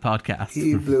listening to the podcast.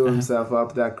 He blew himself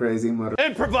up, that crazy mother.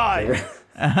 Improvise.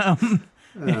 And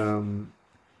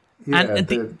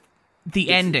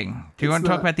the ending. Do you want to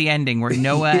talk about the ending where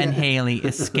Noah and Haley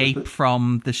escape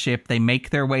from the ship? They make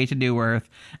their way to New Earth,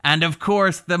 and of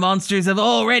course, the monsters have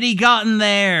already gotten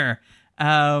there.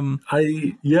 I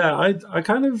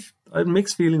had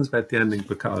mixed feelings about the ending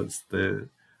because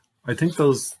I think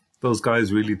those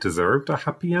guys really deserved a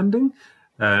happy ending,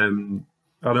 and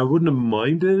I wouldn't have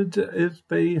minded if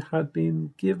they had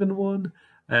been given one.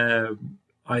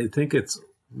 I think it's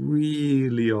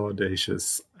really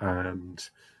audacious and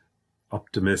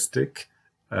optimistic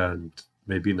and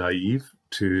maybe naive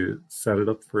to set it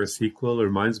up for a sequel. It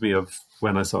reminds me of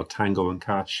when I saw Tango and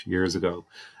Cash years ago.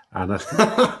 And at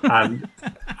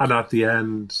the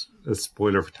end, a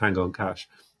spoiler for Tango and Cash,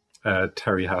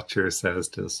 Terry Hatcher says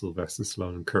to Sylvester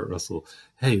Stallone and Kurt Russell,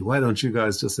 hey, why don't you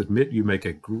guys just admit you make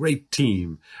a great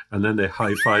team? And then they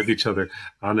high-five each other.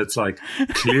 And it's like,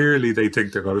 clearly they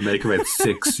think they're going to make about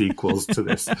 6 sequels to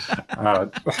this.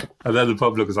 And then the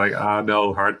public is like,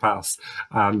 no, hard pass.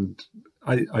 And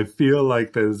I feel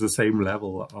like there's the same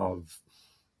level of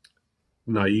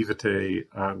naivete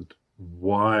and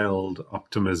wild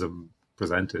optimism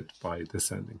presented by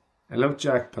this ending. I love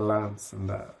Jack Palance in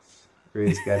that, where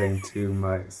he's getting 2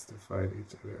 mice to fight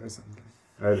each other or something.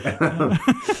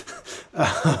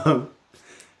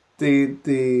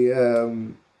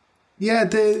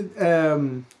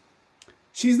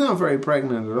 She's not very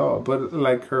pregnant at all, but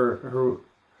like her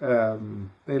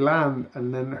they land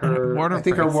and then her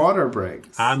water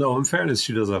breaks. No, in fairness,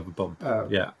 she does have a bump.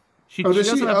 Yeah. She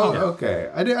doesn't have a bump. Okay.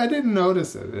 I didn't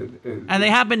notice it. And they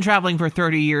have been traveling for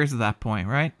 30 years at that point,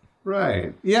 right?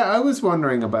 Right. Yeah, I was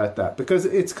wondering about that because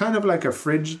it's kind of like a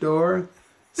fridge door,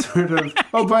 sort of.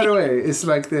 Oh, by the way, it's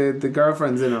like the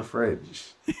girlfriend's in a fridge.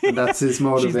 And that's his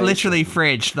motivation. She's literally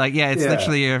fridged. Like,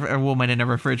 literally a woman in a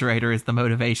refrigerator is the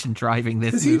motivation driving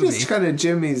this movie. Because he just kind of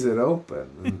jimmies it open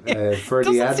for the Admiral.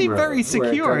 Doesn't seem very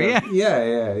secure,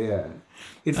 Yeah.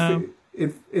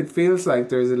 It feels like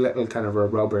there's a little kind of a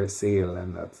rubber seal,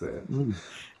 and that's it. You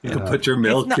can put your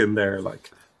milk in there,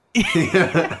 like.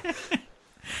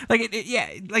 Like,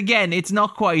 again, it's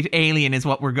not quite Alien is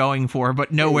what we're going for,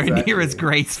 but nowhere near as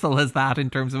graceful as that in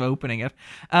terms of opening it.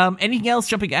 Anything else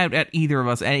jumping out at either of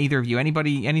us, either of you?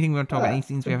 Anybody, anything we want to talk about? Any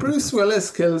scenes we haven't Bruce discussed?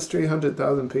 Willis kills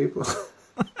 300,000 people.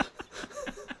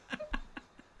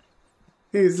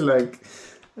 He's like...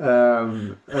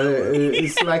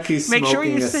 it's like he's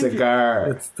smoking a cigar.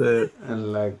 It's the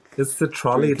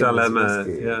trolley dilemma.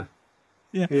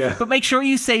 Yeah. But make sure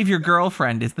you save your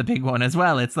girlfriend is the big one as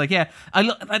well. It's like,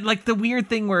 I like the weird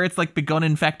thing where it's like begun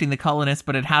infecting the colonists,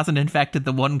 but it hasn't infected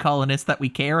the one colonist that we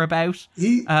care about.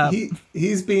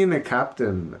 He's being a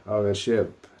captain of a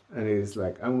ship, And he's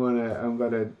like, I'm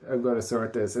gonna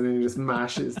sort this, and then he just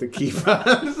mashes the keypad.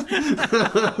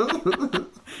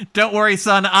 Don't worry,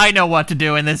 son. I know what to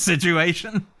do in this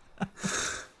situation.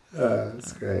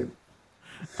 That's great.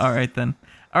 All right, then.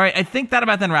 All right, I think that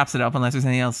about then wraps it up, unless there's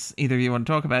anything else either of you want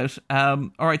to talk about. All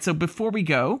right, so before we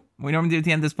go, what we normally do at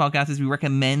the end of this podcast is we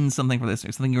recommend something for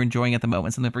listeners, something you're enjoying at the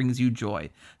moment, something that brings you joy.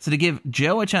 So to give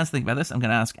Joe a chance to think about this, I'm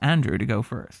going to ask Andrew to go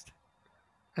first.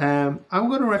 I'm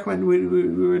going to recommend. We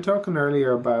were talking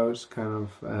earlier about kind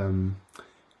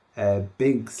of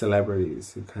big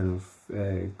celebrities who kind of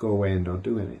go away and don't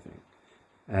do anything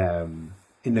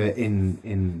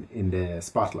in the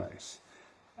spotlight.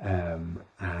 And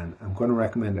I'm going to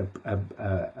recommend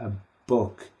a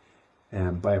book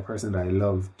by a person that I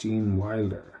love. Gene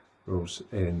Wilder wrote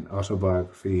an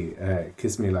autobiography,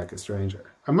 "Kiss Me Like a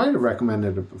Stranger." I might have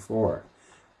recommended it before.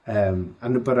 But I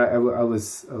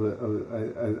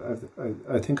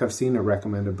think I've seen it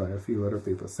recommended by a few other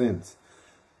people since.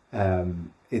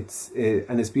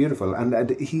 It's beautiful, and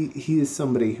he is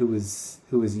somebody who was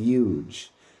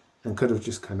huge, and could have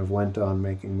just kind of went on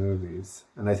making movies,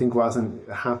 and I think wasn't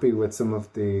happy with some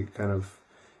of the kind of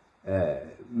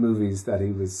movies that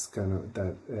he was kind of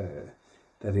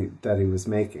that he was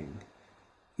making.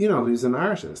 You know, he was an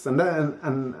artist, and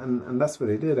that's what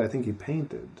he did. I think he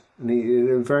painted, and he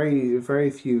did very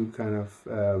few kind of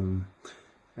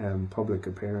public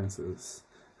appearances,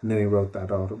 and then he wrote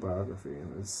that autobiography,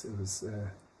 and it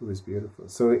was beautiful.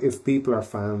 So if people are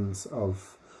fans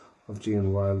of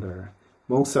Gene Wilder,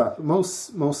 most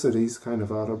of these kind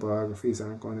of autobiographies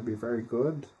aren't going to be very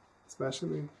good,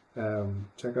 especially.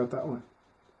 Check out that one.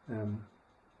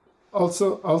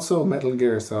 Also Metal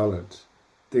Gear Solid.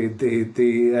 The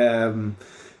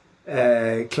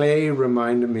Clay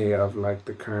reminded me of like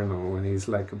the Colonel when he's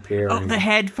like appearing. Oh, the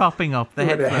head popping up. The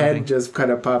head just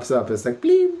kind of pops up. It's like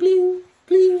bling bling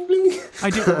bling bling.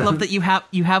 I do love that you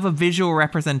have a visual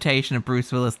representation of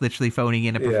Bruce Willis literally phoning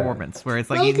in a performance, where it's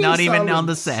like he's not even on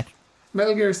the set.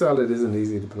 Metal Gear Solid isn't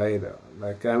easy to play though.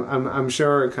 Like I'm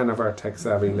sure kind of our tech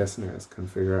savvy listeners can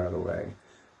figure out a way.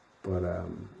 But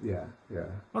yeah.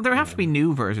 Well, there have to be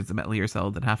new versions of Metal Gear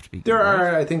Solid that have to be good, there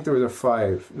are, right? I think there was a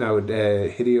 5. Now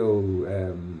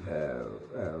Hideo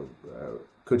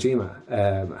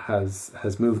Kojima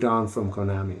has moved on from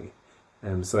Konami,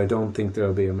 so I don't think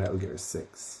there'll be a Metal Gear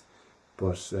 6.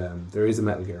 But there is a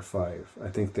Metal Gear 5. I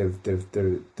think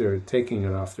they're taking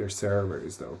it off their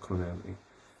servers though, Konami.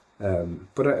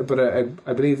 But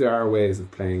I believe there are ways of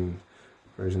playing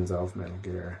versions of Metal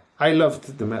Gear. I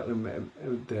loved the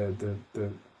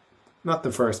not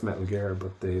the first Metal Gear,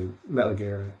 but the Metal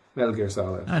Gear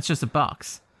Solid. It's just a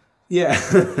box. Yeah,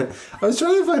 I was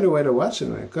trying to find a way to watch it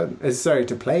and I couldn't. Sorry,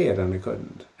 to play it and I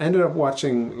couldn't. I ended up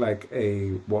watching like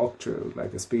a walkthrough,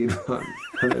 like a speed run,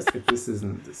 and I was like, this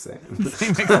isn't the same.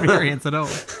 Same experience at all.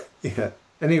 Yeah.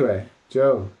 Anyway,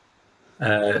 Joe.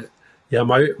 Yeah,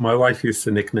 my wife used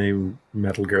to nickname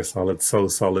Metal Gear Solid "So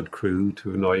Solid Crew"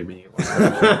 to annoy me.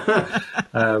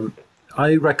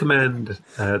 I recommend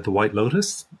The White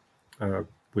Lotus,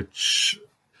 which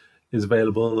is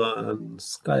available on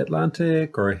Sky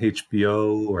Atlantic or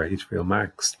HBO or HBO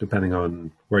Max, depending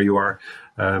on where you are.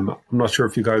 I'm not sure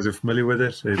if you guys are familiar with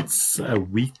it. It's a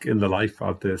week in the life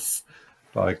of this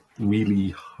like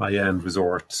really high-end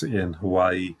resort in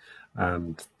Hawaii,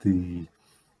 and the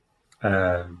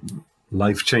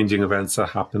life-changing events that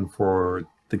happen for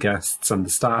the guests and the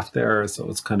staff there. So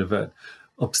it's kind of a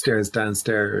upstairs,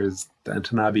 downstairs,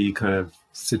 Downton Abbey kind of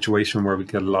situation where we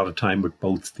get a lot of time with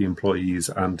both the employees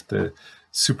and the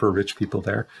super rich people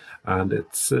there. And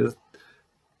it's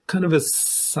kind of a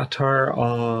satire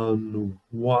on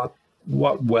what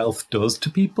wealth does to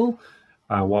people,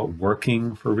 what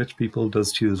working for rich people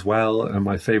does to you as well. And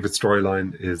my favorite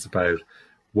storyline is about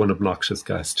one obnoxious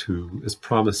guest who is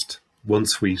promised one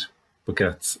suite but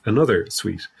gets another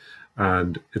suite,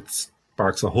 and it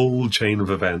sparks a whole chain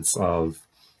of events of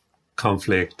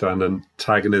conflict and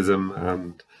antagonism,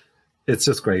 and it's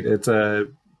just great. It's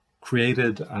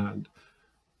created and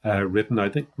written, I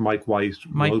think Mike White.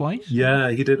 White? Yeah,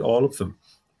 he did all of them.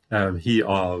 He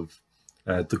of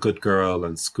The Good Girl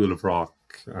and School of Rock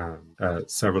and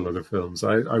several other films.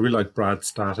 I really like Brad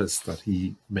Status that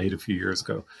he made a few years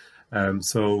ago.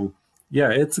 So yeah,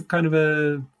 it's a kind of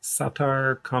a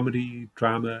satire, comedy,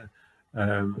 drama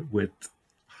with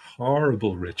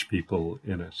horrible rich people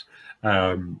in it.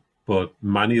 But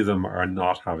many of them are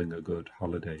not having a good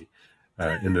holiday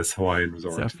in this Hawaiian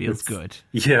resort. So it feels good.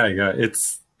 Yeah,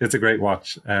 it's a great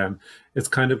watch. It's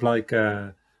kind of like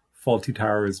Faulty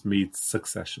Towers meets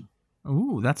Succession.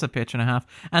 Ooh, that's a pitch and a half.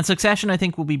 And Succession, I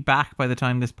think, will be back by the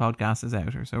time this podcast is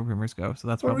out, or so rumors go. So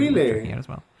that's probably worth checking out as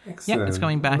well. Excellent. Yeah, it's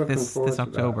coming back this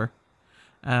October.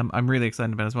 I'm really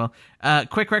excited about it as well.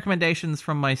 Quick recommendations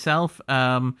from myself.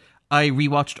 I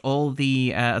rewatched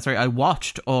I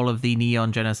watched all of the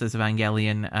Neon Genesis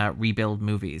Evangelion rebuild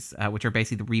movies, which are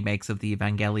basically the remakes of the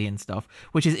Evangelion stuff,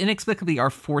 which is inexplicably our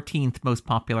 14th most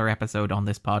popular episode on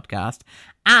this podcast.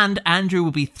 And Andrew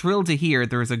will be thrilled to hear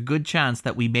there is a good chance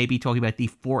that we may be talking about the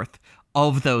fourth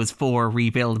of those 4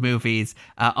 rebuild movies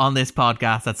on this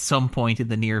podcast at some point in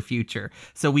the near future.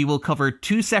 So we will cover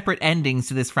 2 separate endings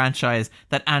to this franchise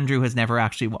that Andrew has never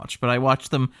actually watched. But I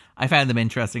watched them. I found them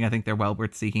interesting. I think they're well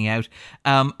worth seeking out.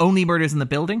 Only Murders in the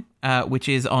Building, which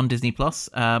is on Disney+.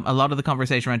 A lot of the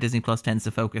conversation around Disney Plus tends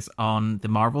to focus on the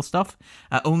Marvel stuff.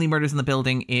 Only Murders in the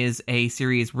Building is a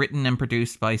series written and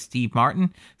produced by Steve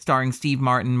Martin, starring Steve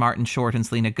Martin, Martin Short, and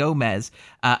Selena Gomez,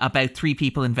 about 3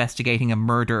 people investigating a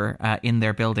murder in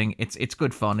their building. It's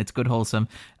good fun. It's good wholesome.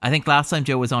 I think last time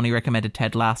Joe was on, he recommended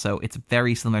Ted Lasso. It's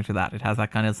very similar to that. It has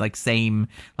that kind of like same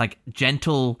like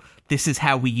gentle, this is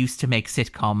how we used to make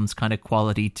sitcoms kind of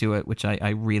quality to it, which I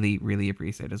really, really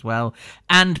appreciate as well.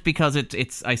 And because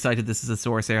it's I cited this as a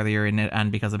source earlier in it,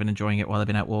 and because I've been enjoying it while I've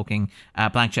been out walking,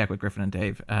 Blank Check with Griffin and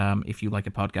Dave. If you like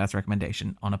a podcast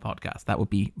recommendation on a podcast, that would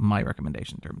be my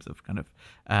recommendation in terms of kind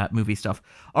of movie stuff.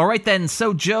 All right then.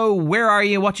 So Joe, where are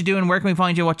you? What you doing? Where can we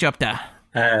find you? What you up to?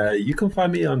 You can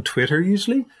find me on Twitter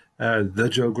usually, the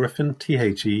Joe Griffin,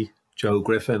 THE, Joe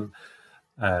Griffin,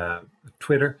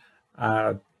 Twitter.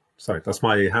 Sorry, that's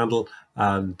my handle,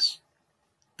 and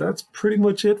that's pretty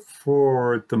much it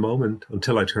for the moment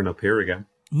until I turn up here again.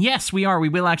 Yes, we are. We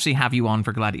will actually have you on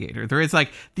for Gladiator. There is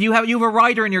like, you have a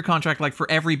rider in your contract, like for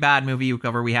every bad movie you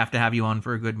cover, we have to have you on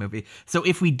for a good movie. So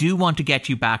if we do want to get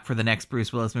you back for the next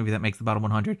Bruce Willis movie that makes the bottom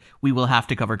 100, we will have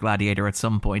to cover Gladiator at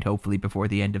some point, hopefully before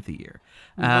the end of the year.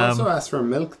 We also asked for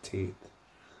Milk Teeth.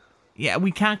 Yeah,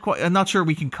 we can't quite, I'm not sure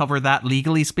we can cover that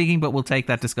legally speaking, but we'll take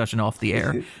that discussion off the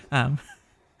air.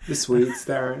 The Swedes,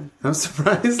 Darren. I'm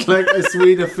surprised, like a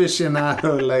Swede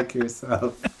aficionado like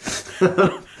yourself.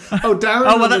 Oh, Darren.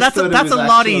 Oh, well, that's a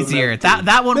lot easier.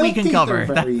 That one we can cover. Are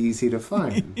very easy to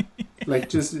find. Like,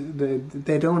 just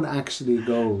they don't actually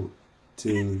go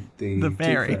to the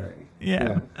ferry.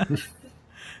 Yeah.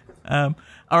 All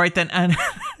right then, and.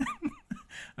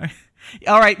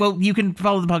 All right, well, you can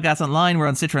follow the podcast online. We're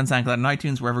on Citra, SoundCloud, and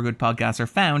iTunes, wherever good podcasts are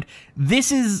found.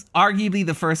 This is arguably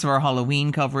the first of our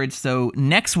Halloween coverage, so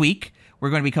next week, we're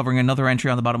going to be covering another entry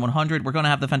on the bottom 100. We're going to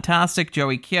have the fantastic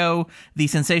Joey Kyo. The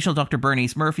sensational Dr.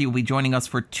 Bernice Murphy will be joining us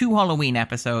for 2 Halloween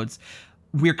episodes.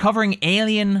 We're covering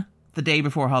Alien the day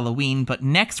before Halloween, but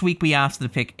next week we asked them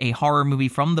to pick a horror movie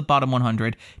from the bottom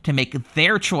 100 to make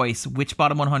their choice which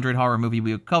bottom 100 horror movie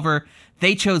we would cover.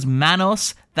 They chose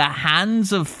Manos, The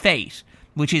Hands of Fate,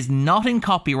 which is not in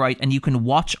copyright and you can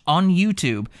watch on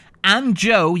YouTube. And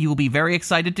Joe, you will be very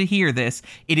excited to hear this.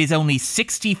 It is only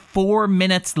 64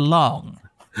 minutes long.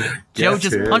 Joe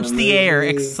just punched the air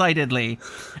excitedly.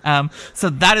 So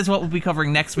that is what we'll be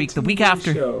covering next week. The week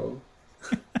after.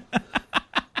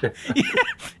 Yeah,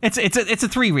 it's a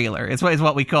 3-reeler is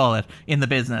what we call it in the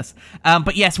business.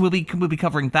 But yes, we'll be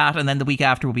covering that, and then the week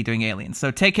after we'll be doing Aliens. So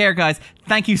take care, guys.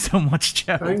 Thank you so much,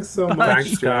 Joe. Thanks so much.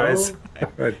 Thanks, guys.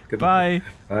 Right, Bye.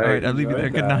 All right, I'll leave you there.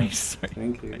 Good night. Sorry.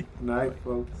 Thank you. Good night,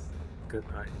 folks. Good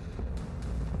night.